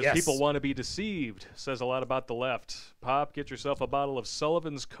because people want to be deceived. Says a lot about the left. Pop, get yourself a bottle of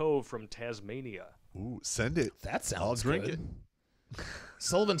Sullivan's Cove from Tasmania. Ooh, send it. That sounds I'll drink good. it.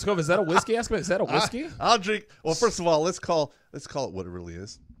 Sullivan's Cove, is that a whiskey aspect? Is that a whiskey? I'll drink. Well, first of all, let's call it what it really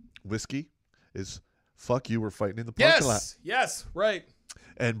is. Whiskey is fuck you, we're fighting in the parking lot. Yes, right.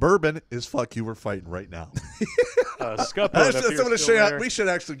 And bourbon is fuck you, we're fighting right now. Scupun, we should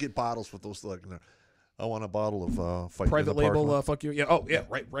actually get bottles with those. Like, I want a bottle of fighting private in the parking label. lot. Fuck you. Yeah. Oh, yeah.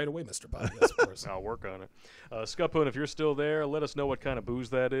 Right away, Mr. Pop. Yes, of course. I'll work on it. Scupun, if you're still there, let us know what kind of booze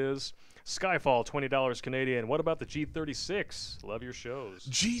that is. Skyfall, $20 Canadian. What about the G36? Love your shows.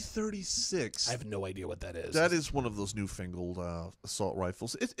 G36. I have no idea what that is. That is one of those newfangled assault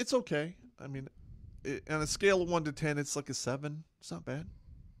rifles. It's okay. I mean, on a scale of 1 to 10, it's like a 7. It's not bad.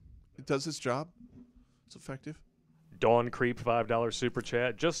 It does its job. It's effective. Dawn Creep, $5 super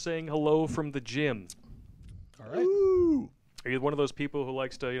chat. Just saying hello from the gym. All right. Ooh. Are you one of those people who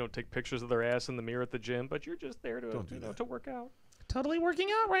likes to, take pictures of their ass in the mirror at the gym, but you're just there to, to work out? Totally working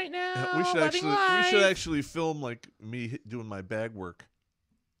out right now. Yeah, we should actually film like me doing my bag work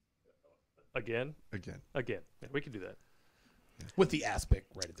Again. again. Yeah, we can do that. With the aspect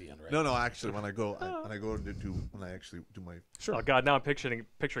right at the end, right? No, actually, when I actually do my Sure. Oh God, now I'm picturing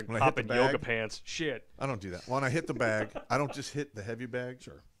When I Pop hit in the yoga bag. pants. Shit. I don't do that. When I hit the bag, I don't just hit the heavy bag.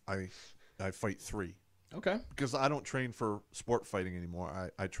 Sure. I fight 3 Okay. because I don't train for sport fighting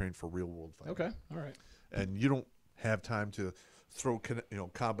anymore. I train for real world fighting. Okay. All right. And you don't have time to throw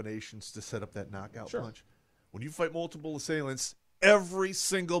combinations to set up that knockout punch. When you fight multiple assailants, every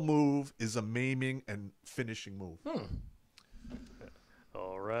single move is a maiming and finishing move.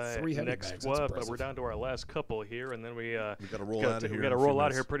 All right. 3 heavy Next bags, that's one, but impressive. we're down to our last couple here, and then we got to roll out of here. We got to roll out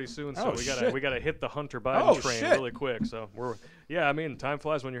of here pretty soon, so we got to hit the Hunter Biden train really quick. So time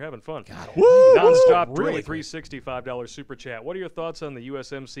flies when you're having fun. Nonstop really $365 super chat. What are your thoughts on the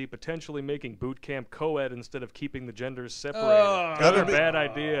USMC potentially making boot camp co-ed instead of keeping the genders separated? Another bad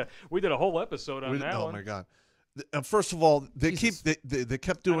idea. We did a whole episode on that one. Oh my God. First of all, they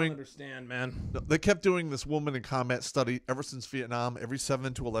kept doing. I don't understand, man. They kept doing this woman in combat study ever since Vietnam, every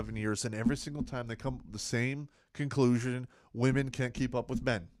 7 to 11 years, and every single time they come to the same conclusion: women can't keep up with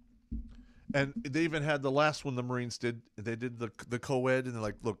men. And they even had the last one the Marines did. They did the co-ed, and they're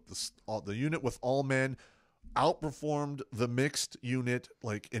like, look, the unit with all men outperformed the mixed unit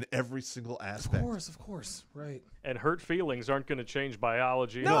like in every single aspect. Of course, right. And hurt feelings aren't going to change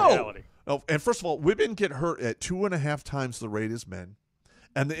biology No. and reality. Oh, and first of all, women get hurt at 2.5 times the rate as men,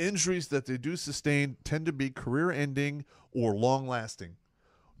 and the injuries that they do sustain tend to be career-ending or long-lasting.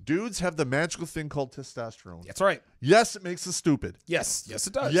 Dudes have the magical thing called testosterone. That's right. Yes, it makes us stupid. Yes,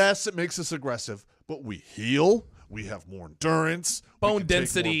 it does. Yes, it makes us aggressive, but we heal. We have more endurance, bone we can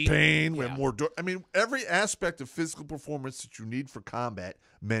density, take more pain. We have more. Every aspect of physical performance that you need for combat,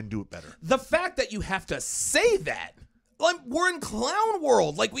 men do it better. The fact that you have to say that, like, we're in clown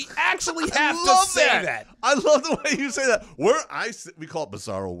world. Like, we actually have to say that. I love the way you say that. We call it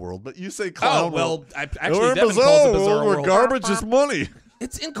bizarro world, but you say clown world. Actually, Devin calls it bizarro world. Where garbage is money.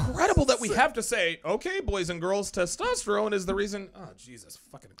 It's incredible that we have to say, okay, boys and girls, testosterone is the reason. Oh, Jesus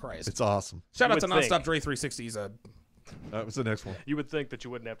fucking Christ. It's awesome. Shout out to would think. Nonstop Dre 360's. What's the next one? You would think that you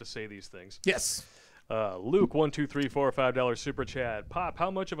wouldn't have to say these things. Yes. Luke, 1, 2, 3, 4, $5 super chat. Pop,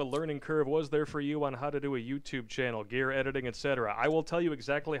 how much of a learning curve was there for you on how to do a YouTube channel, gear editing, etc.? I will tell you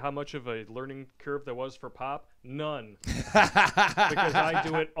exactly how much of a learning curve there was for Pop. None. Because I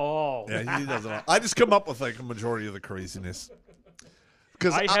do it all. Yeah, he does it all. I just come up with like a majority of the craziness.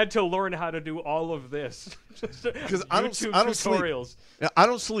 I had to learn how to do all of this. Because I don't tutorials. sleep. Yeah, I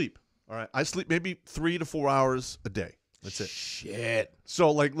don't sleep. All right, I sleep maybe 3 to 4 hours a day. That's it. Shit.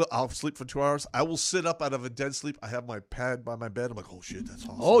 So, like, look, I'll sleep for 2 hours. I will sit up out of a dead sleep. I have my pad by my bed. I'm like, oh, shit, that's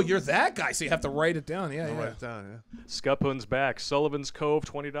awesome. Oh, you're that guy, so you have to write it down. Yeah, I'll yeah. write it down, yeah. Scupun's back. Sullivan's Cove,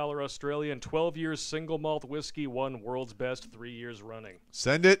 $20 Australian, 12 years single malt whiskey, won world's best 3 years running.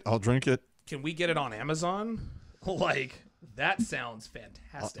 Send it. I'll drink it. Can we get it on Amazon? Like, that sounds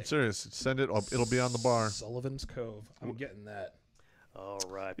fantastic. I'm serious. Send it. It'll be on the bar. Sullivan's Cove. I'm getting that. All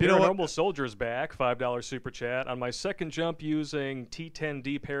right. You know what? Paranormal Soldier's back. $5 super chat. On my second jump using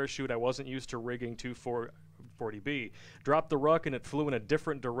T10D parachute, I wasn't used to rigging 240B. Dropped the ruck and it flew in a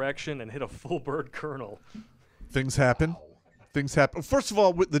different direction and hit a full bird kernel. Things happen. Things happen. First of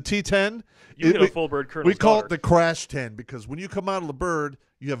all, with the T10, You hit a full bird kernel. we call it the crash 10 because when you come out of the bird,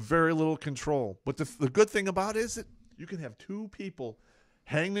 you have very little control. But the good thing about it is that you can have two people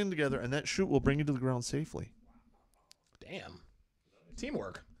hanging together, and that chute will bring you to the ground safely. Damn.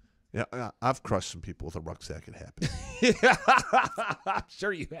 Teamwork. Yeah, I've crushed some people with a rucksack. It happened. I'm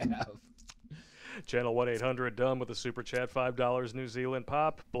sure you have. Channel 1-800-DUMB with a super chat. $5 New Zealand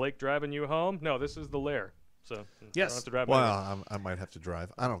Pop. Blake driving you home? No, this is the Lair. So you don't have to drive me. Well, I might have to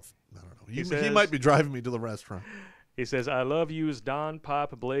drive. I don't know. He He might be driving me to the restaurant. He says, I love yous, Don,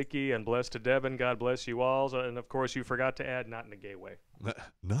 Pop, Blakey, and bless to Devin. God bless you all. And, of course, you forgot to add not in a gay way.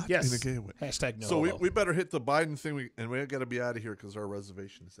 Not Yes. in a gay way. Hashtag no. So we better hit the Biden thing, and we got to be out of here because our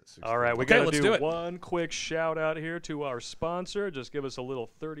reservation is at 6. All right, we Okay, got to let's do do it. one quick shout out here to our sponsor. Just give us a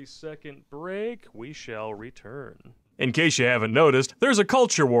little 30-second break. We shall return. In case you haven't noticed, there's a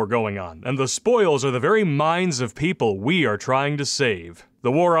culture war going on, and the spoils are the very minds of people we are trying to save.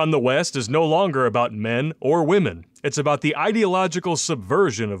 The war on the West is no longer about men or women. It's about the ideological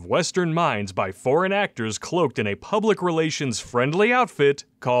subversion of Western minds by foreign actors cloaked in a public relations-friendly outfit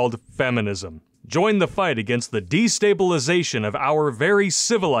called feminism. Join the fight against the destabilization of our very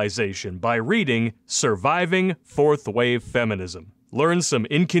civilization by reading Surviving Fourth Wave Feminism. Learn some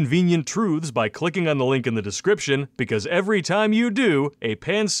inconvenient truths by clicking on the link in the description, because every time you do, a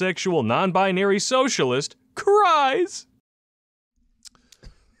pansexual non-binary socialist cries.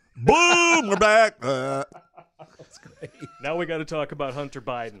 Boom! We're back. That's great. Now we got to talk about Hunter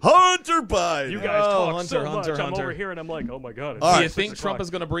Biden. Hunter Biden. You guys talk so Hunter, much. Hunter, I'm Hunter. over here and I'm like, oh my god. All Do right. you think Trump is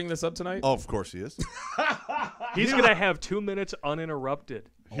going to bring this up tonight? Oh, of course he is. He's going to have 2 minutes uninterrupted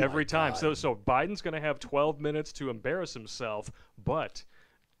every time. God. So Biden's going to have 12 minutes to embarrass himself, but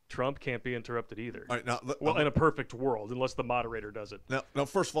Trump can't be interrupted either. All right, now, Well, in a perfect world, unless the moderator does it. now,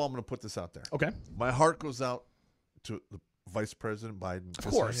 first of all, I'm going to put this out there. Okay. My heart goes out to the Vice President Biden. Of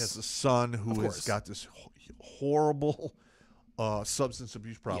course. He has a son who has course. got this horrible substance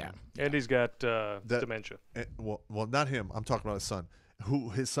abuse problem. Yeah. And he's got dementia. Well, not him. I'm talking about his son.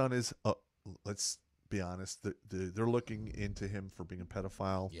 His son is, let's be honest, they're looking into him for being a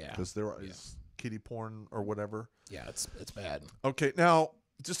pedophile. Yeah. Because there is kiddie porn or whatever. Yeah, it's bad. Okay, now,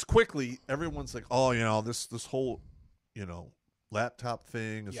 just quickly, everyone's like, oh, this whole, laptop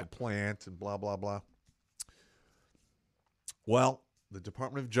thing is a plant and blah, blah, blah. Well, the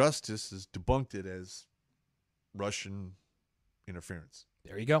Department of Justice has debunked it as Russian interference.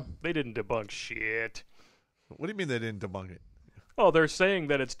 There you go. They didn't debunk shit. What do you mean they didn't debunk it? Oh, they're saying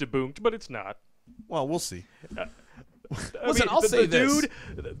that it's debunked, but it's not. Well, we'll see. Listen, I'll say this.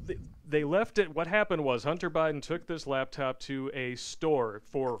 Dude, they left it. What happened was Hunter Biden took this laptop to a store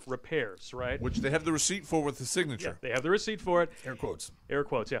for repairs, right? Which they have the receipt for with the Yeah, signature. they have the receipt for it. Air quotes. Air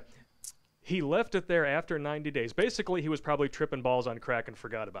quotes, yeah. He left it there after 90 days. Basically, he was probably tripping balls on crack and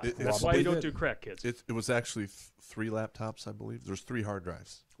forgot about it. That's why you don't do crack, kids. It was actually 3 laptops, I believe. There's 3 hard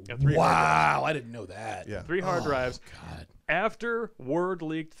drives. Yeah, 3 hard drives. Wow, I didn't know that. Yeah. 3 hard drives. God. After word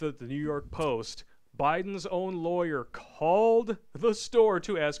leaked to the New York Post, Biden's own lawyer called the store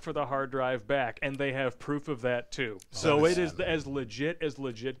to ask for the hard drive back, and they have proof of that too. So it is as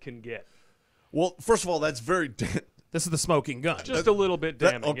legit can get. Well, first of all, that's very This is the smoking gun. Just a little bit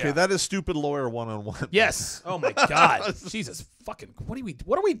damning. yeah. that is stupid lawyer one-on-one. Yes. Oh my God. Jesus fucking. What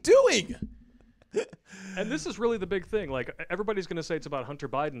are we doing? And this is really the big thing. Like, everybody's going to say it's about Hunter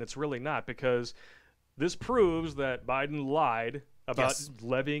Biden. It's really not, because this proves that Biden lied about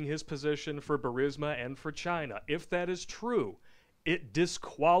levying his position for Burisma and for China. If that is true, it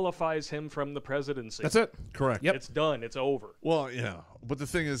disqualifies him from the presidency. That's it. Correct. Yep. It's done. It's over. Well, yeah. But the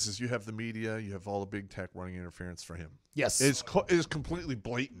thing is you have the media, you have all the big tech running interference for him. Yes. It is completely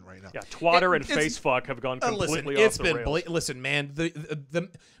blatant right now. Yeah, Twatter and it's- Facefuck have gone completely listen, off it's the been rails. listen, man. The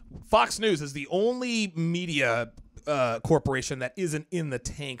Fox News is the only media corporation that isn't in the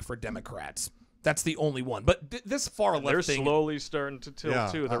tank for Democrats. That's the only one. But this far left they're thing, slowly starting to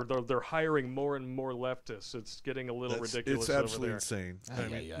tilt too. They're hiring more and more leftists. It's getting a little ridiculous. It's absolutely insane.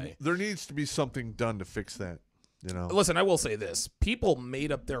 There needs to be something done to fix that. You know. Listen, I will say this: people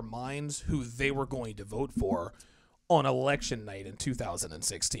made up their minds who they were going to vote for on election night in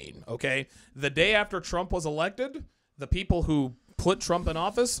 2016. Okay, the day after Trump was elected, the people who put Trump in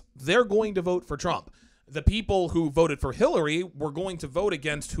office, they're going to vote for Trump. The people who voted for Hillary were going to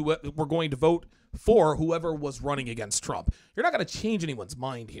vote for whoever was running against Trump. You're not going to change anyone's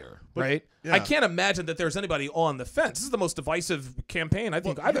mind here, right? Yeah. I can't imagine that there's anybody on the fence. This is the most divisive campaign I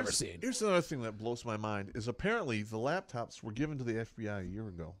think I've ever seen. Here's another thing that blows my mind is apparently the laptops were given to the FBI a year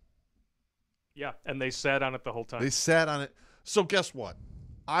ago. Yeah, and they sat on it the whole time. They sat on it. So guess what?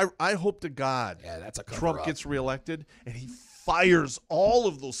 I hope to God Trump gets reelected and he fires all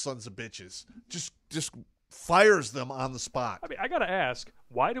of those sons of bitches. Just fires them on the spot. I mean, I got to ask,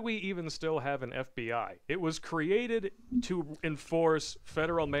 why do we even still have an FBI? It was created to enforce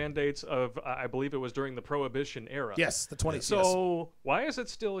federal mandates of, I believe it was during the Prohibition era. Yes, the 20s. So why is it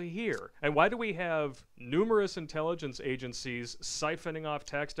still here? And why do we have numerous intelligence agencies siphoning off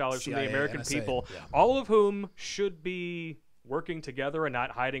tax dollars from the American people, all of whom should be working together and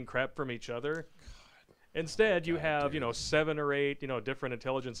not hiding crap from each other? Instead, you have, 7 or 8, different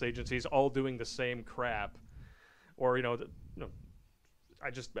intelligence agencies all doing the same crap. Or, am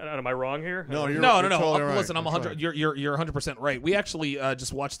I wrong here? No, you're Totally right. Listen, I'm 100. You're 100% right. We actually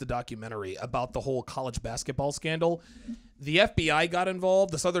just watched the documentary about the whole college basketball scandal. The FBI got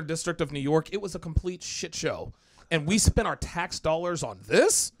involved. The Southern District of New York. It was a complete shit show, and we spent our tax dollars on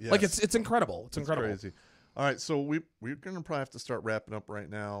this. Yes. Like it's incredible. It's incredible. Crazy. All right, so we're going to probably have to start wrapping up right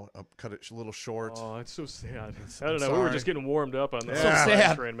now. Cut it a little short. Oh, it's so sad. I don't know. We were just getting warmed up on that. So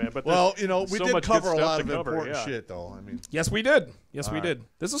sad. Train, man. But we did cover a lot of important shit, though. I mean, yes, we did. We did.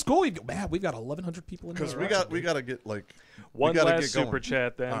 This is cool. Man, we've got 1,100 people in here. Because we got to get one last super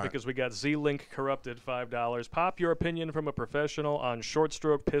chat then, because we got Z-Link Corrupted $5. Pop, your opinion from a professional on short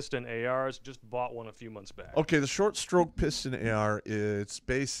stroke piston ARs. Just bought one a few months back. Okay, the short stroke piston AR, it's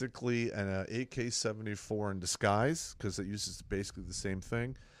basically an AK-74 in disguise because it uses basically the same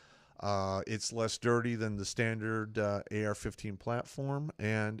thing. It's less dirty than the standard AR-15 platform,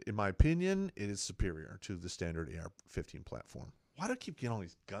 and in my opinion, it is superior to the standard AR-15 platform. Why do I keep getting all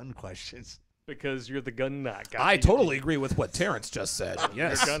these gun questions? Because you're the gun nut guy. I totally agree with what Terrence just said.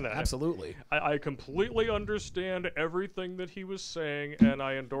 Yes, absolutely. I completely understand everything that he was saying, and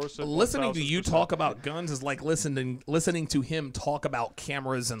I endorse it. Listening to you talk about guns is like listening to him talk about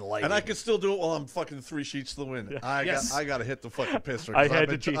cameras and lighting. And I can still do it while I'm fucking 3 sheets to the wind. Yeah. I got to hit the fucking pistol.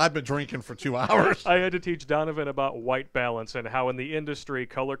 I've been drinking for 2 hours. I had to teach Donovan about white balance and how in the industry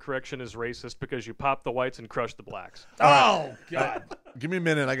color correction is racist because you pop the whites and crush the blacks. Oh, God. Give me a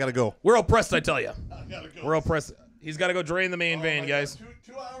minute. I got to go. We're oppressed, I tell you. I gotta go. We're oppressed. He's got to go drain the main vein, guys.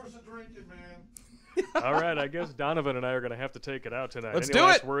 2 hours of drinking, man. All right. I guess Donovan and I are going to have to take it out tonight. Let's Any do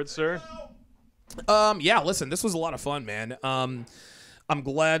last it. words, sir? Yeah, listen, this was a lot of fun, man. I'm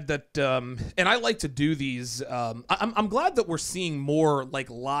glad that, and I like to do these. I'm glad that we're seeing more like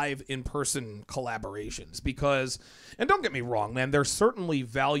live in-person collaborations because, and don't get me wrong, man, there's certainly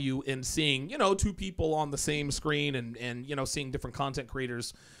value in seeing, 2 people on the same screen and seeing different content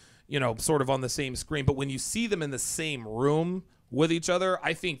creators, sort of on the same screen. But when you see them in the same room with each other,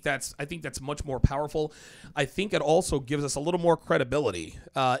 I think that's much more powerful. I think it also gives us a little more credibility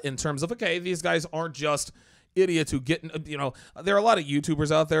in terms of, okay, these guys aren't just idiots who get, there are a lot of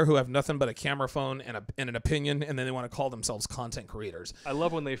YouTubers out there who have nothing but a camera phone and an opinion, and then they want to call themselves content creators. I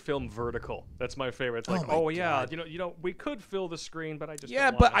love when they film vertical. That's my favorite. It's like, God. We could fill the screen, but I just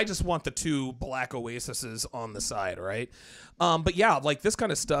don't want I just want the 2 black oases on the side, right? But yeah, like this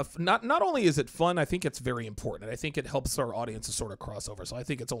kind of stuff, not only is it fun, I think it's very important. I think it helps our audience to sort of cross over, so I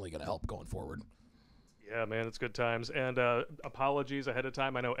think it's only going to help going forward. Yeah, man, it's good times. And apologies ahead of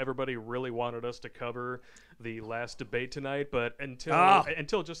time. I know everybody really wanted us to cover the last debate tonight, but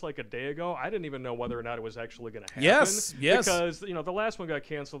until just like a day ago, I didn't even know whether or not it was actually going to happen. Yes. Because, the last one got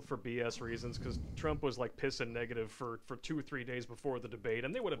canceled for BS reasons because Trump was like pissing negative for 2 or 3 days before the debate.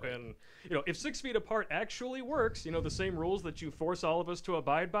 And they would have been, if 6 feet apart actually works, the same rules that you force all of us to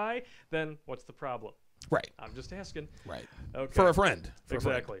abide by, then what's the problem? Right. I'm just asking. Right. Okay. For a friend.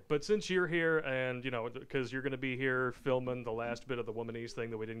 Exactly. But since you're here and, because you're going to be here filming the last bit of the Womanese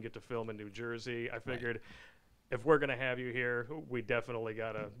thing that we didn't get to film in New Jersey, I figured if we're going to have you here, we definitely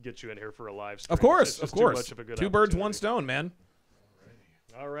got to get you in here for a live stream. Of course. It's too much of a good 2 birds, 1 stone, man.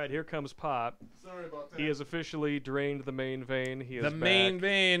 All right, here comes Popp. Sorry about that. He has officially drained the main vein. He is the main back.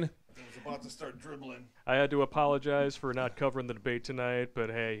 vein. I was about to start dribbling. I had to apologize for not covering the debate tonight, but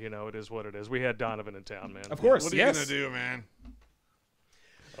hey, it is what it is. We had Donovan in town, man. Of course, What are you going to do, man?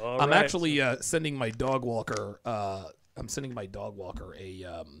 All I'm right. actually sending my dog walker. I'm sending my dog walker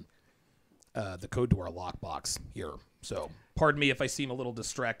the code to our lockbox here. So, pardon me if I seem a little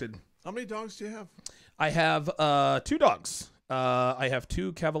distracted. How many dogs do you have? I have 2 dogs. I have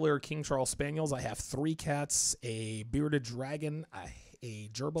 2 Cavalier King Charles Spaniels. I have 3 cats, a bearded dragon, a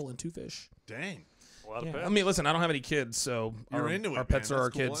gerbil, and 2 fish. Dang. A lot of Yeah. pets. I mean, listen, I don't have any kids, so You're into it, our pets man. are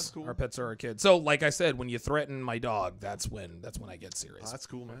That's our cool. kids. That's cool. Our pets are our kids. So, like I said, when you threaten my dog, that's when I get serious. Oh, that's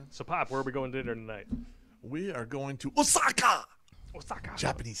cool, man. So, Pop, where are we going to dinner tonight? We are going to Osaka. Osaka.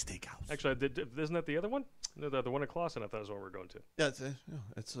 Japanese steakhouse. Actually, isn't that the other one? No, the one in Clawson, I thought was where we're going to. Yeah,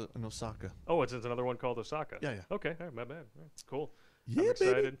 it's in Osaka. Oh, it's another one called Osaka. Yeah. Okay, all right, my bad. All right, cool. Yeah, I'm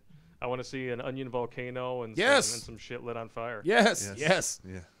excited. baby. I want to see an onion volcano and Yes. some shit lit on fire. Yes. Yeah,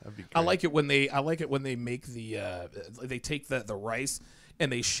 that'd be great. I like it when they make they take the rice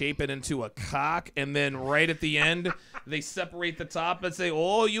and they shape it into a cock, and then right at the end they separate the top and say,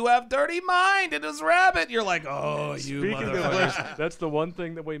 "Oh, you have dirty mind, it is rabbit." You're like, "Oh, you Speaking of motherfucker." which, that's the one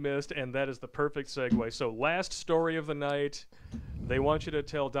thing that we missed, and that is the perfect segue. So, last story of the night, they want you to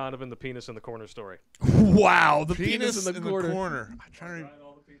tell Donovan the penis in the corner story. Wow, the penis in the corner. I'm trying to.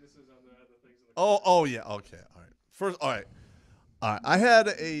 Oh yeah. Okay. All right. First, all right. I had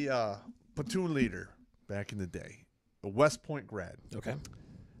a platoon leader back in the day, a West Point grad. Okay.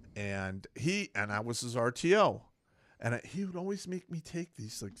 And I was his RTO, and he would always make me take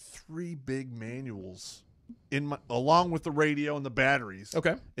these like 3 big manuals along with the radio and the batteries.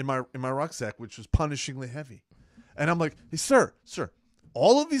 Okay. In my rucksack, which was punishingly heavy. And I'm like, hey, sir,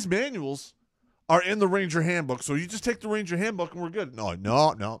 all of these manuals are in the Ranger handbook, so you just take the Ranger handbook and we're good. No,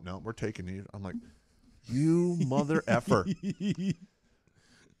 we're taking these. I'm like, you mother effer.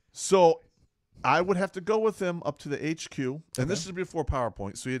 So I would have to go with him up to the HQ, and this is before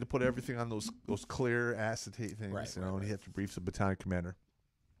PowerPoint, so he had to put everything on those clear acetate things, and he had to brief the battalion commander.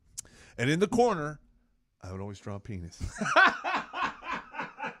 And in the corner, I would always draw a penis.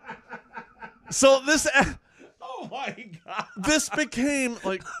 So this. Oh my God. This became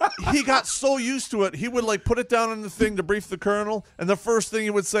like he got so used to it. He would like put it down on the thing to brief the colonel, and the first thing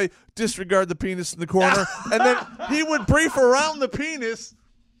he would say, disregard the penis in the corner, and then he would brief around the penis,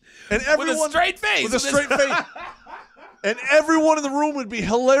 and everyone with a straight face. with a straight face, and everyone in the room would be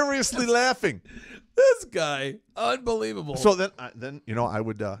hilariously laughing. This guy, unbelievable. So then I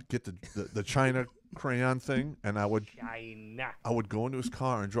would get the China crayon thing, and I would go into his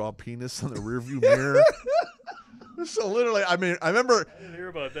car and draw a penis on the rearview mirror. So literally, I remember. I didn't hear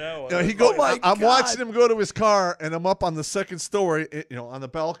about that one. I'm watching him go to his car, and I'm up on the 2nd story, on the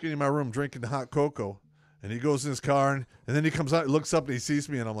balcony in my room drinking hot cocoa. And he goes in his car, and then he comes out, he looks up, and he sees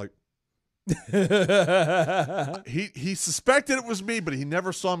me, and I'm like, he suspected it was me, but he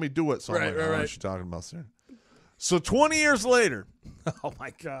never saw me do it. So I'm like, what are you talking about, sir? So 20 years later, oh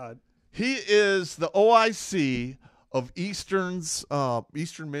my God, he is the OIC of Eastern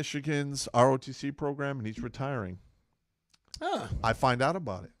Michigan's ROTC program, and he's retiring. I find out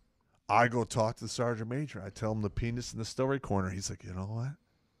about it. I go talk to the sergeant major. I tell him the penis in the story corner. He's like, you know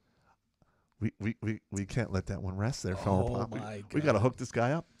what? We can't let that one rest there, fella. Oh Pop. my We got to hook this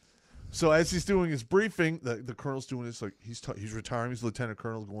guy up. So as he's doing his briefing, the colonel's doing this like he's retiring. He's a lieutenant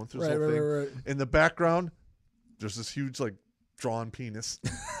colonel going through this whole thing. Right. In the background, there's this huge like drawn penis,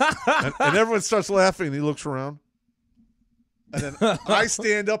 and everyone starts laughing. And he looks around. And then I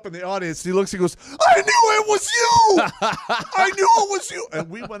stand up in the audience, and he looks, he goes, I knew it was you! I knew it was you! And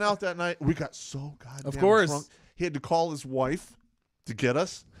we went out that night. We got so goddamn drunk. He had to call his wife to get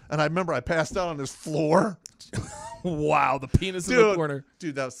us. And I remember I passed out on his floor. Wow, the penis in the corner.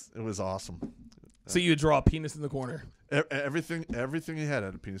 Dude, it was awesome. So you draw a penis in the corner. Everything he had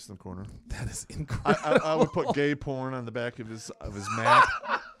a penis in the corner. That is incredible. I would put gay porn on the back of his map.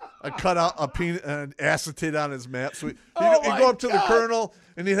 I cut out a penis and acetate on his map. So he'd go up to the colonel,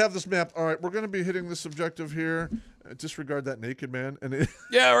 and he'd have this map. All right, we're going to be hitting this objective here. Disregard that naked man. And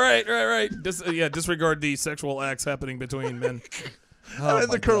yeah, right. Disregard the sexual acts happening between men.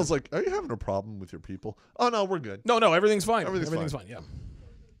 And the colonel's like, are you having a problem with your people? Oh, no, we're good. No, everything's fine. Everything's fine. Yeah.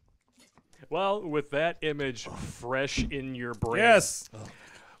 Well, with that image fresh in your brain. Yes.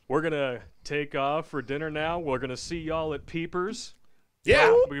 We're going to take off for dinner now. We're going to see y'all at Peepers.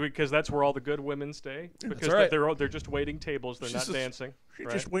 Yeah. Because that's where all the good women stay. Because right. they're just waiting tables. They're not dancing. She's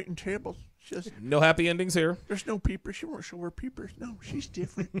just waiting tables. No happy endings here. There's no peepers. She won't show her peepers. No, she's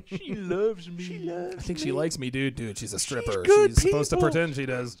different. She loves me. I think she likes me, dude. She's a stripper. She's supposed to pretend she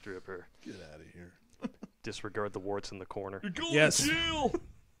does. Stripper. Get out of here. Disregard the warts in the corner. You're going Yes. to jail.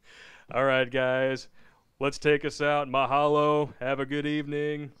 All right, guys. Let's take us out. Mahalo. Have a good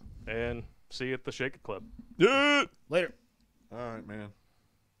evening. And see you at the Shake It Club. Yeah. Later. All right, man.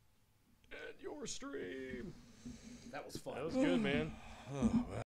 And your stream. That was fun. That was good, man. Oh, man.